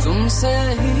तुमसे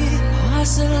ही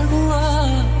हासिल हुआ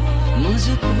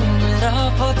मुझको मेरा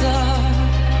पता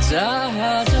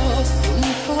चाहा जो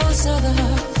तुमको सदा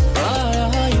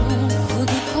पाया यूं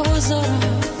खुद को जरा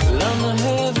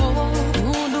लम्हे वो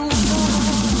ढूंढूंगा.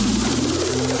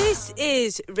 This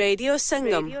is Radio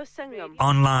Sangam.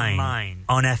 Online,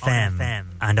 on FM,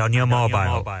 and on your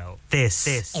mobile. This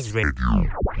is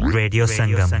Radio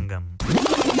Sangam.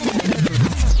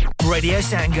 Radio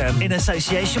Sangam in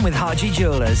association with Haji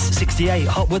Jewellers, 68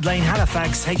 Hotwood Lane,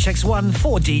 Halifax, HX1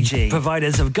 4DG.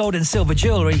 Providers of gold and silver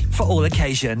jewellery for all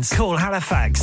occasions. Call Halifax